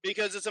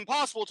because it's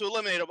impossible to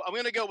eliminate him. I'm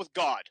going to go with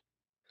God.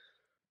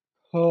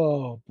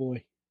 Oh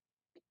boy!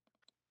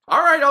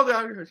 All right,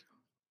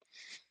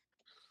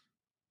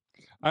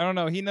 I don't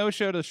know. He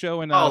no-showed a show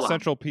in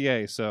Central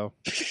PA, so.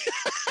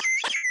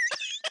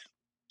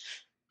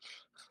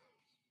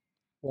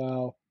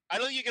 Wow. I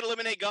don't think you can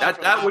eliminate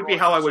God. That would be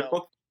how I would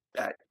book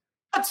that.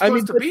 That's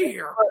supposed to be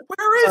here.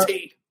 Where is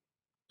he?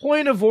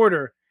 Point of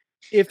order.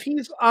 If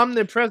he's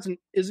omnipresent,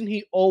 isn't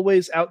he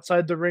always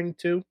outside the ring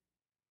too?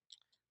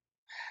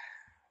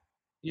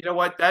 You know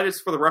what? That is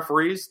for the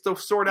referees to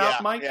sort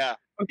out, Mike. Yeah.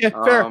 Okay,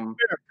 fair.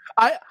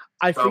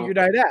 I figured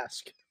I'd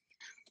ask.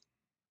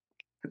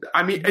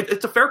 I mean,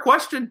 it's a fair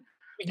question.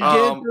 We can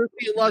get into a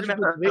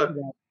theological debate about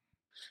it.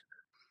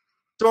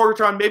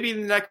 Sorgatron, maybe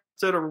in the next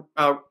set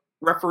of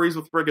referees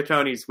with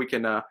rigatonis, we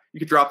can you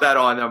can drop that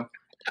on them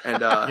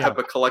and have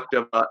a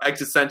collective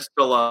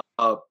existential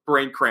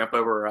brain cramp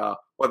over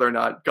whether or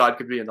not God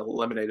could be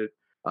eliminated.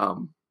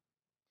 All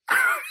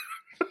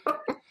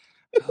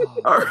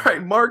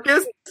right,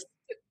 Marcus,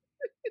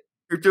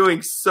 you're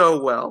doing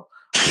so well.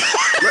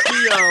 Let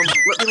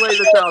me lay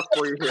this out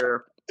for you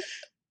here.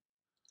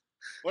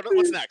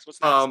 What's next?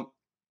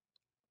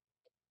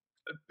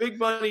 Big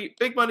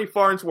Money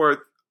Farnsworth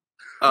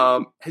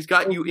has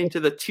gotten you into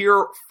the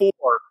tier 4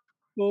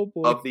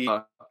 of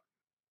the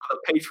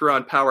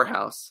Patreon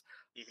powerhouse.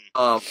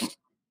 Mm-hmm.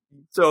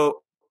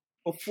 So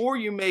before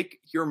you make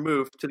your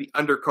move to the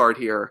undercard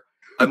here,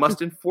 I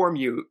must inform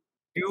you,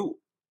 you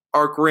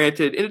are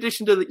granted, in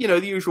addition to the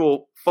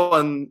usual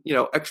fun,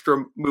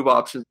 extra move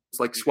options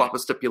like swap a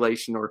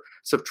stipulation or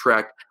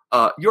subtract,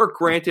 you're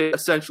granted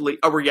essentially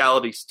a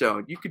reality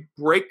stone. You could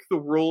break the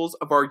rules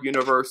of our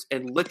universe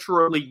and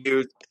literally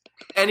use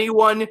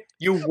anyone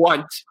you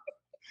want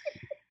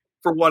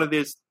for one of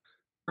these,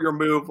 for your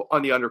move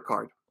on the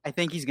undercard. I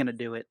think he's going to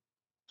do it.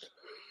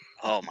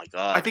 Oh my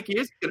God. I think he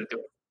is going to do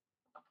it.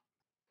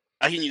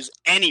 I can use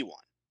anyone.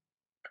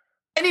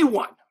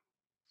 Anyone.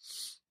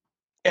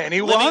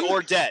 Living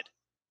or dead.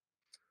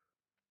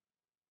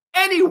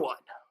 Anyone.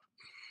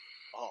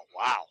 Oh,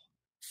 wow.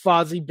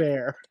 Fozzie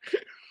Bear.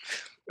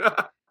 Boy,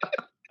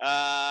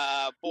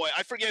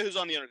 I forget who's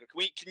on the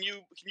undercard. Can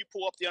you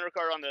pull up the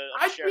undercard on the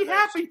I'd be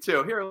happy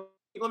to. Here,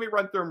 let me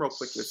run through them real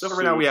quickly. So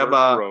right now we have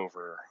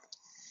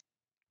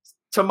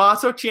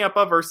Tommaso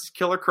Ciampa versus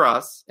Killer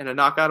Cross in a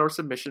knockout or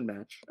submission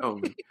match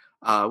only.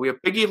 We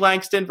have Biggie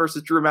Langston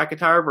versus Drew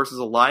McIntyre versus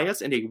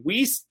Elias in a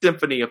Wii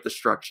Symphony of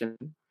Destruction.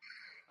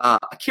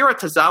 Akira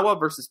Tozawa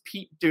versus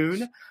Pete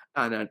Dunne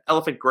in an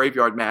Elephant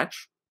Graveyard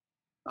match.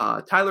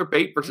 Tyler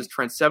Bate versus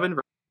Trent Seven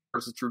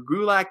versus Drew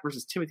Gulak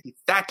versus Timothy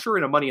Thatcher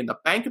in a Money in the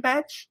Bank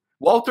match.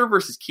 Walter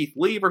versus Keith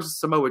Lee versus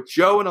Samoa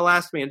Joe in a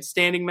Last Man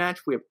Standing match.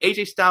 We have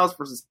AJ Styles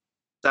versus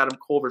Adam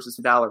Cole versus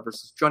Valor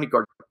versus Johnny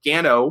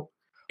Gargano.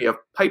 We have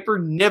Piper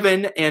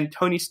Niven and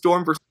Tony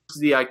Storm versus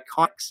the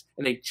Iconics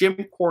in a Jim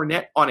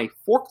Cornette on a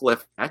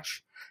forklift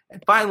match.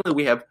 And finally,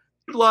 we have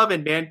Love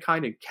and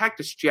Mankind and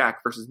Cactus Jack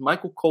versus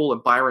Michael Cole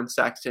and Byron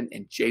Saxton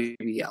and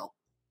JBL.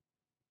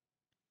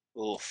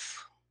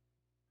 Oof.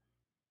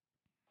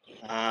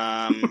 All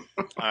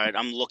right,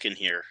 I'm looking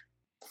here.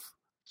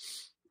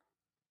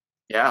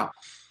 Yeah.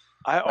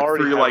 I Like,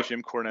 already through, have like,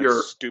 Jim Cornette's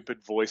your-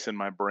 stupid voice in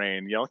my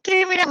brain yelling,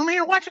 "Keep me up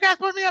here! Why'd you guys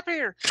put me up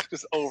here?"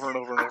 Just over and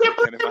over and over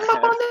again in my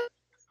head.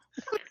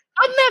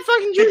 I'm not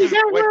fucking Judy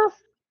Garland.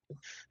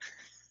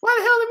 Why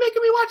the hell are they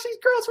making me watch these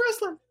girls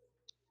wrestling?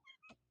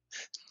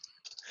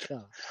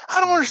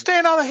 I don't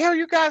understand how the hell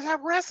you guys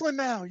have wrestling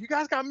now. You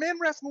guys got men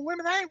wrestling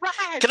women. That ain't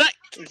right.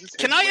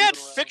 Can I add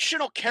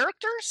fictional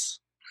characters?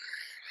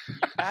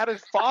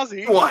 Added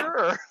Fozzie, What?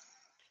 sure.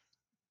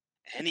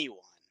 Anyone.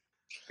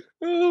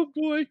 Oh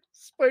boy,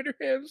 Spider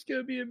Ham's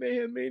gonna be in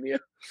Mayhem Mania.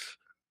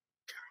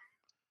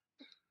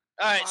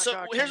 All right, Oh, so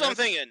God, here's what I'm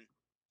Ken, thinking.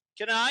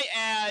 Can I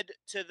add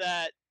to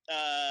that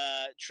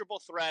triple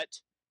threat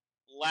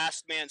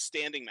last man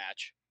standing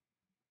match?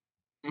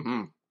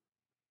 Mm-hmm.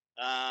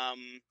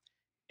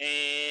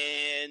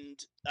 And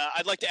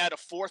I'd like to add a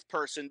fourth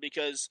person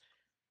because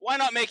why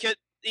not make it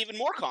even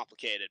more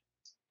complicated?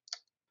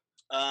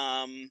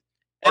 And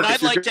Marcus,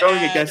 I'd you're like to going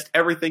add against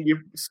everything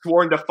you've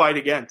sworn to fight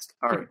against.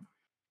 All right.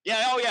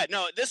 Yeah. Oh, yeah.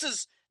 No, this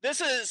is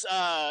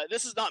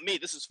not me.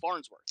 This is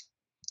Farnsworth.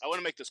 I want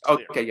to make this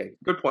clear. Okay, yeah.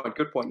 Good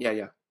point. Yeah.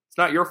 It's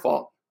not your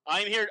fault.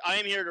 I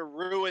am here to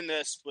ruin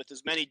this with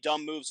as many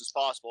dumb moves as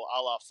possible, a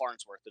la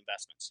Farnsworth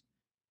Investments.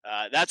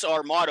 That's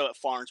our motto at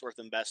Farnsworth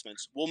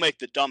Investments. We'll make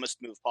the dumbest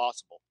move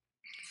possible.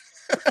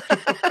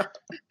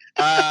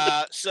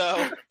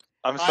 So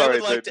I'm sorry,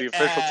 like the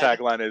official add-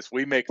 tagline is,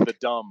 "We make the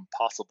dumb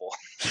possible."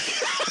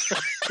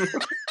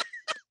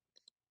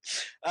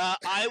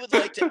 I would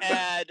like to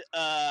add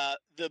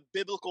the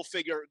biblical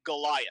figure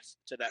Goliath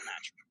to that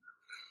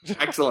match.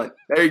 Excellent.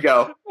 There you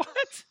go.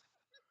 What?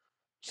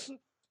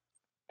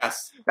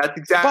 Yes, that's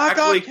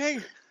exactly.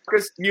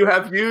 Chris, you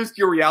have used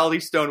your reality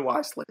stone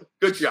wisely.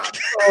 Good job.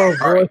 Oh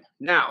boy. All right,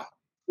 now,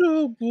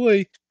 Oh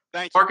boy.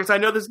 Thank you. Marcus, I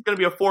know this is going to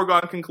be a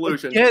foregone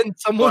conclusion. Again,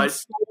 someone but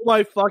stole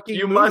my fucking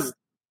you move.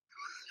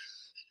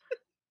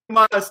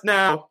 must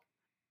now.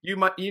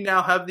 You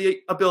now have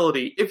the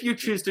ability, if you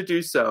choose to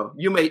do so,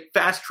 you may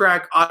fast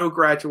track, auto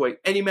graduate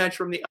any match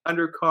from the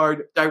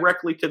undercard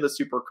directly to the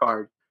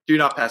supercard. Do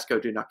not pass go.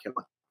 Do not kill.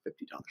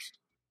 $50.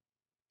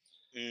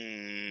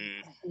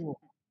 Oh,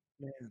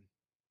 man.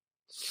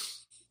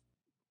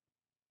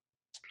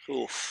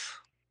 Oof.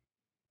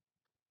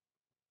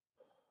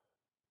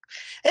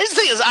 Here's the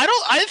thing is,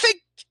 I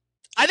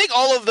think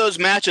all of those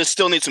matches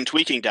still need some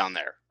tweaking down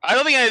there. I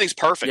don't think anything's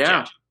perfect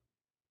yet.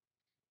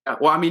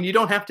 Well, I mean, you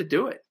don't have to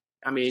do it.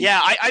 I mean, Yeah,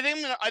 I think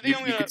you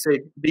I'm gonna. could say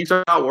these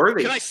are not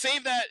worthy. Can I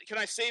save that?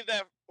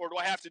 Or do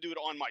I have to do it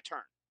on my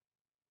turn?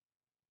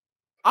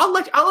 I'll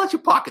let you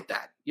pocket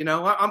that. You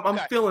know, I'm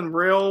Okay. feeling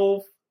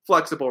real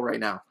flexible right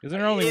now. Is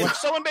there only one? If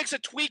someone makes a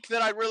tweak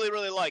that I really,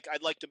 really like,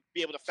 I'd like to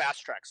be able to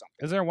fast track something.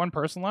 Is there one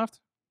person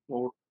left?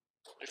 Well,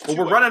 There's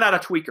we're two running out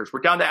of tweakers.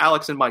 We're down to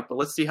Alex and Mike, but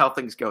let's see how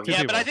things go here.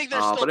 Yeah, but I think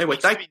there's still but anyway,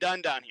 tweaks to be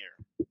done down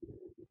here.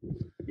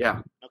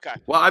 Yeah. Okay.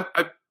 Well,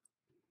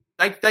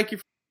 thank you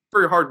for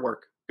your hard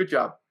work. Good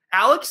job,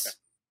 Alex.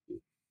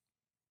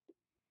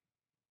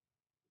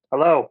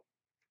 Hello.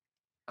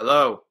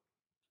 Hello,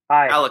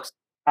 Hi. Alex.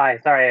 Hi.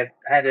 Sorry, I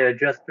had to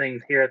adjust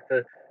things here at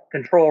the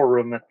control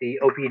room at the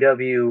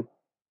OPW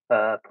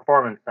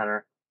Performance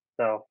Center.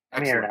 So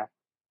I'm here Excellent.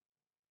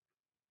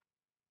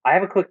 now. I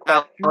have a quick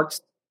question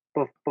Alex.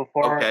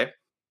 before. Okay.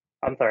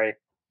 I'm sorry.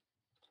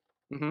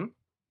 Mm-hmm.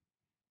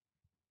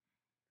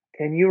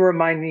 Can you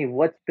remind me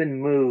what's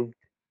been moved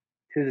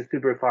to the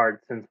supercard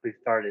since we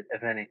started,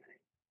 if anything?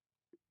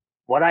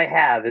 What I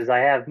have is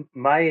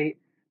my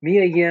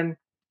Mia Yim,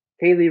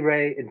 Kaylee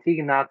Ray, and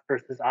Tegan Knox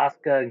versus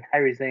Asuka and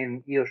Kairi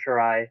Sane and Io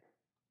Shirai.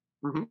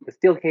 Mm-hmm. The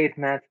steel cage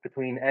match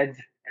between Edge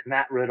and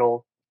Matt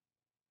Riddle.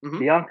 Mhm.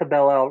 Bianca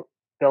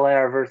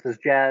Belair versus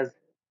Jazz,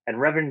 and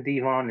Reverend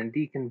Devon and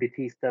Deacon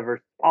Batista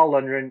versus Paul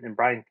Lundgren and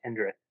Brian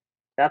Kendrick.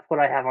 That's what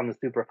I have on the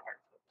supercard.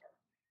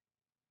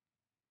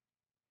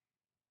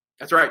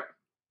 That's right.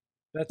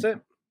 That's it.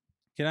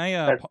 Can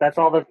I? That's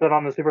all that's been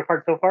on the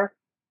supercard so far.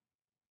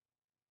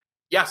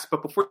 Yes,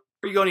 but before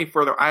you go any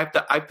further, I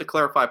have to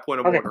clarify a point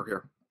of Okay. order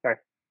here. Sorry.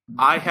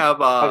 I have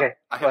Okay,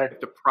 I go have ahead.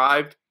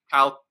 deprived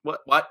Cal.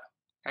 What?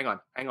 Hang on.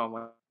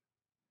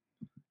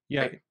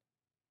 Yeah.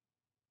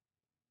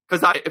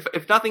 Because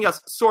if nothing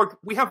else, Sorg,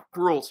 we have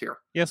rules here.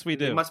 Yes, we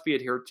They do. must be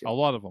adhered to. A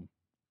lot of them.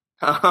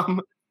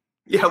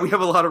 Yeah, we have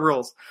a lot of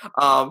rules.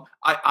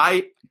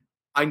 I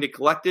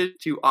neglected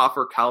to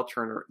offer Kyle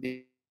Turner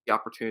the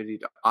opportunity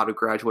to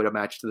auto-graduate a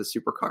match to the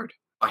supercard.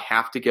 I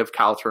have to give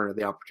Kyle Turner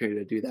the opportunity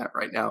to do that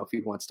right now if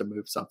he wants to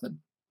move something.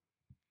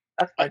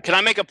 Can I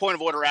make a point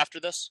of order after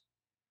this?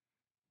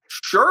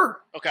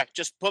 Sure. Okay,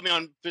 just put me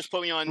on.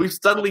 We've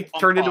suddenly on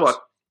turned into a pause.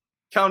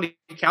 county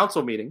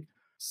council meeting.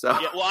 So,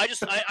 Yeah, well, I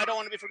don't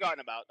want to be forgotten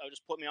about.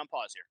 Just put me on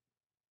pause here.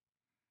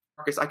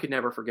 Marcus, I could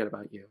never forget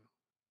about you.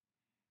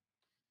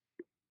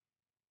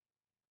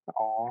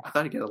 Aww. I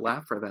thought I'd get a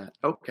laugh for that.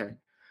 Okay.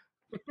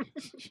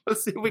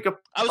 Let's see if we can.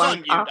 I was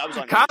on mute. I was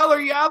on mute. Kyle,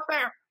 are you out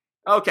there?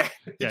 Okay.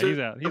 Yeah, Did he's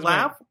you out. He's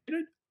laugh.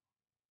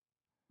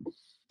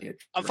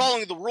 I'm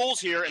following the rules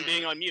here and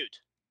being on mute.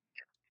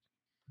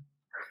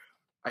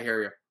 I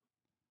hear you.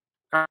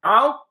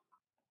 Kyle?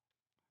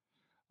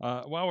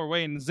 While we're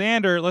waiting,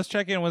 Xander, let's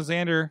check in with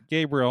Xander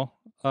Gabriel,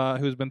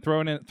 who's been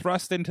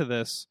thrust into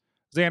this.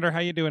 Xander, how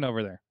you doing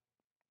over there?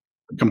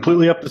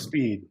 Completely up to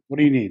speed. What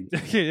do you need?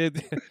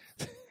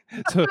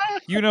 So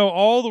you know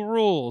all the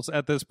rules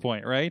at this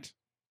point, right?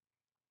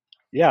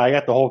 Yeah, I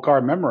got the whole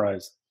card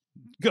memorized.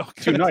 Go.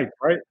 2 nights,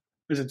 right?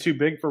 Is it too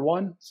big for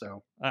one?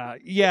 So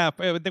yeah,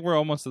 I think we're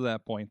almost to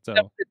that point. So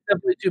it's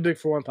definitely too big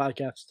for one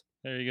podcast.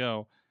 There you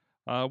go.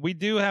 We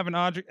do have an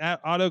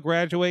auto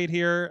graduate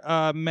here.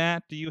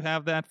 Matt, do you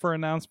have that for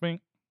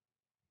announcement?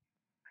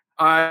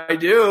 I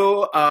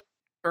do.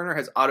 Turner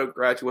has auto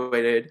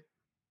graduated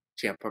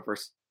Ciampa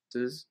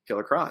versus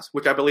Killer Cross,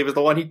 which I believe is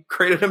the one he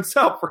created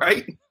himself,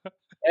 right?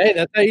 Hey,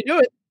 that's how you do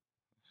it.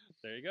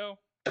 There you go.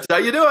 That's how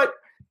you do it.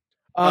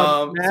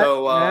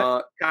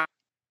 Matt,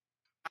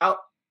 Kyle,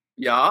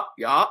 yeah.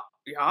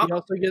 He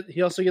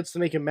also gets to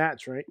make a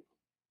match, right?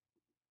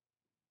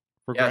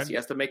 Yes, he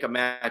has to make a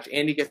match,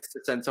 and he gets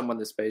to send someone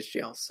to space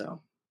jail.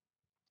 So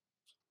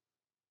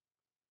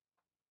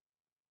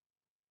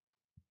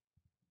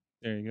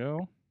there you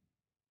go.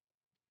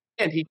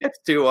 And he gets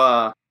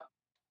to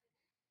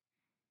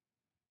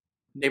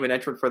name an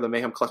entrant for the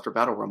Mayhem Cluster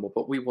Battle Rumble,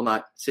 but we will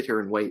not sit here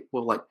and wait.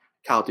 We'll let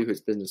Kyle do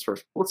his business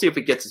first. Let's see if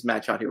he gets his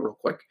match out here real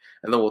quick,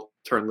 and then we'll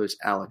turn loose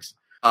Alex.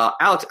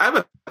 Alex, I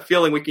have a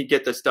feeling we can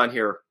get this done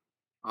here,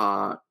 2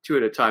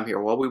 at a time here.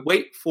 While we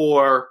wait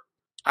for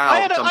Al I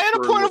had a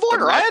point of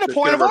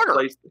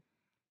order.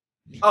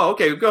 Oh,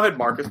 okay. Go ahead,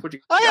 Marcus.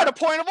 I had a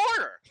point of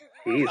order.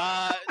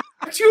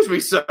 Excuse me,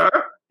 sir.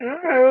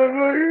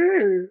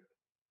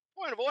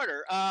 Point of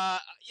order.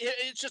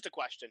 It's just a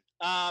question.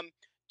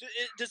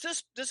 Does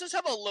this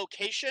have a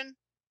location?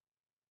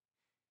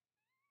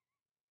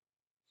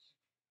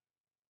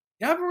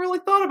 Yeah, I haven't really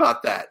thought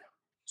about that.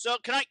 So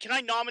can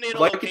I nominate a I'd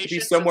like location it to be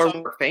somewhere since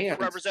I'm where fans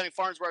representing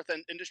Farnsworth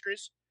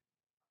Industries?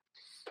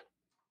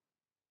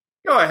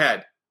 Go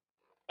ahead.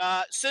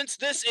 Since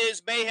this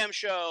is Mayhem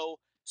Show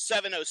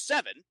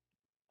 707,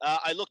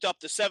 I looked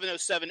up the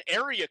 707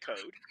 area code,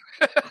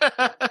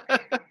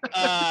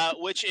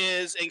 which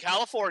is in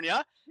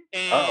California,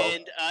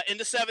 and in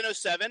the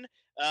 707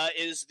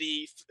 is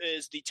the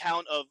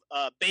town of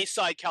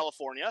Bayside,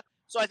 California.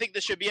 So I think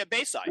this should be at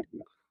Bayside.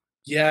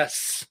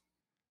 Yes.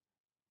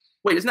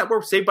 Wait, isn't that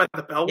where Saved by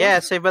the Bell was? Yeah,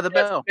 Saved by the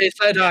Bell.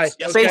 Bayside High.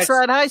 Yes.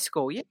 Bayside High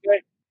School. Yeah.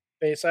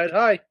 Bayside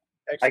High.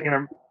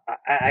 Excellent.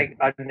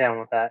 I'm down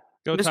with that.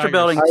 Go Mr. Tigers.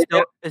 Belding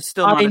is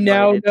still not I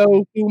now invited.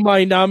 know who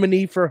my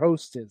nominee for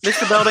host is.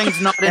 Mr.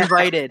 Belding's not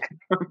invited.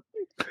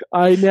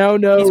 I now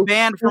know. He's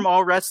banned from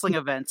all wrestling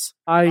events.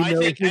 I I know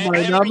think who my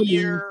every nominee.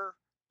 year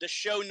the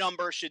show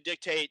number should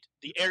dictate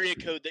the area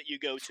code that you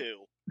go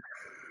to,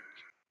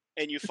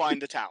 and you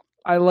find the town.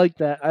 I like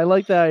that. I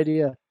like that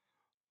idea.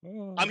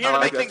 I'm here to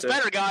make things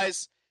better,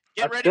 guys.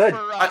 Get That's ready good.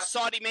 for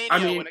Saudi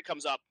Mania when it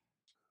comes up.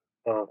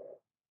 Oh,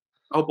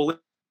 believe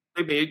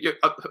me,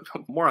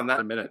 more on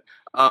that in a minute.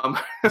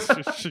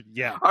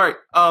 Yeah. All right.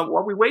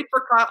 While we wait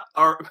for Kyle,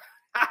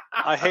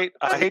 I hate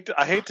to be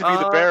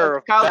the bearer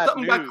of Kyle, bad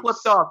something news. got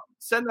clipped off.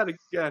 Send that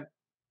again.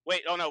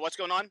 Wait, oh no, what's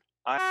going on?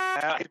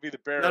 I hate to be the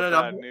bearer No. of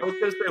bad I news. was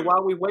going to say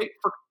while we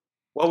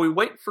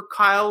wait for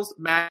Kyle's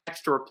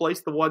match to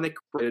replace the one they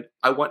created,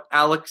 I want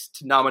Alex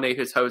to nominate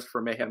his host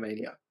for Mayhem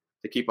Mania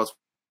to keep us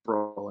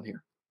rolling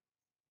here.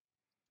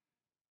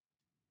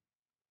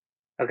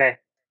 Okay.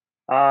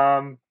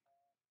 Oh,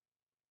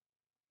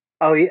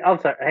 I'm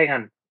sorry. Hang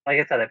on.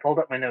 Like I said, I pulled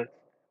up my notes.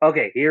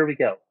 Okay, here we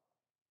go.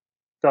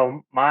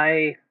 So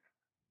my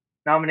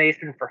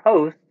nomination for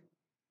host,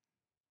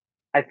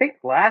 I think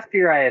last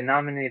year I had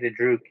nominated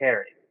Drew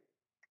Carey.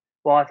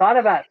 Well, I thought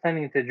about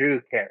sending it to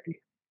Drew Carey,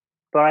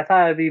 but I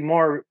thought it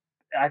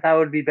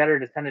would be better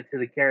to send it to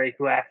the Carey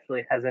who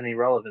actually has any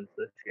relevance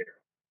this year.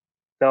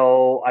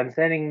 So I'm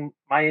sending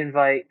my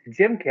invite to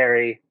Jim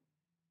Carey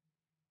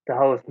to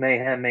host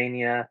Mayhem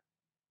Mania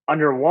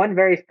under one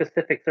very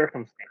specific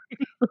circumstance.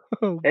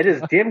 It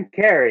is Jim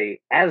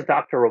Carey as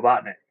Dr.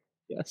 Robotnik.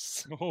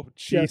 Yes. Oh,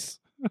 jeez.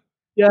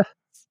 Yes.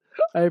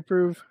 I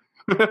approve.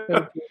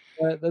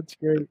 That's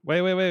great.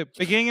 Wait.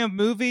 Beginning of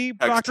movie,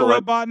 Dr.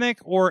 Excellent. Robotnik,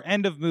 or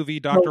end of movie,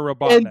 Dr. No,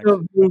 Robotnik? End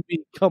of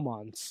movie. Come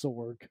on,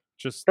 Sorg.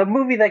 Just The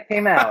movie that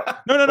came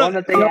out. No. One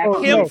that they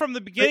Him from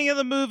the beginning of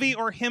the movie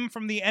or him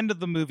from the end of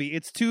the movie.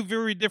 It's two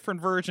very different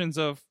versions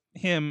of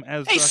him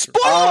as Hey, Dr.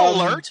 spoiler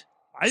alert!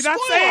 I'm not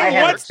Spoiler! saying I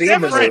haven't what's seen the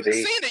different. I haven't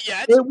movie. seen it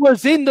yet. It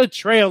was in the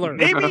trailer.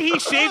 Maybe he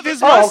shaved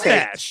his Oh, okay.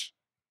 mustache.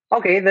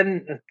 Okay,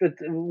 then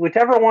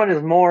whichever one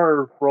is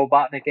more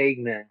Robotnik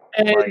Eggman.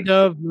 End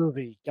of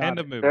movie. Got End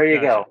it. of movie. There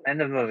you Gotcha. go.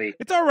 End of movie.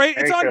 It's all right.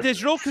 Merry It's on Christmas.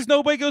 digital because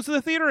nobody goes to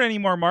the theater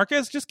anymore,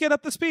 Marcus. Just get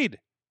up to speed.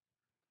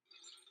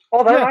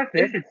 Oh, that Yeah, reminds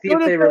me. I should see go if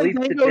to they released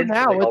it Fandango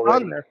now. digitally It's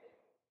already. on there.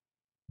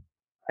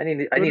 I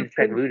need to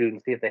check Voodoo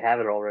and see if they have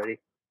it already.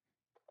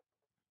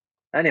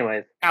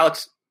 Anyways,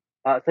 Alex,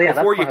 So yeah,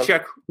 before that's you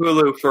check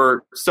Hulu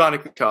for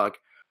Sonic the Hedgehog,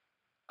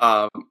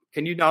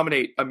 can you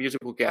nominate a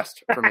musical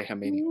guest for Mayhem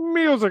Mania?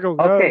 Musical.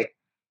 Okay.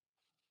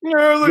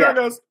 Musical Yes.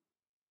 guest.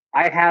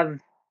 I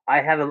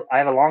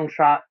have a long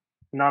shot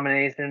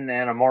nomination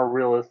and a more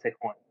realistic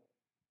one.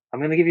 I'm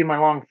going to give you my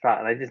long shot,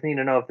 and I just need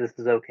to know if this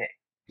is okay.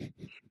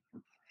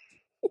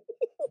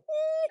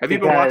 Have you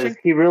been watching?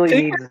 He really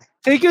needs.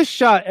 Take a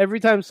shot every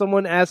time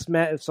someone asks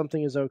Matt if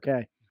something is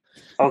okay.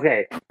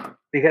 Okay,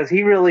 because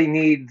he really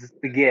needs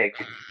the gig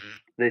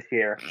this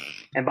year,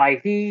 and by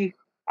he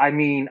I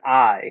mean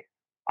I.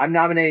 I'm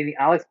nominating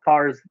Alex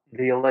Carr's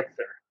The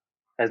Elixir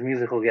as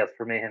musical guest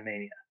for Mayhem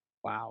Mania.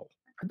 Wow.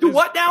 Do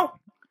what now?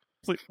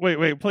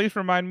 Wait. Please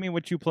remind me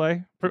what you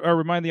play, or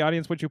remind the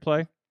audience what you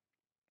play.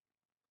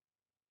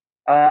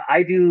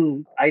 I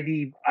do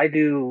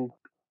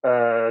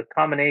a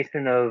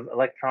combination of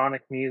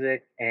electronic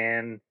music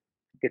and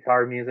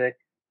guitar music.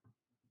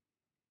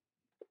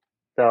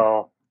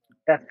 So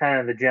that's kind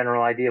of the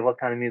general idea of what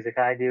kind of music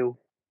I do.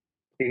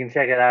 You can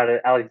check it out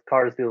at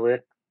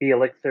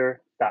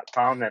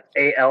alexcarstheelixir.com. That's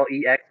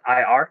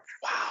ALEXIR.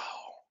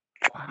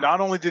 Wow.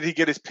 Not only did he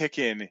get his pick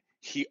in,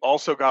 he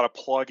also got a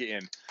plug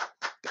in.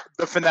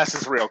 The finesse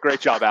is real.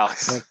 Great job,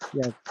 Alex.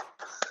 Yeah.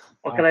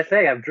 What can I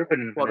say? I'm dripping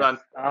in Well finesse.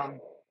 done.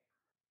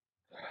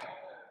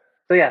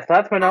 So yeah, so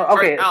that's my note.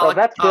 Okay, Right, so Alex,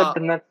 that's good,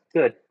 then that's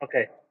good.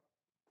 Okay.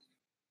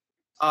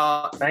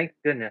 Uh, Thank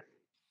goodness.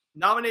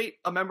 nominate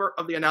a member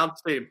of the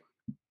announced team.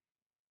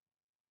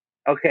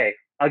 Okay,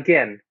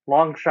 again,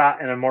 long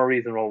shot and a more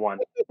reasonable one.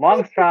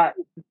 Long shot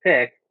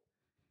pick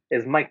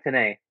is Mike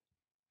Tenay.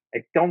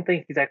 I don't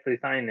think he's actually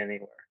signed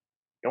anywhere.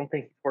 Don't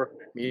think he's working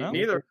it. Me No.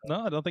 neither.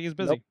 No, I don't think he's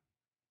busy. Nope.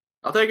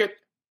 I'll take it.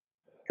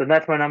 So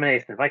that's my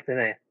nomination, Mike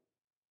Tenay.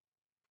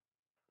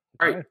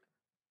 All right.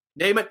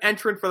 Name an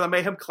entrant for the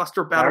Mayhem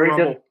Cluster Battle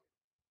Already Rumble.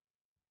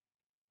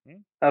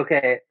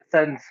 Okay,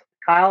 since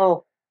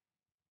Kyle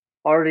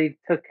already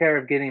took care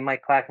of getting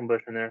Mike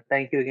Quackenbush in there,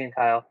 thank you again,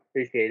 Kyle.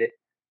 Appreciate it.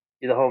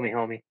 You're the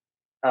homie.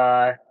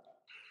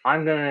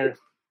 I'm gonna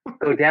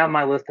go down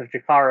my list of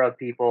Jakara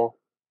people,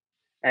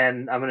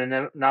 and I'm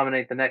gonna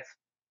nominate the next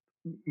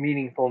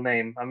meaningful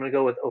name. I'm gonna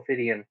go with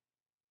Ophidian.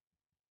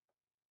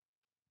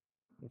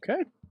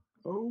 Okay.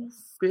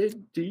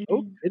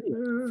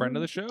 Ophidian. Friend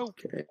of the show.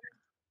 Okay.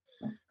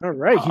 All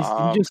right. He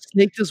just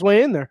sneaked his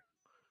way in there.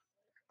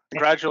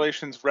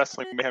 Congratulations,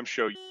 Wrestling Mayhem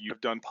Show. You've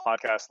done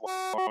podcasts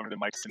longer than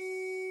Mike's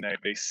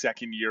a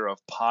second year of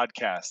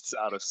podcasts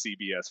out of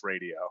CBS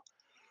Radio.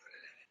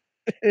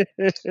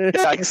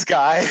 Thanks,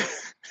 Guy.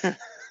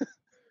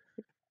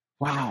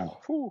 Wow.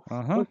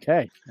 Uh-huh.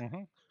 Okay. Uh-huh.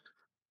 You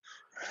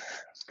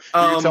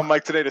can tell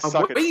Mike today to I'm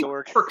suck at waiting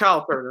Sorg. for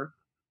Kyle Turner.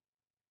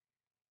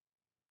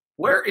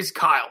 Where is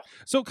Kyle?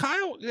 So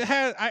Kyle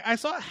had I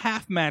saw a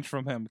half match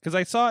from him because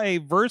I saw a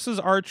versus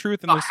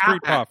R-Truth and A the half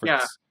Street match, Profits.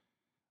 yeah.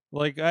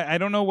 Like I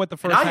don't know what the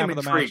first I half am of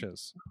the intrigued. match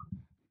is.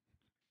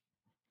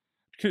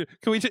 Can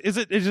we? Is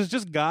it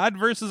just God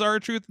versus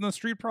R-Truth and the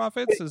Street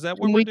Profits? Is that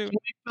what Can we're we doing?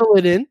 fill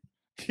it in?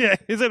 Yeah.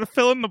 Is it a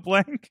fill in the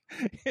blank?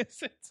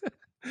 Is it?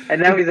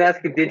 And now he's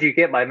asking, did you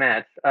get my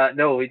match?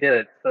 No, we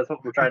didn't. That's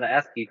what we're trying to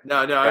ask you.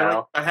 No, I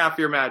Kyle. like a half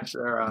your match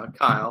there,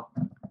 Kyle.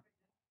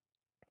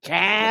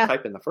 Cal.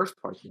 Type in the first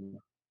part.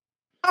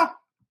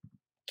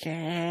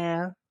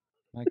 Cal.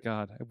 My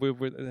God,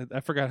 I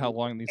forgot how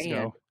long these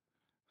go.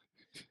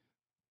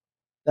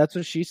 That's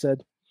what she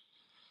said.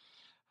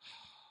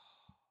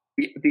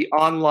 The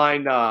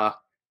online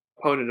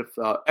opponent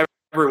of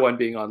everyone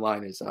being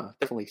online is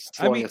definitely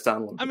slowing us down a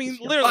little bit. I mean, this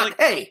year. literally, But,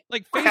 hey,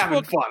 like we're having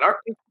Facebook, fun, aren't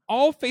we?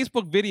 all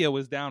Facebook video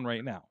is down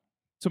right now,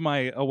 to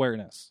my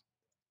awareness.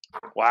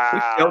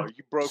 Wow,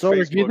 you broke So,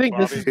 Facebook, do you think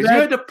this Bobby. is Because you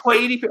had to play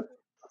 80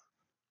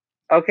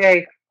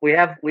 Okay, we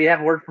have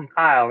word from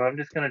Kyle, and I'm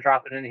just going to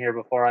drop it in here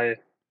before I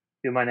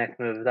do my next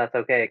move, if that's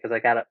okay, because I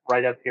got it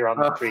right up here on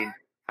the screen.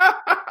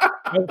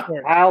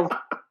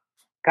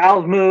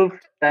 Kyle's move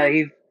that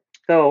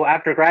so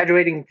after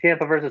graduating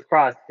Ciampa versus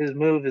Cross, his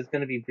move is going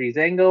to be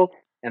Breezango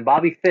and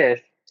Bobby Fish,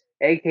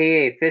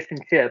 aka Fish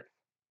and Chips,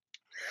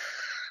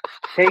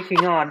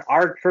 taking on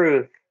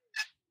R-Truth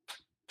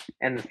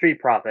and the Street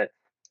Profits.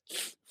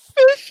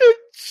 Fish and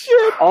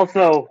Chips.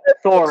 Also,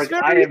 Sorg,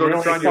 That's I am very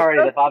really good. sorry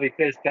that Bobby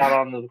Fish got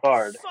on the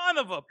card. Son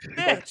of a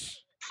bitch!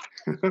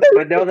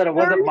 But know that it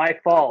wasn't my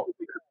fault.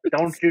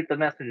 Don't shoot the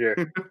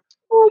messenger.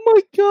 Oh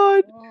my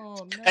God.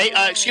 Oh, no. Hey,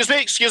 excuse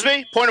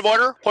me. Point of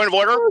order.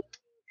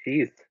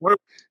 Jeez.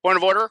 Point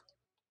of order.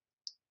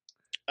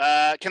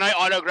 Can I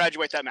auto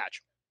graduate that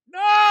match?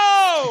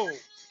 No!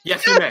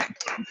 Yes, you may.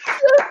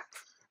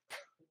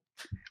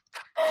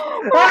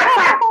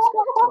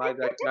 Slide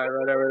that guy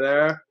right over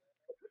there.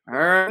 All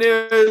right,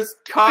 news.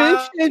 Kyle,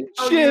 Fish and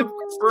you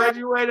Chips.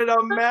 graduated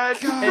a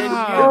match, and you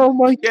Oh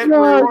my get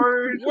God.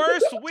 rewarded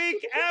Worst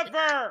week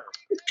ever!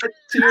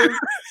 to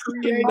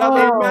create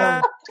another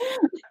match.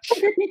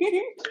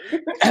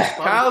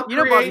 Kyle, You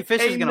know Bobby create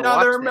Fish is gonna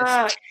another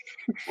watch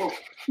this. match.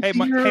 Hey,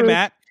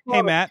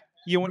 Matt.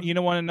 You want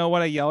to know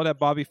what I yelled at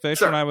Bobby Fish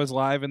Sir. when I was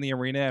live in the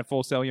arena at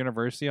Full Sail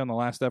University on the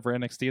last ever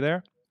NXT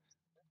there?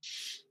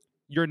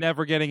 you're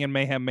never getting in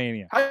Mayhem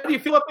Mania. How do you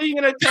feel about being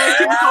in a tag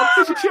team called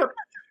Fish and Chip?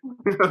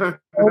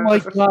 Oh my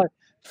god,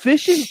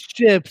 Fish and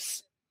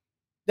Chips.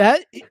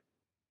 That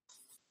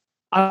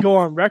I'll go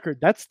on record.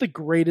 That's the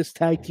greatest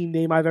tag team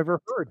name I've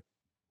ever heard.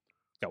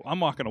 Yo, I'm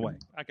walking away.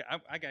 I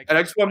And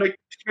I just want to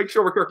make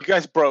sure we're clear. You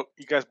guys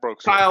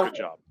broke. So Kyle, good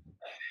job.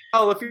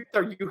 Kyle, if you're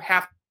there, you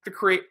have to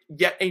create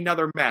yet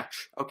another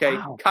match. Okay,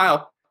 Wow.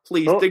 Kyle,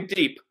 please dig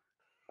deep.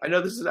 I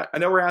know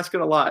we're asking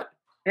a lot.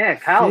 Yeah,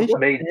 Kyle's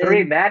made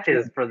 3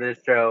 matches for this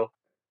show,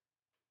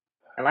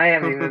 and I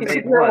haven't even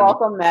made You're one.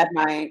 welcome, Mad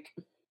Mike.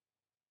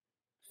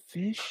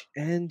 Fish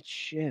and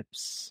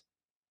Chips.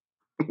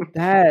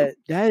 That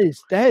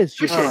is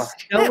just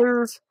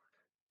stellar.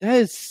 That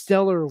is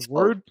stellar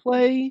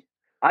wordplay.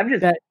 I'm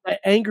just that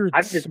angered.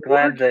 I'm just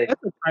glad that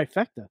that's a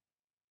trifecta.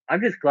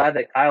 I'm just glad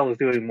that Kyle was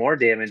doing more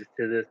damage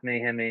to this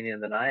Mayhem Mania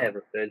than I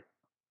ever could.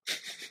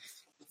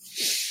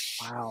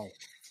 Wow.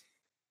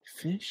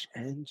 Fish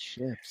and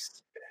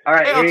Chips. All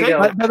right, here you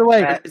go. By the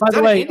way, I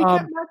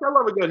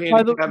love a good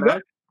handicap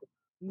match.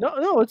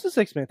 No, it's a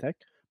 6-man tag.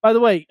 By the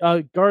way,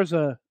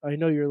 Garza, I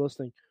know you're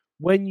listening.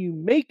 When you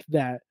make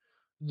that,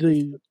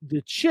 the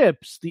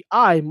chips, the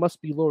I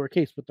must be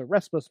lowercase, but the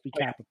rest must be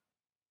capital.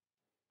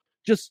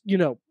 Just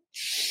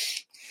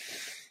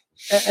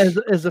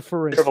as a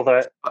for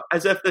instance.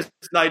 As if this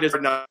night is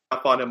enough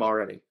on him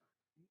already.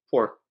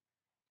 Poor.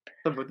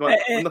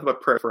 Enough of a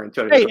prayer for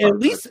Antonio. Hey, at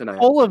least tonight.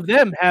 All of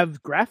them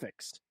have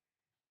graphics.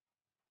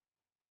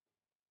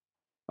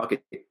 Okay,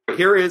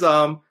 here is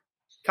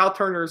Kyle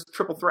Turner's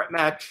triple threat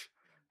match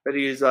that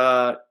he's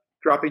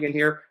dropping in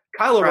here.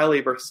 Kyle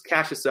O'Reilly versus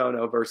Cassius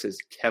Ohno versus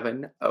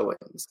Kevin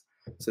Owens.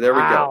 So there we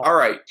go. All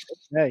right.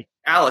 Hey.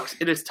 Alex,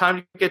 it is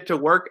time to get to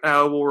work. And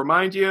I will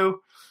remind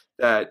you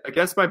that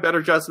against my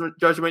better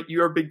judgment,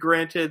 you have been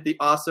granted the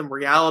awesome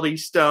reality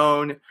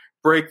stone.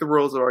 Break the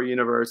rules of our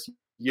universe.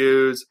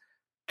 Use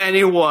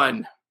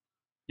anyone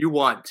you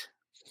want.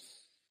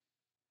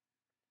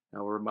 I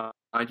will remind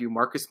you,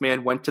 Marcus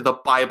Mann went to the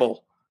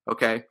Bible.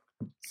 Okay?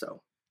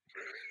 So.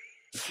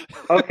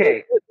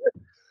 Okay.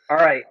 All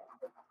right.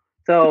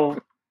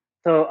 So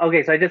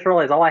I just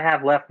realized all I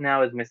have left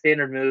now is my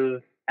standard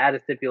move, add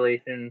a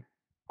stipulation,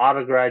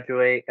 auto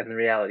graduate, and the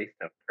reality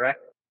stone, correct?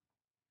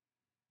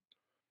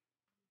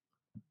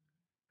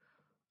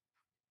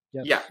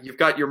 Yes. Yeah, you've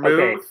got your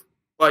move,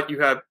 but you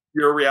have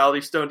your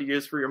reality stone to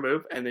use for your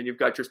move, and then you've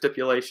got your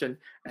stipulation,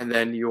 and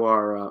then you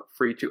are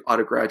free to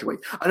auto graduate.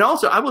 And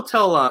also, I will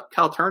tell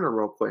Kyle Turner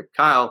real quick,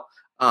 Kyle,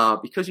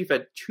 because you've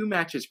had 2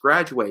 matches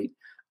graduate,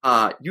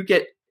 you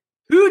get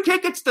 2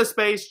 tickets to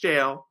Space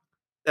Jail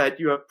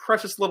that you have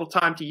precious little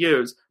time to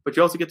use, but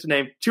you also get to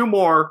name 2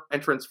 more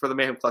entrants for the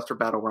Mayhem Cluster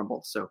Battle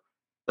Rumble. So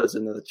those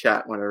into the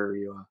chat whenever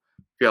you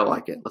feel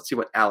like it. Let's see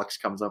what Alex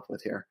comes up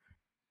with here.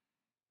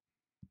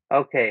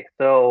 Okay,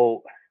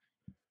 so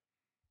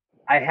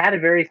I had a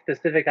very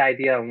specific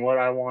idea on what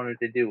I wanted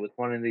to do with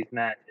one of these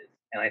matches,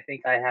 and I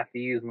think I have to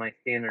use my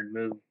standard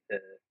move to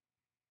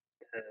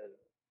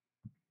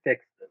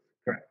fix this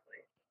correctly.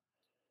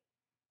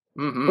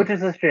 Mm-hmm. Which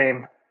is a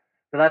shame,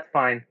 but that's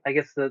fine. I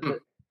guess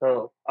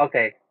so.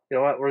 Okay, you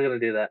know what? We're gonna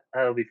do that.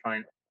 That'll be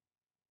fine.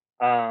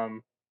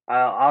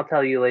 I'll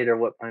tell you later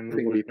what my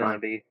move is gonna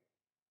be.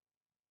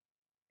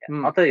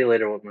 Yeah, I'll tell you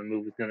later what my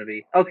move is gonna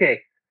be.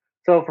 Okay,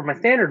 so for my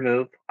standard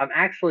move, I'm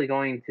actually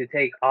going to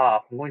take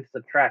off. I'm going to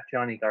subtract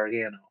Johnny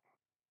Gargano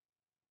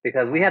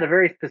because we had a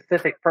very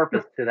specific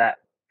purpose to that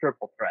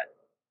triple threat.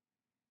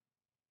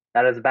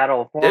 That is a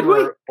battle of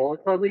former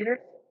Bullet Club leaders.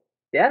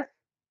 Yes,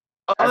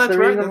 that's the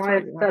reason why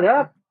it's set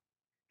up.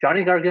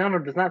 Johnny Gargano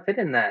does not fit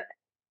in that.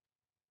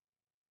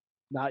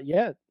 Not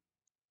yet.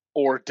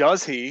 Or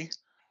does he?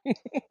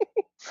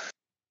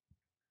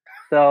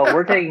 So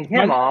we're taking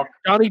him off.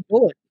 Johnny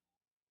Bullet.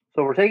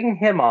 So we're taking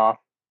him off.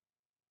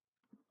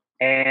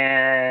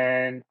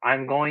 And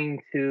I'm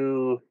going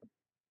to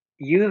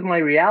use my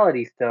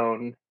reality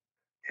stone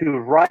to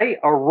right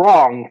a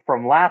wrong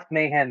from last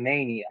Mayhem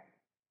Mania.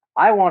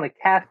 I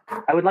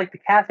would like to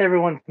cast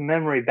everyone's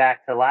memory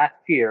back to last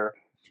year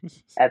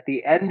at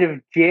the end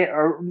of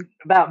or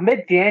about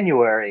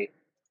mid-January.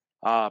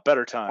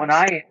 Better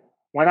times.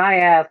 When I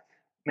asked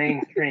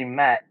Mainstream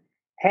Matt,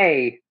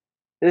 hey,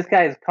 this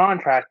guy's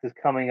contract is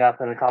coming up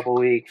in a couple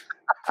weeks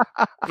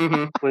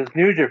with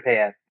New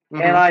Japan.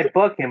 And I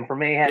book him for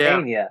Mayhem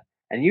Mania.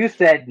 And you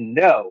said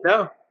no.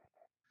 No.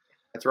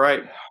 That's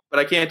right. But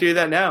I can't do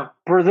that now.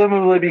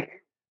 Presumably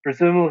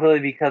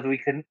because we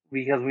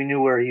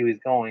knew where he was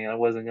going and it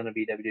wasn't going to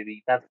be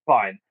WWE. That's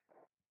fine.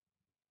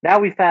 Now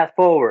we fast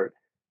forward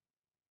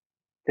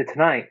to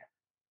tonight,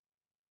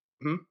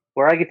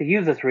 where I get to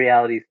use this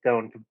reality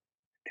stone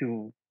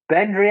to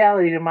bend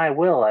reality to my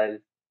will,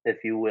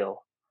 if you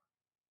will.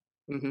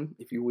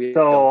 If you will.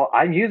 So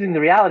I'm using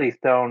the reality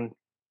stone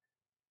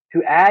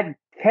to add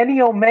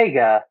Kenny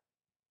Omega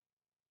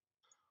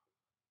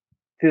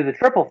to the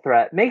triple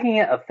threat, making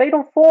it a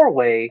fatal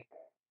 4-way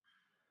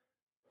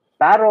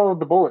battle of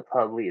the Bullet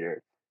Club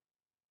leaders.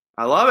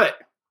 I love it.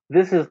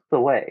 This is the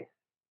way.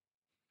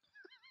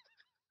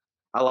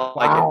 I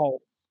like it.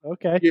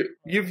 Okay.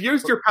 You've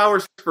used your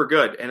powers for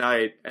good, and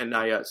I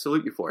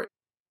salute you for it.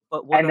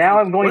 But And now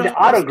I'm going to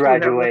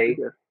auto-graduate.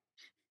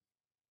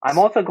 I'm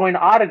also going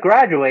to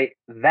auto-graduate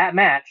that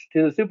match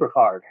to the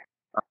supercard.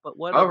 But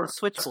what about the Let's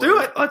switchboard? do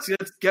it. Let's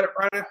get it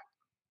right.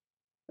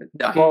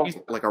 No, Well, he's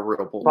like a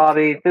real bull.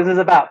 Bobby, this is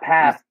about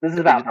past. This is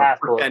about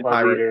past Bullet pretend Club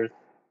pirate. leaders.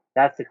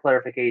 That's the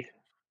clarification.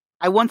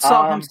 I once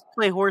saw him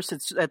play horse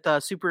at the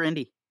Super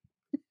Indy.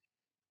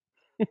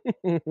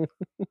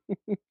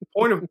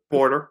 Point of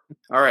order.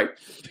 All right.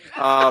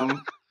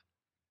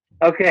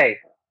 Okay,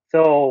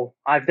 so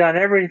I've done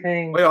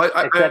everything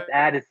except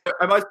add.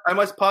 I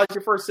must pause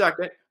you for a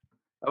second.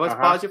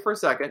 Pause you for a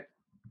second.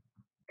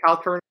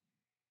 Kyle Turner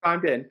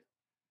chimed in.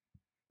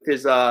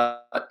 His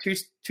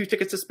two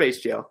tickets to Space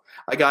Jail.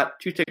 I got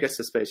 2 tickets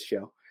to Space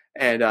Jail,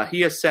 and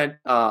he has sent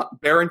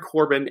Baron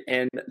Corbin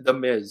and The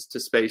Miz to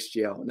Space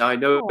Jail. Now I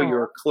know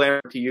you're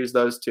clamoring to use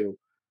those 2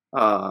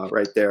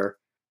 right there,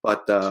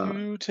 but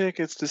 2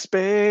 tickets to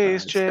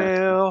Space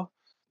Jail.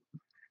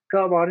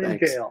 Come on in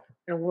jail,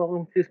 and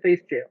welcome to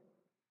Space Jail.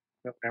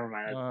 Nope, never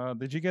mind.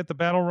 Did you get the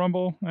Battle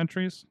Rumble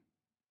entries?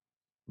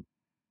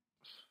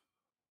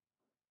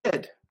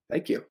 Good.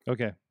 Thank you.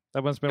 Okay,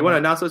 that one's been. You want to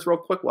announce this real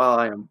quick while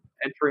I am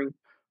entering?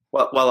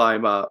 While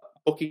I'm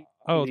booking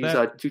these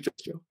 2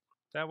 trips.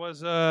 That was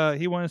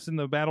he won us in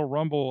the Battle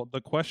Rumble,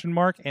 the question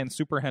mark and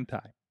Super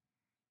Hentai.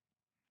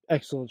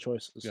 Excellent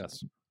choices.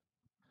 Yes.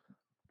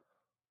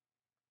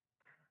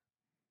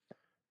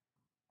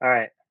 All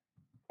right.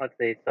 Let's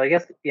see. So I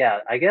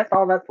guess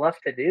all that's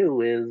left to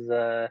do is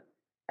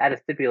add a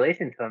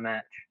stipulation to a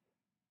match.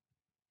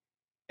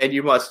 And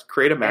you must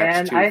create a match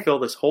And to fill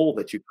this hole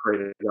that you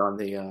created on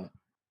the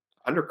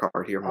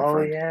undercard here, my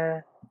friend.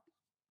 Yeah.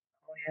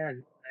 I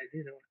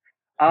do know.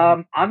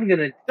 I'm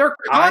gonna. There are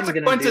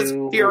consequences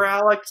here,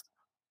 Alex.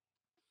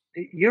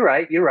 You're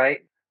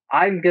right.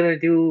 I'm gonna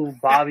do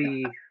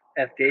Bobby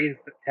FJ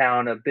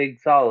Town a big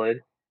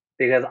solid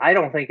because I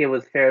don't think it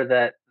was fair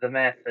that the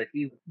match that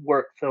he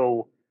worked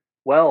so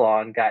well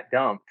on got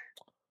dumped.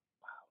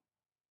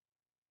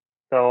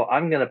 So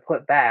I'm gonna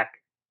put back.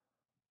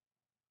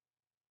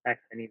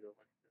 Actually, I need to.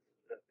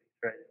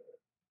 Right.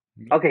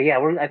 Okay, yeah,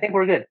 I think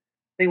we're good.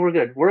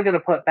 We're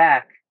gonna put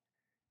back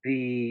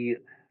the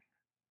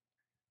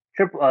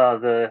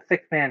the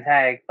 6-man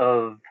tag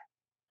of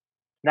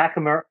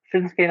Nakamura,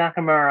 Shinsuke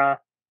Nakamura,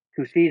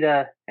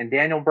 Kushida, and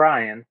Daniel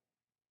Bryan.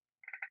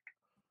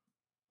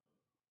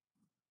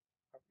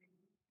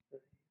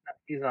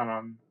 He's not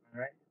on,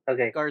 right?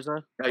 Okay.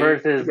 Garza.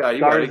 Versus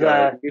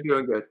Garza. You're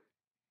doing good.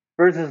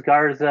 Versus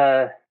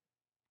Garza.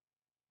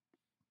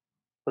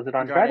 Was it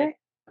Andrade?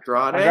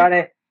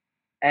 Andrade.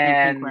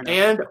 And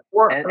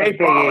Jorge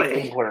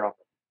Bali.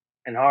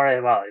 And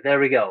Jorge Bali. There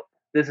we go.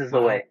 This is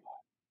the way.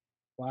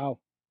 Wow.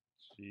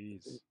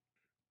 Jeez.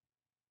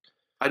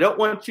 I don't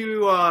want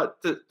you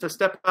to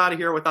step out of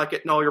here without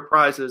getting all your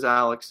prizes,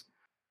 Alex.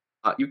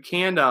 You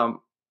can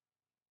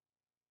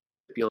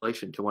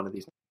stipulation to one of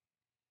these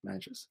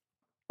matches.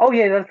 Oh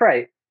yeah, that's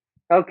right.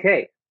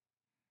 Okay.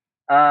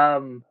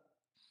 This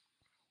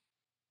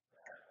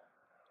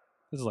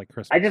is like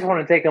Christmas. I just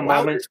want to take a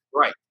moment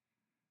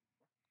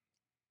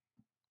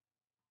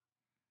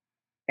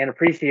and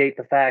appreciate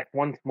the fact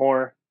once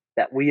more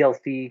that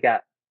WLC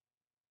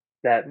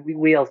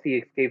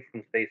escaped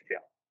from Space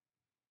Jail.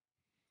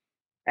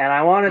 And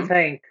I want to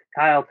thank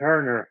Kyle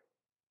Turner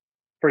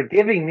for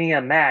giving me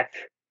a match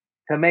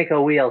to make a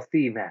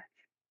WLC match.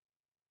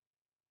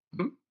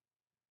 Mm-hmm.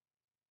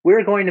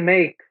 We're going to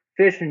make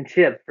Fish and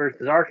Chips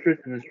versus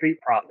R-Truth and the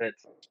Street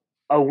Profits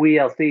a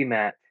WLC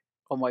match.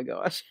 Oh my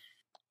gosh.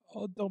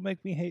 Oh, don't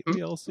make me hate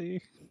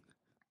DLC.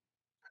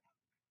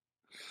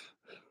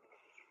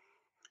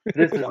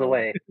 This is the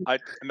way. I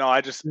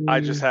just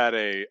had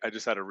a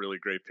really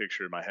great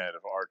picture in my head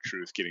of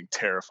R-Truth getting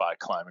terrified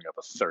climbing up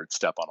a 3rd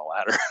step on a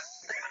ladder.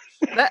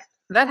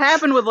 that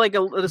happened with like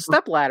a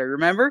step ladder,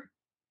 remember?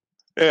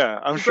 Yeah,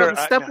 I'm he sure. brought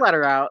the step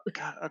ladder out.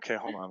 God, okay,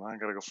 hold on. I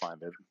gotta go find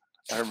it.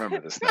 I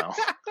remember this now.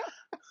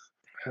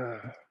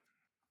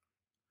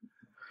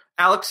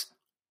 Alex,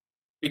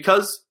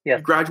 because you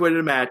graduated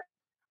a match,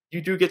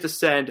 you do get to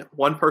send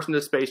one person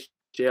to Space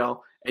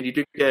Jail, and you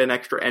do get an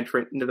extra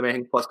entrant into the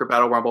Mayhem Cluster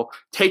Battle Rumble.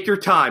 Take your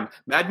time.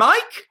 Mad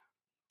Mike?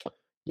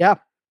 Yeah.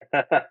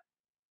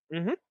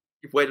 Mm-hmm.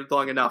 You've waited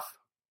long enough.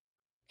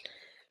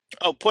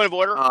 Oh, point of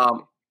order?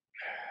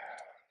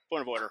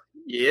 Point of order.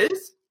 Yes?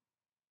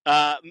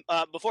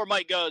 Before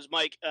Mike goes,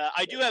 Mike,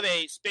 I do have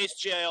a Space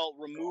Jail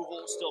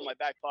removal still in my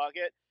back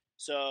pocket.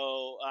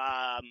 So,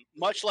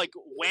 much like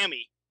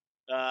Whammy,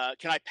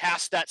 can I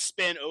pass that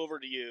spin over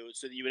to you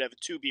so that you would have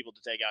 2 people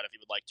to take out if you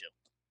would like to?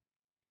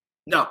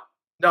 No,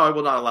 I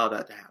will not allow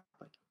that to happen.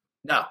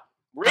 No.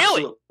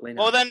 Really?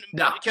 Well, then,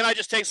 no. Can I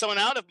just take someone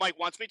out if Mike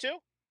wants me to?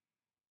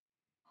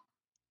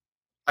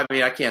 I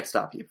mean, I can't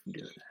stop you from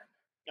doing that.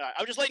 All right,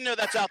 I'm just letting you know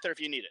that's out there if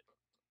you need it.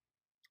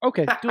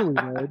 Okay, duly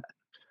noted.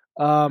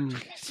 All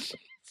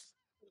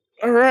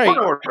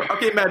right.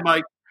 Okay, Mad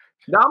Mike.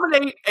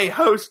 Nominate a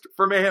host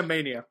for Mayhem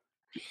Mania.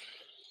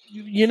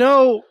 You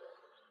know,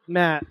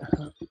 Matt,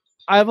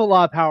 I have a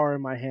lot of power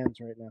in my hands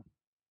right now.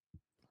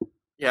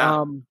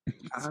 Yeah.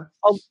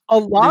 A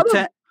lot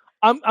of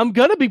I'm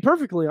gonna be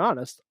perfectly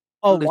honest.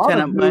 A lot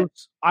of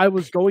moves I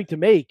was going to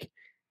make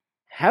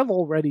have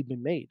already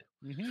been made.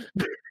 Mm-hmm.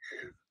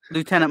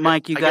 Lieutenant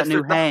Mike, you got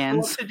new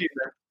hands.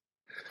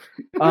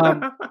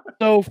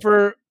 So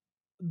for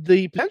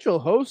the potential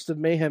host of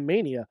Mayhem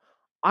Mania,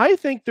 I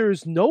think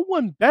there's no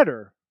one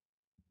better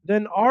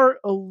than our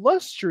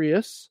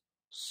illustrious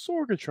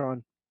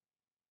Sorgatron.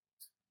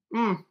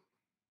 Sorg,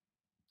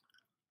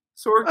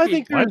 I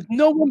think there's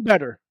no one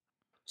better.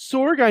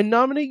 Sorg, I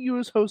nominate you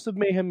as host of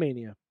Mayhem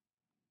Mania.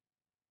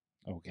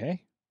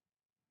 Okay.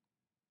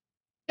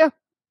 Yeah.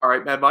 All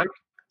right, Mad Mike.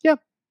 Yeah.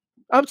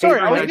 I'm sorry.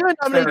 Hey, I was going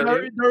to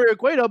nominate Dario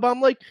Cueto, but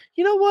I'm like,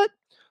 you know what?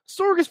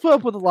 Sorg has put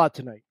up with a lot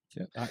tonight.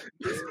 Yeah,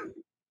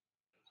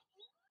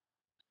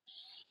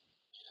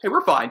 Hey,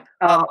 we're fine.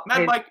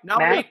 Mad Mike,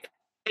 nominate.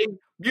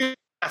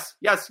 Yes.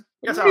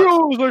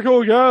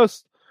 Musical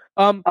guest.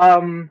 I'm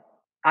gonna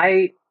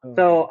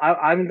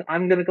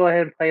go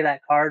ahead and play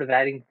that card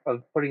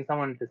of putting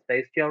someone into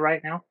space jail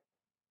right now.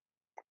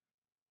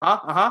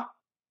 I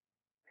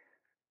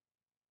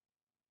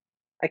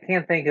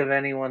can't think of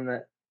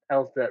anyone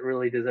else that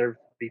really deserves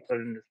to be put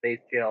into space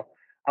jail.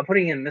 I'm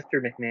putting in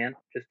Mr. McMahon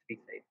just to be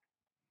safe.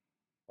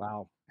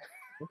 Wow.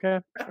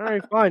 Okay. All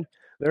right. Fine.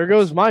 There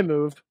goes my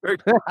move.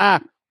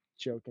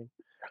 Joking.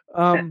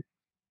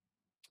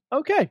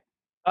 Okay.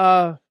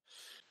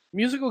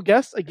 Musical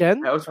guest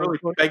again. I was really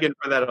begging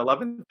for that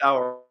 11th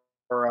hour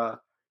for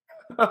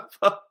host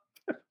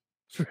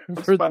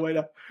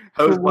Michael.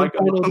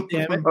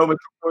 Yeah.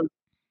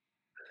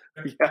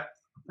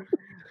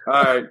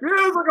 All right.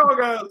 Musical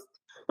guest.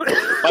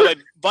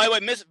 By the way,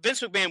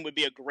 Vince McMahon would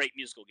be a great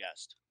musical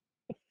guest.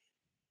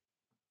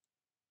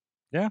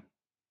 Yeah.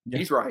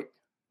 He's right.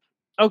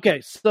 Okay,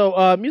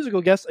 so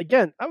musical guest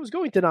again. I was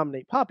going to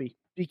nominate Poppy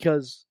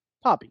because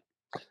Poppy,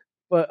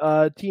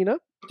 but Tina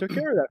took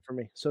care of that for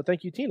me. So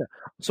thank you, Tina.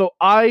 So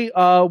I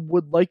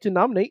would like to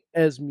nominate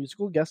as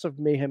musical guest of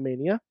Mayhem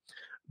Mania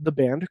the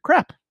band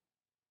Crap.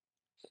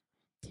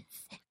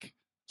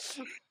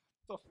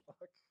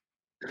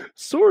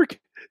 Sorg.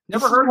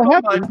 Never heard of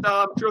them, but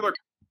I'm sure they're.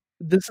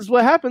 This is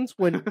what happens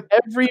when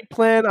every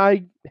plan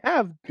I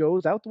have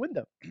goes out the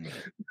window.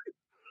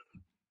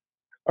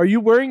 Are you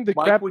wearing the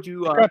Mike, Crap, would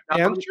you, Crap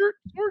band shirt,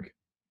 Sorg?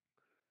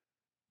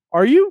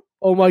 Are you?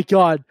 Oh my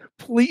God!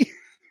 Please,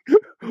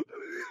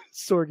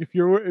 Sorg, if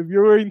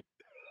you're wearing,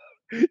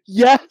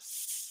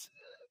 yes.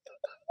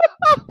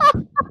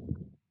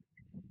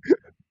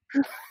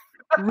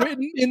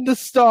 Written in the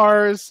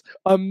stars,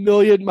 a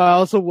million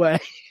miles away.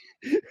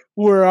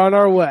 We're on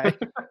our way.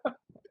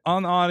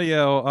 On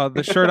audio,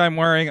 the shirt I'm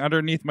wearing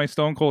underneath my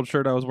Stone Cold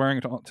shirt I was wearing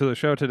to the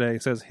show today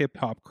says Hip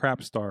Hop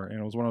Crap Star, and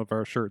it was one of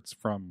our shirts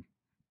from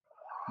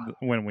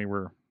when we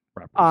were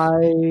rappers.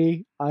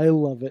 I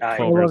love it.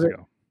 12 years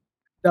ago.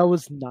 That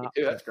was not.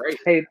 That's great.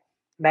 Hey,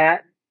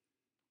 Matt.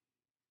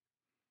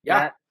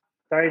 Yeah.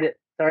 Matt, sorry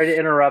to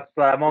interrupt,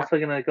 but I'm also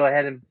gonna go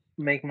ahead and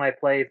make my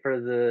play for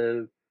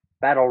the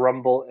Battle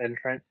Rumble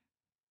entrant.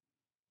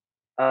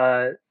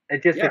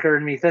 It just occurred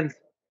to me since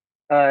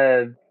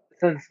the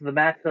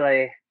match that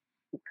I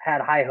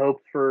had high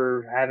hopes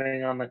for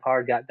having on the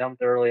card got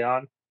dumped early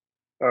on,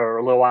 or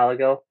a little while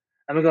ago.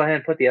 I'm gonna go ahead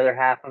and put the other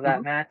half of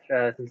that match.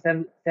 Since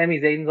Sami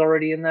Zayn's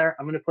already in there,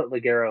 I'm gonna put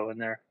Ligero in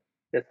there.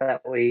 Just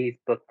that way he's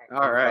booked.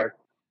 All right.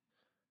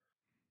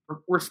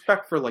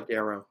 Respect for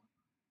Ligero.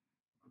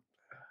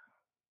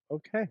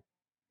 Okay.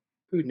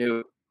 Who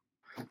knew?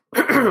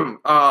 Where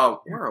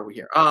are we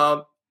here?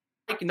 I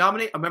can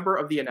nominate a member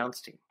of the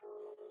announce team.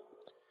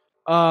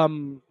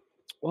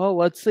 Well,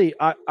 let's see.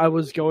 I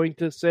was going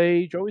to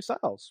say Joey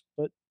Styles,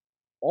 but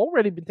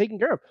already been taken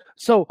care of.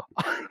 So,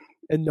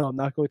 and no, I'm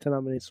not going to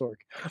nominate Sorg.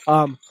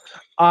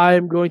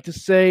 I'm going to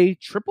say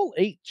Triple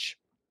H.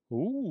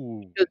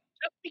 Ooh. Just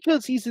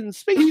because he's in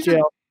space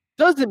jail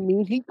doesn't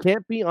mean he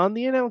can't be on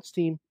the announce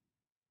team.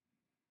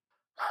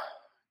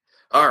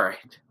 All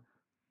right.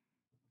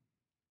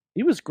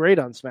 He was great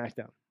on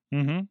SmackDown.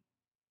 Mm-hmm.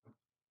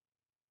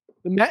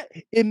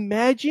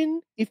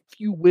 Imagine, if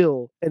you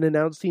will, an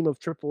announce team of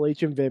Triple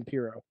H and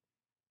Vampiro.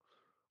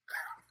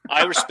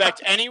 I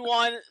respect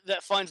anyone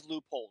that finds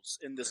loopholes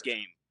in this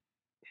game.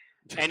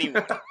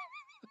 Anyone. I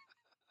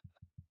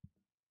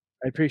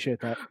appreciate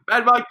that.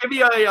 Mad Mike, give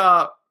me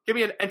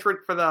an entrant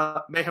for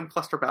the Mayhem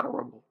Cluster Battle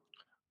Rumble.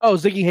 Oh,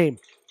 Ziggy Haim.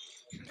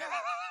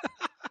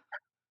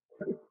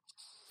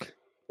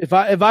 If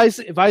I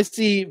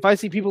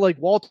see people like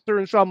Walter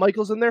and Shawn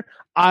Michaels in there,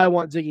 I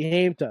want Ziggy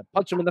Haim to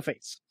punch him in the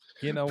face.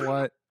 You know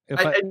what? And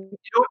you know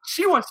what?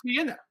 She wants to be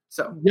in there.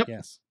 So yep.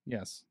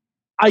 Yes.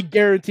 I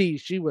guarantee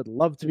she would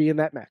love to be in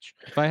that match.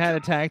 If I had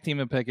a tag team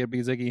to pick, it'd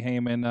be Ziggy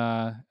Haim and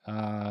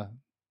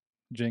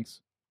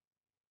Jinx.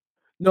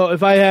 No,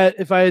 if I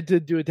had to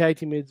do a tag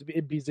team,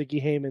 it'd be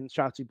Ziggy Haim and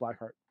Shotzi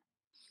Blackheart.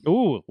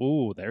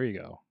 Ooh, there you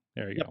go.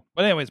 Go.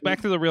 But anyways,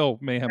 back to the real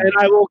Mayhem. And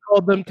I will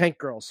call them Tank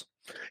Girls.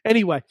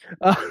 Anyway.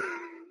 Okay.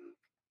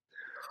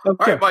 All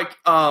right, Mike.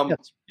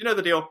 You know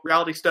the deal.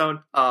 Reality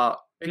Stone.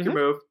 Make your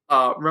move.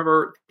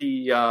 Remember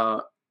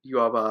the you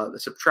have the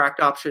subtract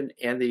option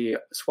and the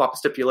swap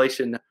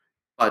stipulation,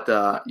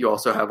 but you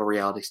also have a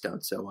reality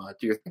stone. So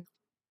do your thing.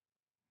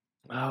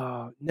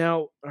 Now,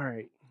 all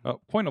right.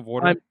 Point of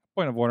order.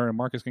 Point of order, and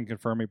Marcus can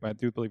confirm me, but I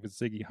do believe it's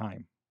Ziggy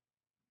Heim.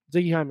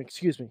 Ziggy Heim,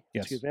 excuse me.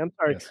 Yes. Excuse me. I'm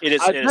sorry. Yes. It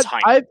is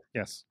Heim.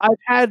 Yes. I've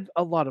had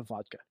a lot of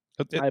vodka.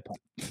 I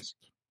apologize.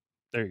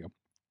 There you go.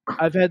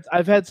 I've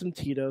had some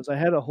Tito's. I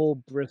had a whole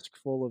brisk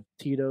full of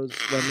Tito's,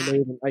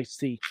 lemonade, and iced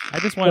tea. I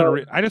just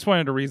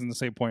wanted a reason to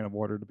say point of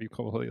order, to be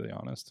completely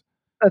honest.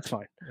 That's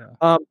fine. Yeah.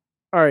 All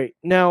right.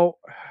 Now,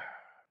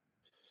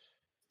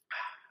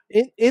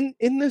 in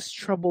this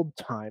troubled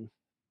time,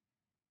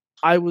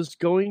 I was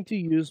going to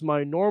use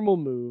my normal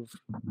move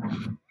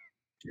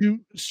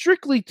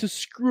strictly to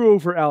screw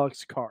over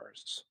Alex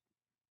Cars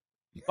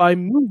by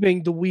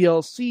moving the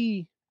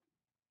WLC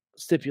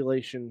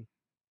stipulation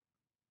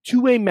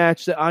to a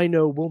match that I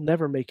know will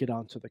never make it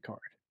onto the card.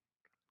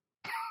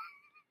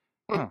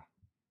 Huh.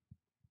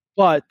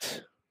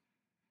 But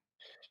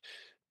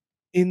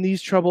in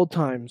these troubled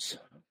times,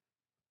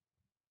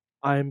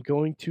 I'm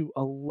going to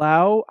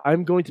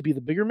be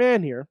the bigger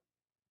man here.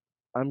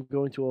 I'm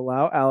going to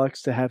allow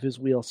Alex to have his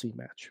WLC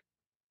match.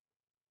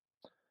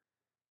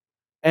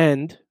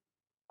 And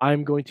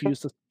I'm going to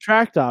use the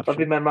subtract option.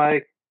 That'd be my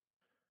mic.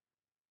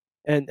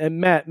 And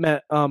Matt,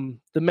 the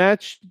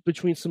match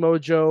between Samoa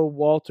Joe,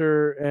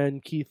 Walter,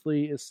 and Keith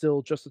Lee is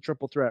still just a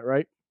triple threat,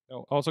 right?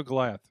 No, also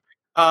Goliath.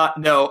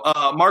 No,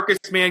 Marcus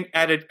Mann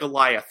added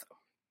Goliath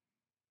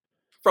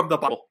from the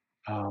Bible.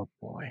 Oh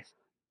boy,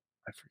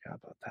 I forgot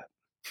about that.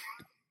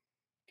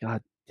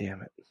 God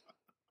damn it!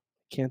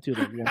 Can't do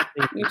that.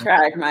 You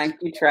tried, Mike.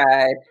 You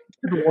tried.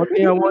 The one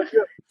thing I want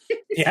to.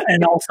 Yeah,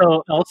 and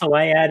also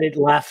I added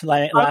last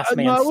man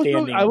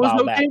standing. I was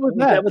okay with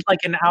that. That was like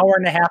an hour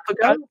and a half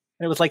ago.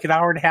 It was like an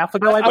hour and a half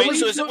ago. I Wait,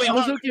 was so is it, I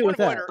was okay with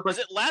that. Is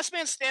it Last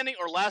Man Standing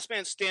or Last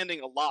Man Standing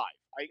Alive?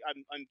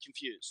 I'm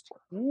confused.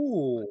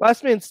 Ooh.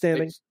 Last man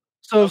standing.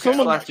 So if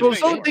someone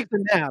standing. takes a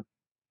nap,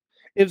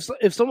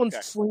 if someone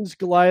slings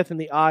Goliath in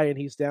the eye and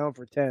he's down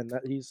for 10,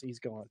 that he's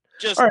gone.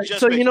 All right.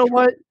 So you know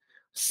what?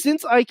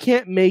 Since I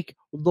can't make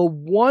the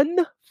one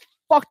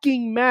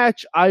fucking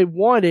match I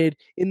wanted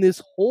in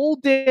this whole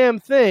damn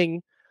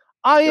thing,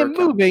 I am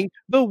moving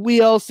the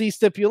WLC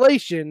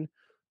stipulation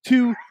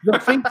to the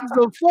Faces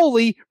of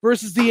Foley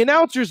versus the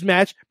announcers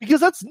match because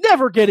that's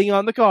never getting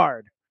on the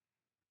card.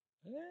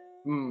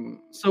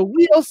 So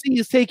WLC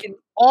is taken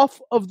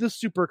off of the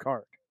super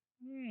card.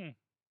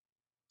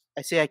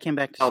 I see. I came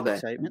back to some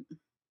excitement.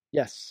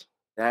 Yes,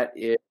 that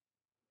is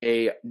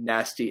a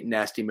nasty,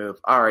 nasty move.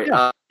 All right.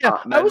 Yeah.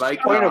 I was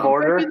point of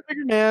order, be the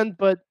bigger man,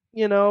 but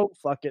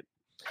fuck it.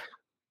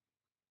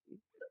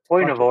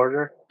 Point of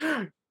order.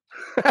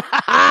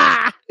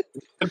 I'm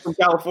from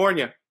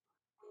California.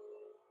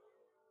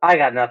 I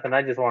got nothing.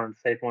 I just wanted to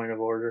say point of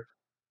order.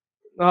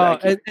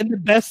 And the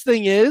best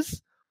thing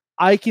is,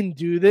 I can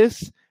do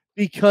this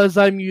because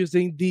I'm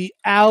using the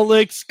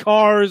Alex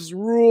Cars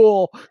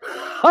rule.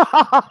 All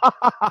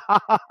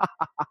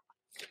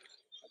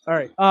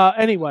right.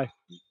 Anyway,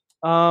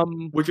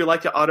 would you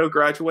like to auto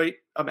graduate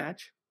a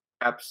match?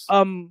 Perhaps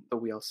the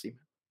WLC.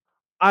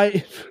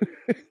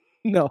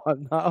 No,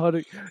 I'm not.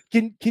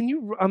 Can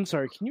you? I'm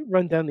sorry. Can you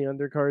run down the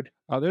undercard?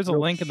 Oh, there's a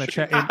link in the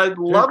chat. I'd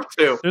love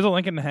to. There's a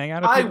link in the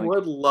Hangout. I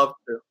would love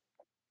to.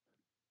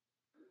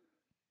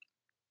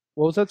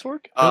 What was that,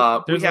 Sork?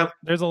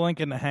 There's a link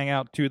in the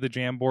Hangout to the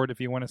Jamboard if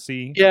you want to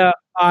see. Yeah,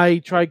 I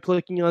tried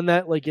clicking on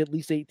that like at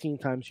least 18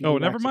 times. Oh,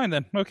 never mind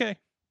then. Okay.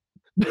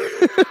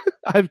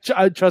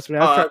 Trust me.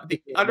 I've tried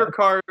the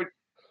undercard.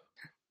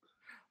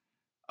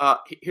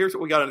 Here's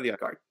what we got under the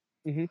undercard.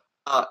 Mm-hmm.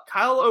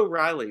 Kyle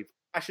O'Reilly,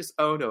 Cassius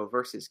Ohno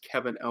versus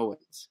Kevin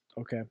Owens.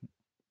 Okay.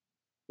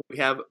 We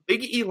have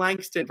Big E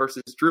Langston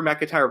versus Drew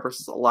McIntyre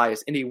versus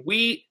Elias in a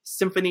Wii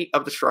Symphony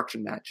of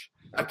Destruction match.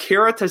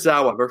 Akira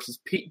Tozawa versus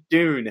Pete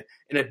Dunne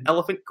in an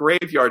Elephant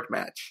Graveyard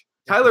match.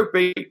 Tyler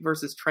Bate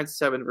versus Trent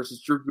Seven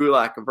versus Drew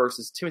Gulak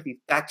versus Timothy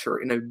Thatcher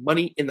in a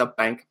Money in the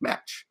Bank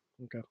match.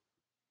 Okay.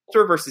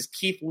 Walter versus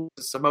Keith Lee,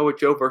 Samoa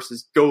Joe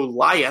versus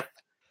Goliath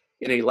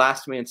in a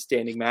Last Man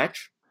Standing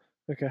match.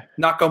 Okay.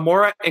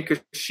 Nakamura and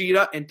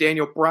Kushida and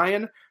Daniel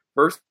Bryan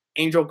versus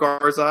Angel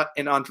Garza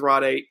and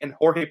Andrade and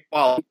Jorge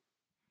Paul.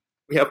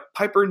 We have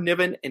Piper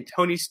Niven and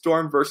Tony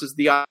Storm versus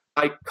the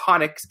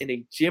Iconics in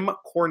a Jim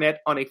Cornette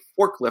on a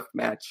forklift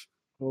match.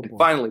 And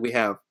finally, we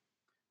have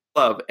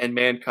Love and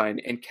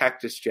Mankind and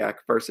Cactus Jack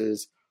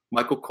versus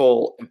Michael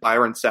Cole and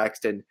Byron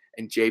Saxton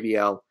and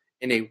JBL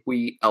in a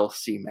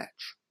WLC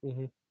match.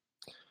 Mm-hmm.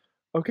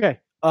 Okay.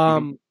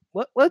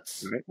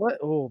 Let's.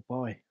 Oh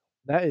boy,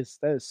 that is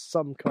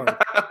some card.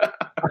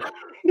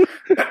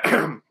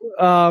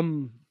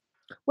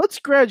 Let's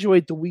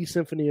graduate the Wii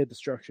Symphony of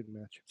Destruction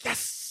match.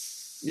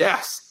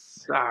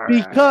 Yes. All right.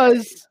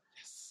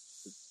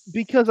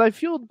 Because I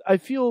feel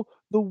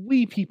the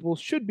Wii people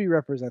should be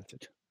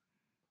represented,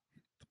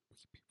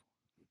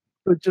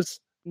 but just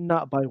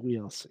not by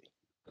WLC.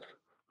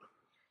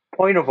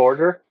 Point of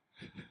order.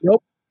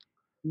 Nope.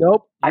 You're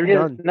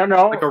done.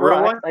 No. Like a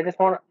real one? I just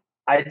want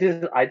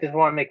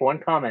to make one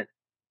comment.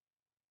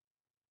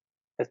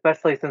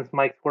 especially since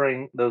Mike's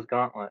wearing those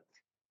gauntlets.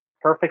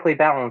 Perfectly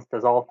balanced,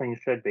 as all things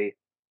should be.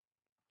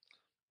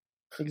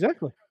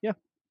 Exactly. Yeah,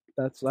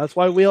 that's why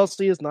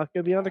WLC is not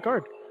going to be on the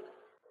card.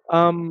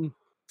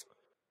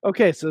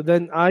 Okay, so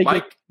then I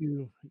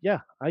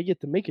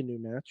get to make a new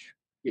match.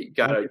 You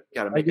gotta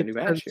make a new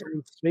match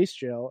here. Space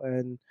Jail,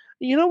 and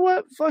you know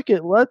what? Fuck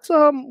it. Let's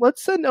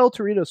send El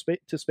Torito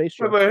to Space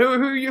Jail. Wait,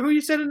 who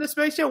you sending to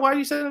Space Jail? Why are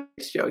you sending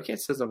to Space Jail? You can't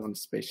send someone to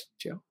Space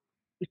Jail.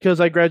 Because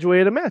I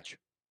graduated a match.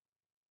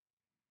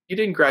 You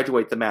didn't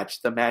graduate the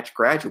match. The match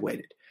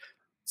graduated.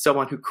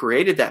 Someone who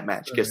created that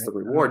match gets the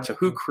reward. So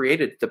who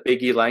created the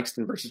Big E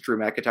Langston versus Drew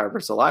McIntyre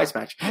versus Elias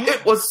match?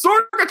 It was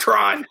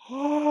Sorgatron!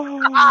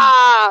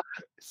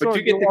 But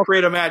you get to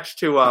create a match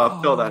to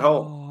fill that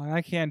hole.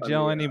 I can't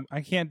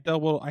I can't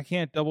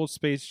double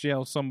Space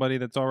Jail somebody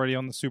that's already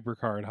on the super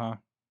card, huh?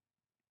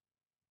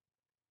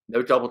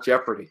 No double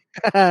jeopardy.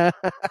 Son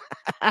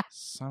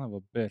of a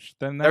bitch.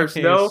 Then there's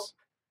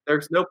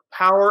no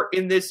power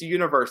in this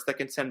universe that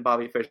can send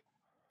Bobby Fish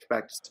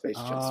back to Space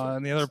Jail.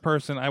 And the other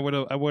person, I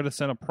would have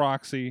sent a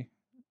proxy.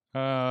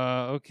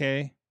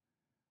 Okay.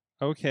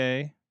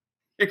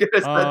 You're gonna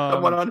send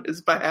someone on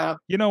his behalf.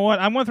 You know what?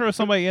 I'm gonna throw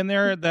somebody in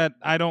there that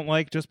I don't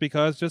like just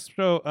because. Just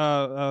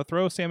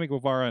throw Sammy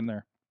Guevara in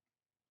there.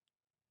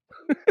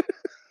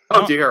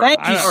 Oh dear!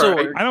 Thank you,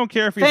 Sword. I don't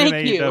care if he's in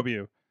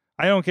AEW.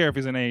 I don't care if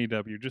he's in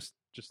AEW. Just.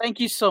 Thank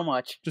you so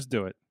much. Just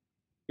do it.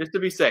 Just to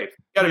be safe.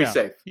 Gotta be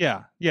safe.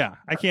 Yeah.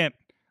 I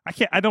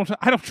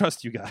don't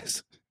trust you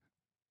guys.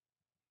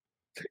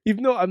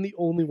 Even though I'm the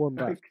only one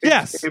left.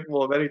 Yes.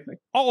 Capable of anything.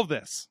 All of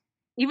this.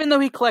 Even though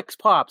he collects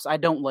pops, I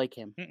don't like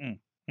him.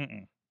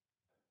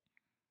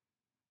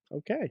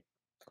 Okay.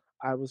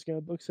 I was going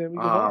to book Sammy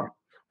Guevara.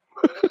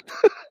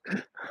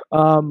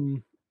 Wow.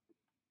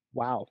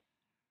 All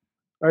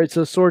right,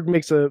 so Sorg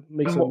makes a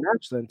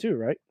match then too,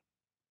 right?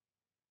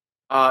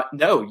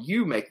 No,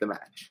 you make the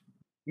match.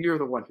 You're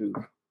the one who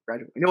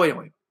graduated. No,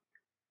 wait.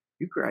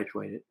 You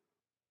graduated.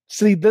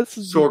 See, this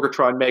is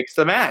Sorgatron makes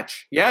the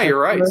match. Yeah, you're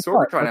right.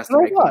 Sorgatron has to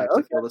make the match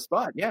to fill the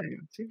spot. Yeah,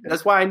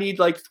 that's why I need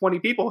like 20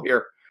 people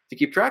here to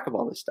keep track of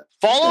all this stuff.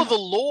 Follow the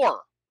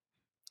lore.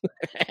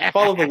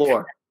 Follow the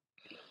lore.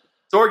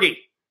 Sorgy,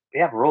 we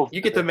have rules. You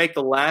get to make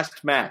the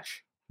last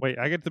match. Wait,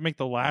 I get to make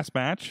the last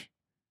match?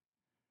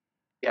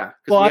 Yeah,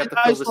 because we have to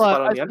fill the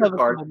spot on the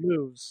undercard.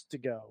 Moves to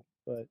go,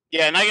 but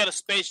yeah, and I got a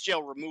Space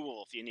Jail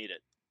removal if you need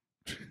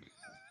it.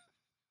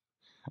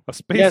 A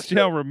Space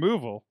Jail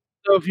removal.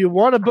 So if you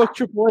want to book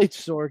Triple H,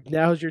 Sorg,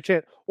 now's your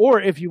chance. Or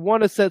if you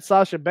want to set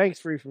Sasha Banks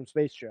free from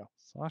Space Jail.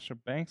 Sasha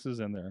Banks is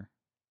in there.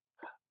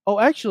 Oh,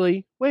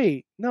 actually,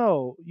 wait,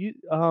 no, you,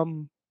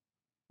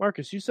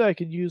 Marcus, you said I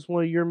could use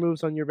one of your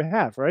moves on your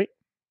behalf, right?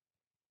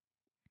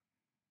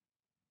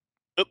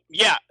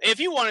 Yeah,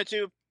 if you wanted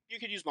to, you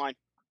could use mine.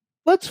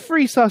 Let's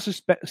free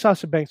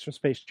Sasha Banks from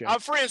Space Jail. I'm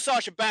freeing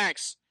Sasha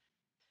Banks.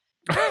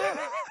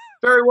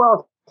 Very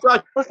well.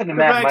 Listen to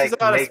Matt Mike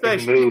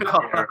making moves.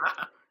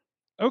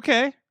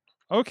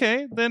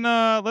 Okay, then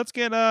let's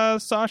get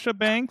Sasha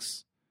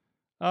Banks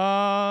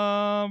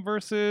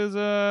versus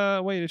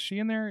wait, is she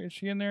in there?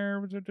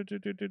 Shayna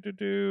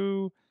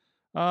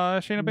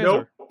Baszler.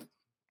 Nope.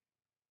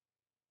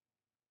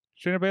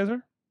 Shayna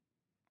Baszler?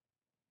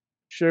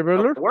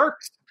 Sherberler?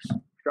 Works.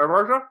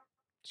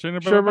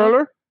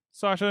 Sherberler?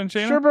 Sasha and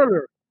Shayna?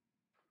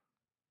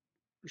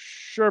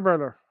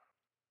 Sherberler.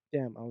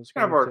 Damn, I was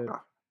going to...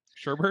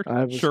 Sherbert?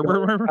 I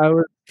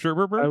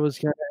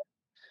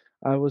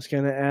was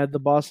going to add the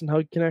Boston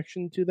Hug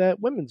connection to that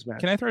women's match.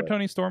 Can I throw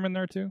Toni Storm in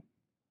there too?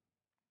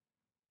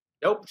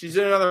 Nope, she's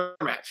in another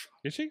match.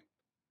 Is she?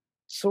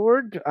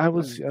 Sorg,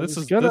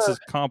 This is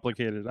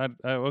complicated.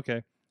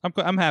 Okay.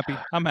 I'm happy.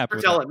 You're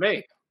telling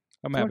me.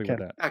 I'm happy with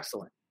that.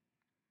 Excellent.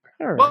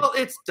 All right. Well,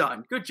 it's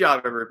done. Good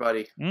job,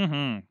 everybody.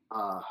 Mm-hmm.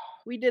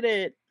 We did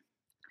it.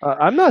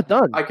 I'm not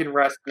done. I can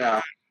rest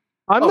now.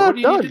 I'm not what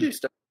do you done. need to do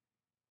stuff?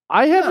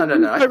 I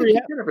haven't. No. I think you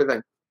did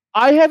everything.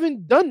 I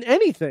haven't done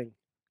anything.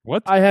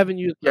 What? I haven't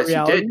used my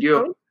reality. Yes,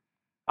 you did.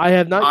 I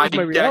have not used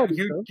my reality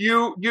stone.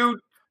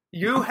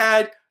 You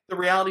had the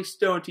reality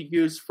stone to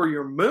use for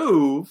your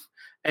move,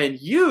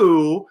 and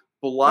you,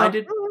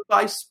 blinded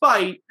by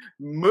spite,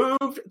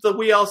 moved the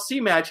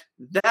WLC match.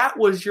 That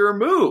was your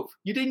move.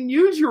 You didn't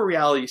use your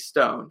reality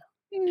stone.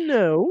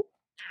 No,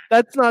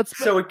 that's not.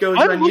 So it goes.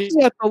 I'm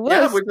looking at the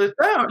list.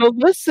 Yeah, the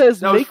list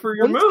says that make for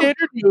your one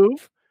standard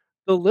move.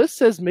 The list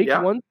says make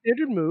one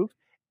standard move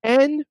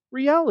and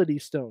reality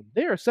stone.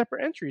 They are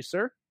separate entries,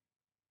 sir.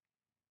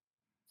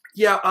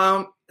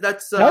 Yeah,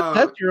 that's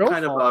your own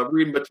kind fault. of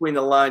reading between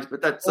the lines,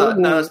 but that's no,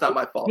 that's not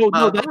my fault.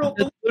 No, that's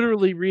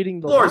literally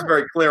reading the Laura's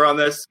very clear on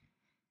this.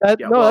 That's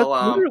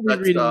literally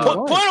reading the line.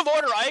 Point of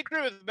order, I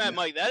agree with Matt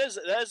Mike. That is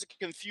a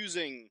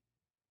confusing.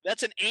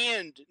 That's an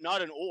and,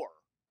 not an or.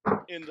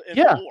 In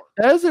the lore.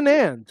 That is an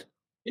and.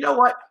 You know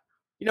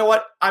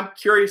what? I'm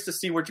curious to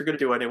see what you're going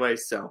to do anyway,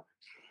 so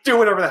do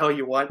whatever the hell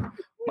you want.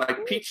 My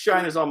peach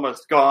shine is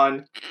almost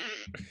gone.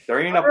 There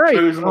ain't enough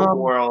booze in the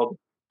world.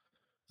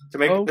 to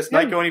make this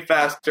night go any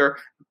faster.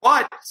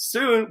 But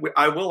soon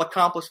I will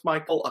accomplish my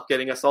goal of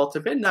getting us all to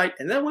midnight,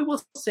 and then we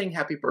will sing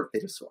Happy Birthday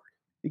to Sorg.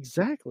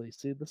 Exactly.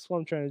 See, that's what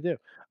I'm trying to do.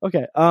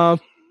 Okay. All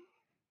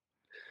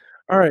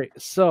right.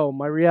 So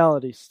my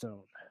reality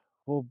stone.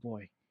 Oh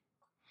boy.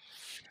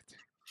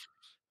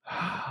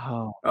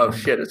 Oh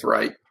shit! It's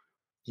right.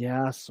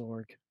 Yeah,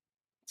 Sorg.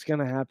 It's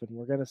gonna happen.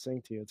 We're gonna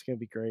sing to you. It's gonna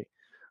be great.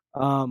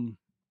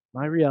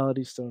 My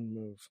reality stone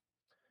move.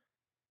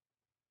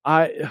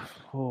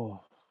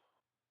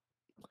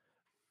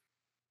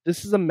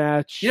 This is a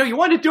match. You know, you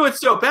wanted to do it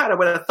so bad. I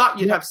would have thought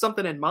you'd have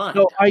something in mind.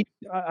 No,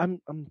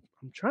 I'm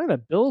trying to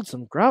build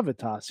some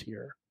gravitas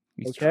here.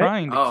 He's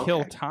trying to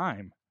kill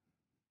time.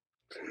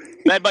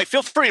 Mad Mike,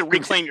 feel free to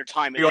reclaim your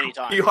time at any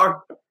time.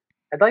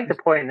 I'd like to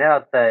point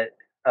out that.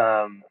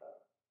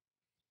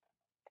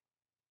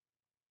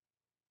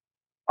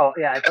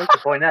 I'd like to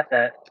point out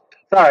that.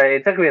 Sorry,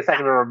 it took me a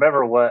second to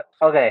remember what.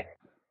 Okay,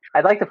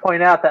 I'd like to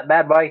point out that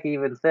Mad Mike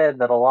even said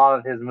that a lot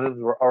of his moves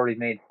were already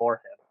made for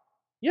him.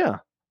 Yeah,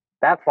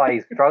 that's why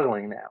he's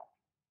struggling now.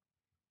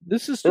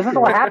 This is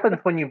what happens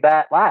when you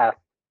bat last.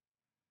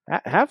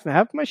 Half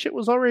my shit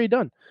was already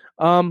done.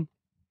 I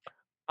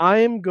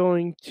am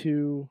going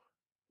to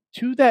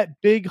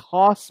that big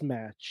Haas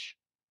match.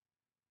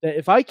 That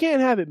if I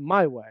can't have it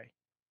my way,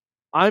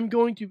 I'm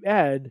going to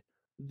add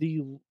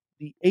the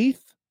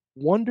eighth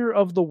wonder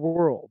of the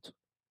world,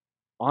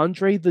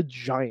 Andre the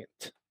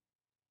Giant,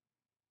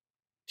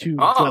 to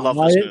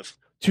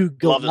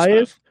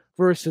Goliath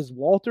versus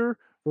Walter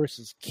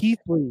versus Keith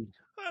Lee.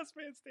 Last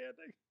man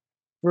standing.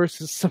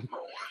 Versus Samoa.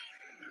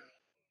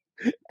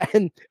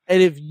 And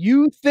if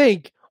you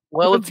think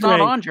it's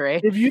not Andre.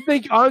 If you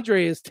think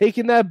Andre is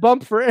taking that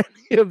bump for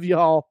any of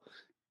y'all,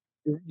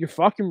 you're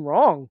fucking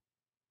wrong.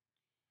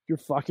 You're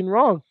fucking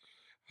wrong.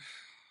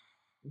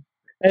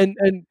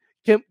 And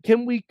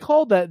can we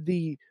call that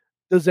the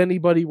does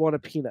anybody want a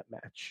peanut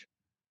match?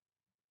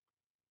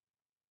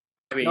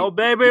 I mean, no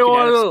baby you can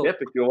oil. add a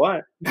stip if you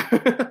want.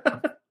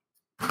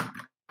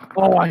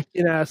 I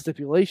can add a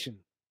stipulation.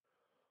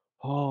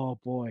 Oh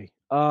boy.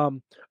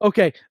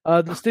 Okay.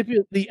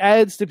 The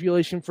added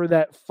stipulation for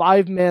that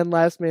 5-man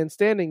last man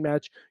standing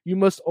match, you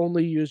must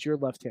only use your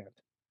left hand.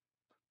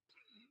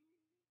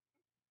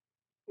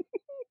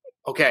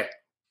 Okay.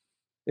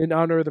 In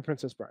honor of the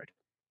Princess Bride.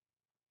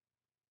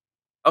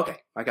 Okay,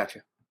 I got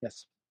you.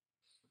 Yes.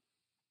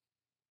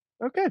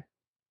 Okay.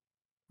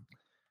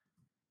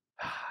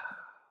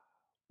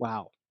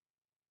 Wow.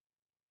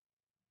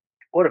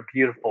 What a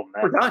beautiful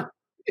match. We're done.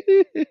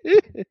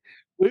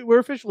 We're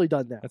officially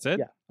done now. That's it?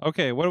 Yeah.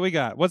 Okay, what do we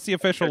got? What's the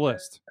official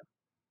list?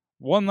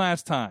 One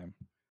last time.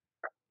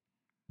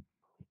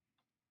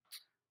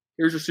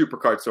 Here's your super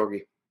card,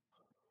 Sorgi.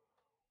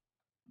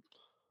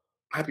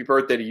 Happy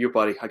birthday to you,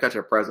 buddy. I got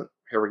you a present.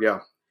 Here we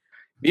go.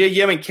 Mia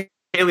Yim and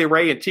Kaylee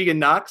Ray and Tegan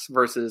Knox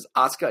versus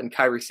Asuka and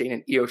Kairi Sane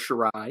and Io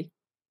Shirai.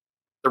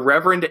 The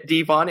Reverend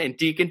Devon and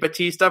Deacon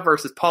Batista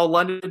versus Paul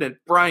London and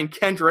Brian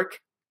Kendrick.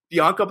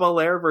 Bianca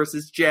Belair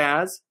versus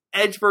Jazz.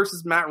 Edge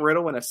versus Matt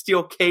Riddle in a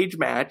steel cage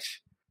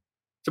match.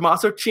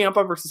 Tommaso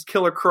Ciampa versus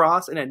Killer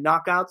Cross in a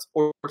knockouts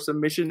or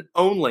submission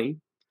only.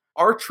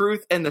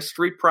 R-Truth and the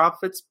Street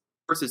Profits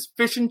versus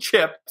Fish and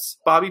Chips.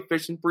 Bobby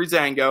Fish and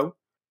Breezango.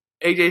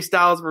 AJ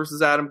Styles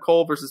versus Adam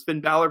Cole versus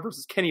Finn Balor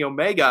versus Kenny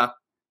Omega.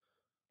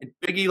 And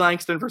Big E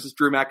Langston versus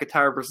Drew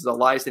McIntyre versus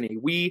Elias in a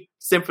Wii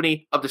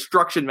Symphony of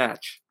Destruction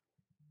match.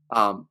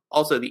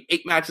 Also, the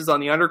 8 matches on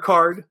the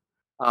undercard.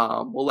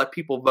 We'll let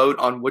people vote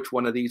on which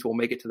one of these will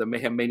make it to the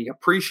Mayhem Mania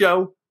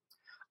pre-show.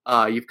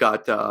 You've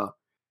got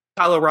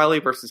Kyle O'Reilly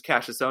versus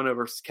Cassius Ohno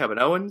versus Kevin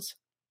Owens.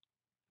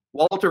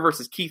 Walter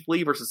versus Keith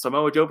Lee versus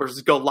Samoa Joe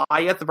versus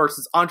Goliath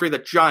versus Andre the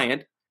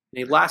Giant.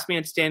 In a last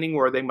man standing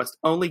where they must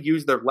only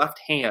use their left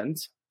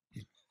hands.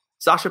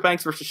 Sasha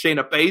Banks versus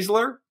Shayna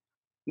Baszler.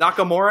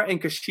 Nakamura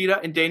and Kushida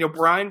and Daniel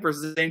Bryan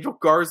versus Angel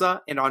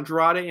Garza and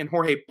Andrade and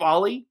Jorge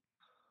Bali.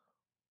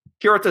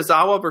 Kira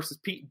Tozawa versus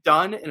Pete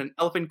Dunne in an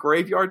Elephant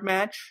Graveyard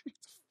match.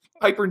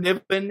 Piper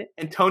Niven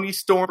and Tony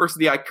Storm versus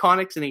the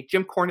Iconics in a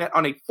Jim Cornette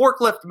on a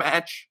forklift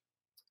match.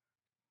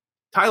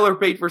 Tyler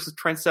Bate versus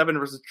Trent Seven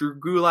versus Drew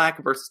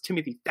Gulak versus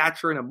Timothy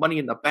Thatcher in a Money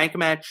in the Bank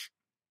match.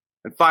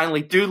 And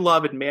finally, Dude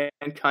Love and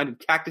Mankind and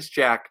Cactus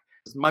Jack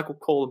versus Michael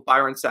Cole and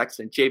Byron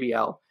Saxton and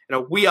JBL in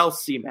a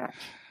WLC match.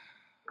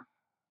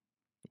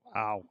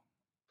 Wow.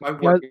 My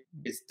work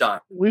is done.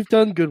 We've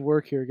done good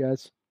work here,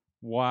 guys.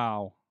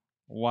 Wow.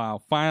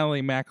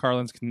 Finally, Matt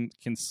Carlins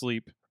can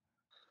sleep.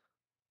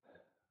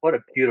 What a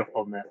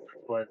beautiful match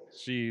it was.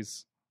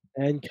 Jeez.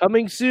 And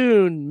coming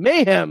soon,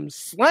 Mayhem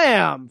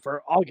Slam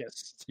for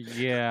August.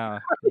 Yeah.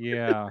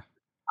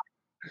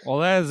 Well,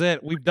 that is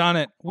it. We've done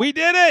it. We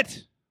did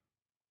it!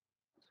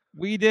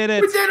 We did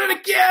it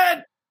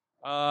again!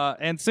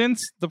 And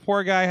since the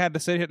poor guy had to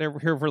sit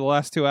here for the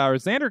last 2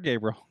 hours, Xander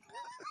Gabriel.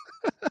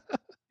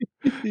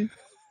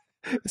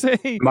 Say,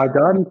 am I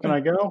done? Can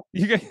I go?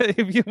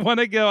 If you want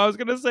to go, I was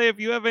going to say, if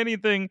you have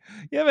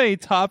any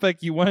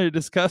topic you want to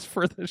discuss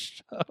for the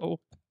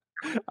show,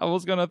 I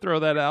was going to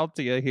throw that out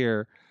to you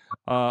here.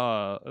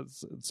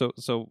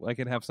 So I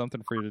can have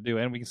something for you to do,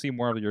 and we can see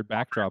more of your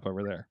backdrop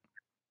over there.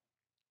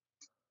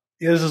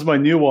 Yeah, this is my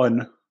new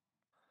one.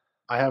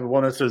 I have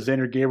one that says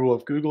Xander Gabriel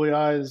with googly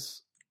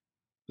eyes.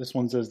 This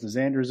one says the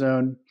Xander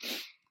Zone.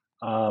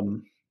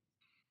 I'm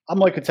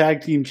like a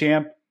tag team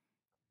champ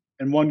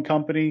in one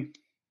company,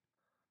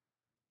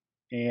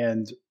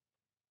 and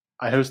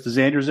I host the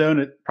Xander Zone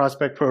at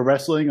Prospect Pro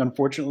Wrestling.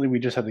 Unfortunately, we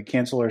just had to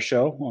cancel our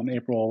show on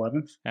April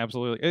 11th.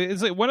 Absolutely.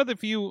 It's like one of the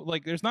few,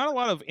 like, there's not a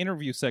lot of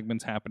interview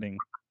segments happening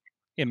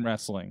in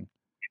wrestling.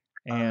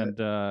 And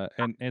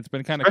it's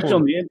been kind of cool.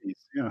 On the indies,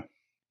 yeah.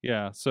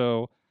 Yeah.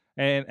 So,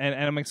 and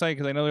I'm excited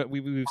because I know that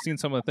we've seen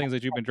some of the things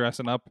that you've been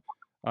dressing up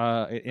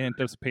in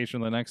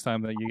anticipation of the next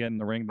time that you get in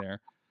the ring there.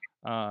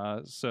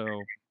 And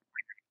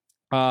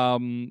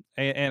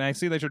I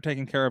see that you're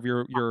taking care of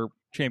your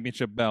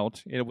championship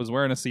belt. It was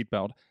wearing a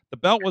seatbelt. The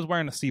belt was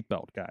wearing a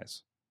seatbelt,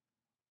 guys.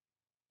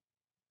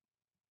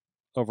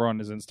 Over on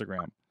his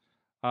Instagram.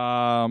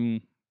 I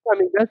mean,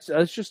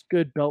 that's just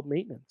good belt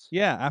maintenance.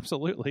 Yeah,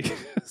 absolutely.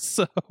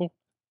 So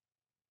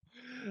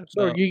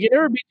you can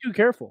never be too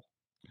careful.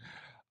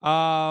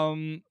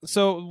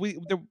 So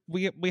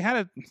we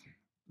had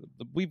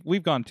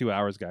we've gone 2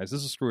 hours, guys.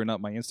 This is screwing up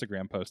my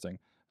Instagram posting.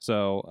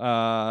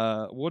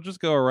 So we'll just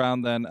go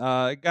around then.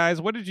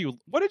 Guys, what did you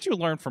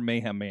learn from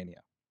Mayhem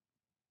Mania?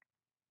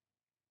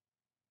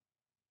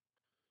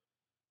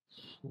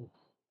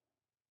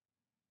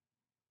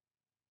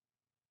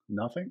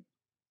 Nothing.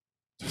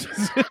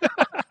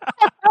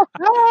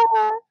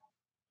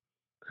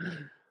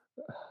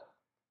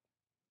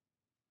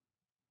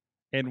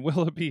 And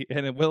will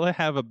it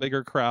have a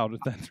bigger crowd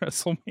than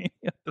WrestleMania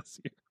this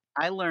year?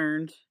 I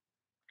learned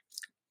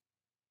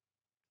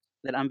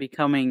that I'm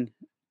becoming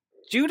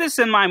Judas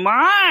in my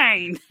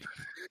mind.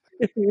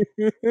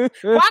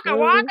 Waka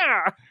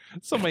waka.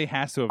 Somebody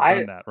has to have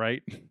done that,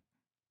 right?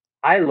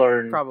 I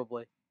learned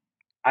probably.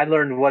 I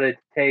learned what it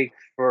takes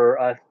for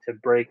us to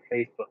break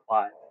Facebook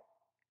Live.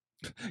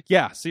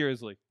 Yeah,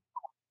 seriously.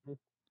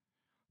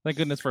 Thank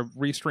goodness for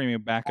restreaming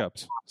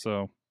backups.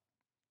 So,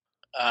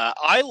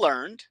 I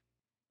learned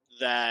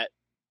that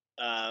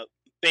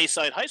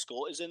Bayside High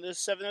School is in the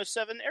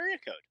 707 area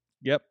code.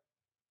 Yep.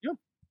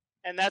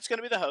 And that's going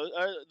to be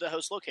the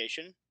host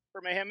location for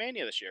Mayhem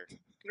Mania this year.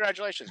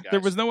 Congratulations, guys. There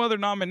was no other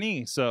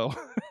nominee, so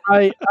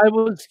I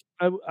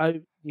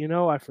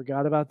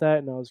forgot about that,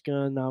 and I was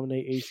gonna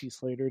nominate AC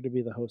Slater to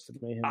be the host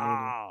of Mayhem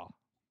Mania.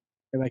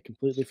 And I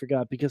completely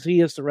forgot because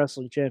he is the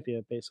wrestling champion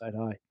at Bayside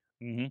High.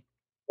 Mm-hmm.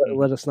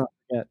 Let us not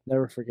forget,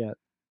 never forget,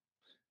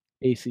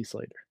 AC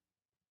Slater,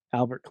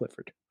 Albert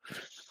Clifford.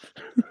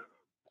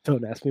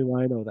 Don't ask me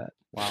why I know that.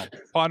 Wow,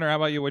 partner, how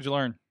about you? What'd you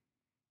learn?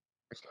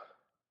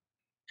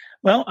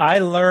 Well, I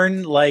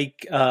learned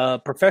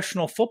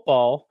professional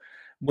football.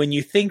 When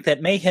you think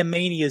that Mayhem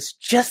Mania is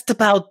just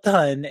about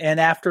done, and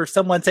after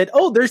someone said,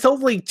 "Oh, there's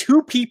only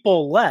 2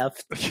 people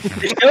left," the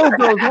show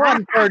goes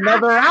on for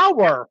another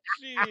hour.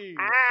 Jeez.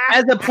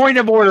 As a point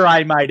of order,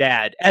 I might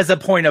add. As a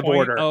point of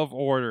order. Of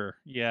order,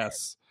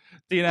 yes.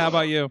 Dina, how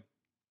about you?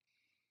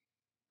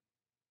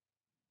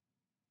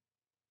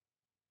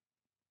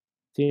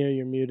 Dina,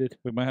 you're muted.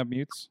 We might have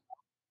mutes.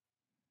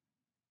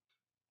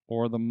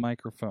 Or the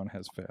microphone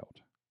has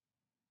failed.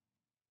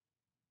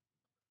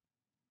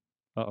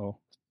 Uh-oh.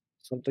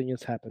 Something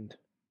has happened.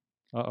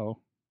 Uh-oh.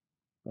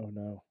 Oh,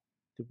 no.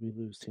 Did we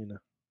lose Tina?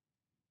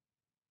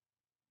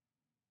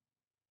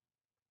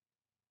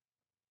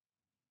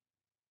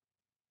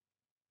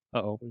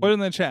 Uh-oh. Put it in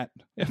the chat.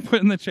 Put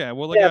it in the chat.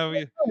 We'll look at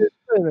you. Put it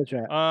in the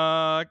chat.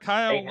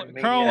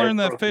 Carl learned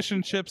that fish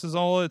and chips is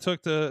all it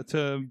took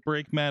to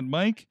break Mad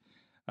Mike.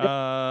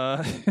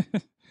 And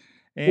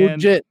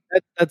legit.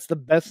 That's the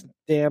best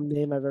damn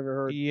name I've ever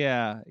heard.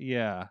 Yeah.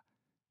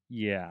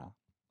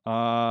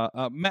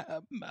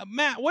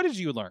 Matt, what did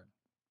you learn?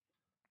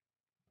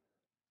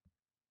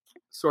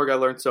 Sorg, I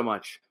learned so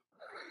much.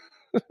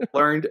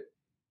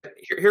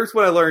 Here's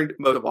what I learned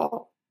most of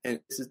all,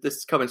 and this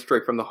is coming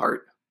straight from the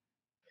heart.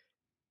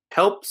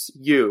 Helps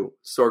you,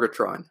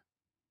 Sorgatron,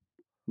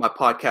 my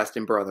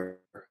podcasting brother,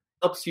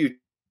 helps you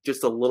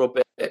just a little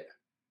bit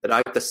that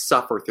I have to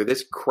suffer through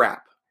this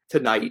crap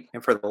tonight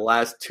and for the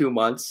last 2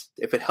 months.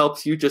 If it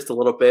helps you just a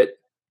little bit,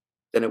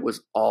 then it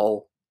was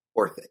all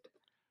worth it.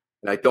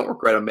 And I don't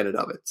regret a minute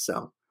of it.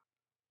 So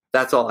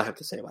that's all I have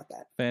to say about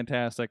that.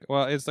 Fantastic.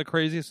 Well, it's the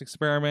craziest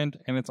experiment,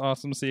 and it's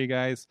awesome to see you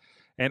guys.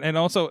 And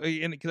also,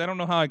 because I don't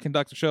know how I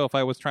conduct a show if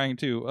I was trying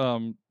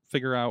to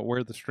figure out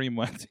where the stream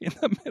went in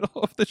the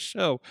middle of the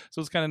show. So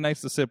it's kind of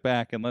nice to sit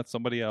back and let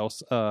somebody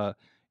else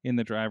in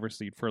the driver's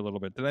seat for a little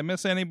bit. Did I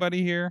miss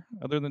anybody here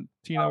other than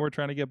Tina? We're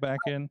trying to get back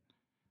in.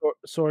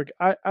 Sorg,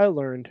 I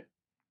learned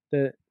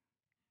that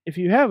if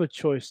you have a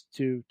choice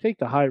to take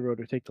the high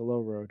road or take the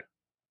low road,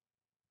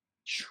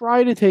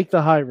 try to take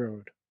the high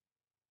road.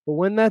 But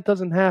when that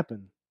doesn't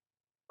happen,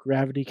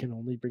 gravity can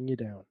only bring you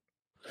down.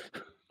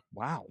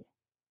 Wow.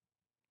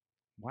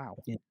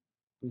 Yeah.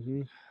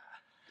 Mm-hmm.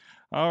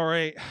 All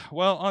right.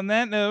 Well, on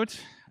that note,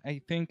 I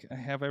think I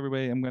have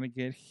everybody I'm going to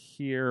get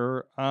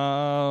here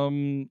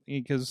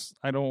because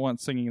I don't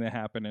want singing to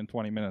happen in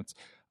 20 minutes.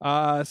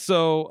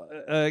 Sorg,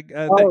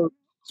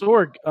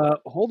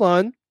 hold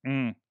on.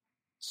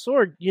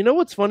 Sorg, you know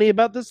what's funny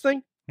about this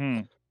thing?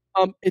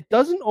 It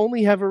doesn't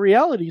only have a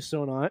reality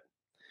stone on it.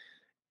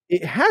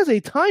 It has a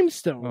time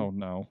stone. Oh,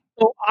 no.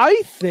 So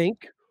I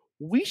think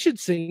we should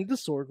sing the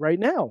Sorg right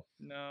now.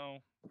 No.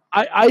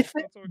 I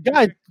think,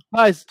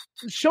 guys,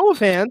 show of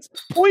hands,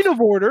 point of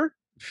order.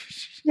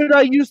 Should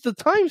I use the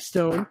time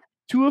stone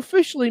to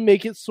officially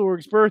make it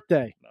Sorg's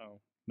birthday? No.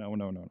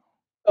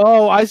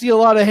 Oh, I see a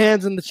lot of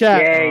hands in the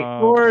chat. Yay.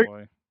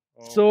 Sorg.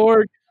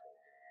 Sorg.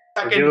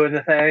 We're doing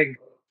the thing.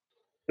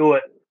 Do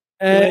it.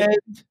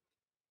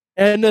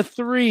 And a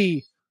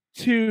 3,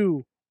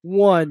 2,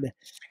 1.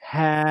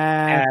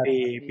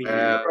 Happy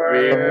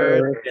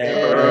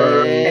birthday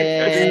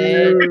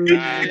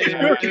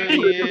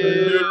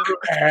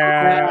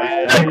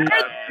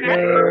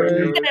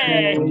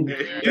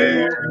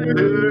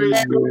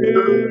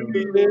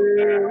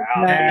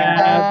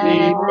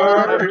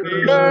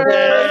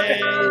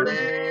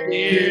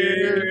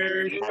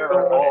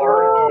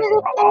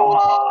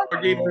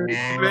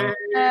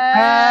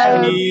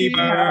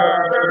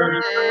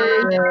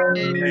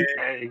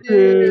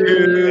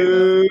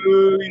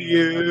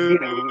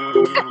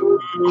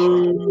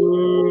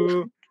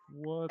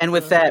And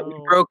with that, we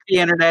broke the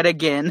internet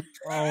again.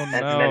 Oh and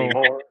many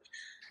no! more.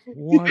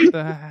 What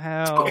the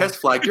hell? Has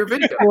flagged your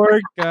video.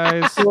 Sorg,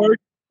 Guys, Sorg,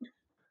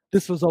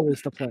 this was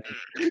always the plan.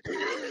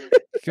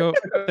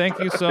 Thank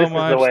you so This is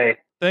much. the way.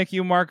 Thank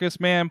you, Marcus.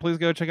 Man, please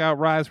go check out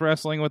Rise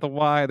Wrestling with a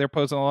Y. They're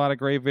posting a lot of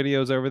great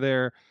videos over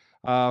there.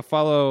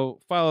 Follow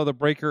the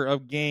Breaker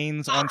of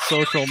Gains on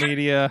social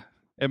media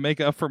and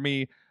make up for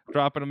me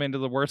dropping them into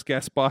the worst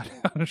guest spot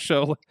on a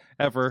show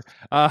ever.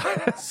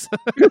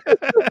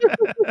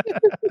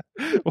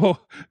 Well,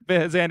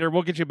 Xander,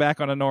 we'll get you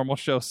back on a normal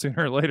show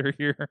sooner or later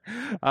here,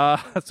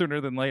 sooner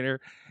than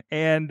later.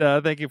 And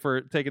thank you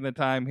for taking the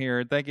time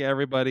here. Thank you,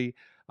 everybody.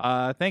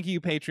 Thank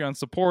you, Patreon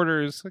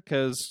supporters,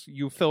 because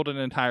you filled an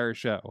entire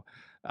show.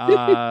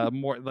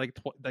 More like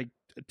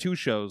 2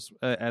 shows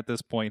at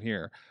this point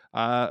here.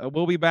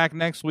 We'll be back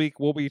next week.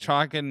 We'll be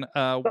talking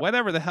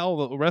whatever the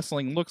hell the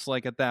wrestling looks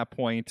like at that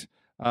point.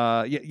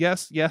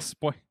 Yes,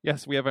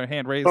 we have a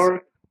hand raised.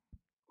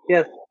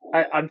 Yes,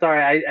 I'm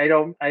sorry.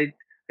 I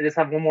just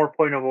have one more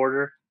point of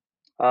order.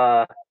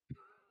 I'd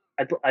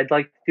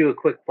like to do a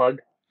quick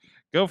plug.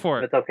 Go for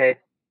it. That's okay.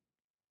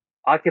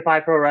 Occupy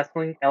Pro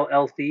Wrestling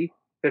LLC,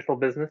 official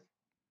business.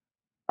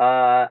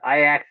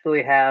 I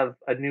actually have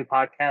a new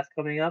podcast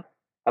coming up.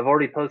 I've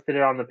already posted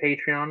it on the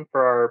Patreon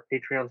for our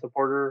Patreon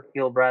supporter,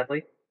 Neil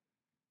Bradley.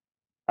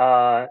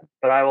 But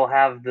I will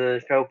have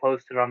the show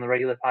posted on the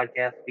regular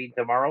podcast feed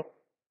tomorrow.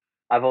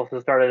 I've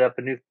also started up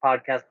a new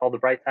podcast called The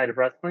Bright Side of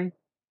Wrestling.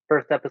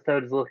 First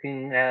episode is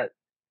looking at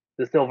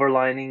the silver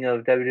lining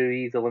of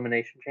WWE's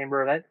Elimination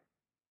Chamber event.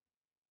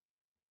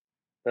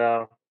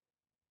 So,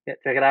 yeah,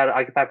 check it out at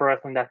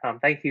OccupyProWrestling.com.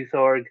 Thank you,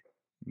 Sorg.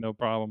 No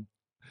problem.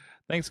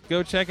 Thanks.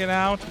 Go check it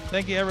out.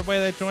 Thank you, everybody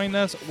that joined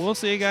us. We'll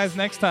see you guys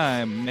next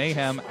time.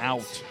 Mayhem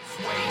out.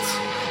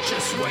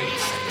 Just wait.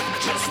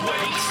 Just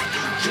wait.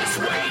 Just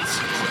wait.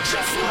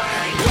 Just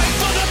wait. Wait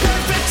for the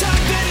perfect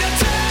time then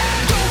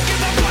attack. Don't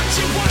give up what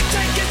you want,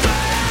 take it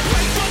back.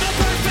 Wait for the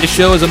perfect. This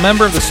show is a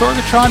member of the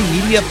Sorgatron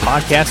Media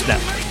Podcast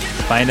Network.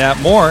 Find out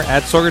more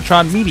at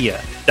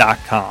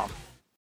sorgatronmedia.com.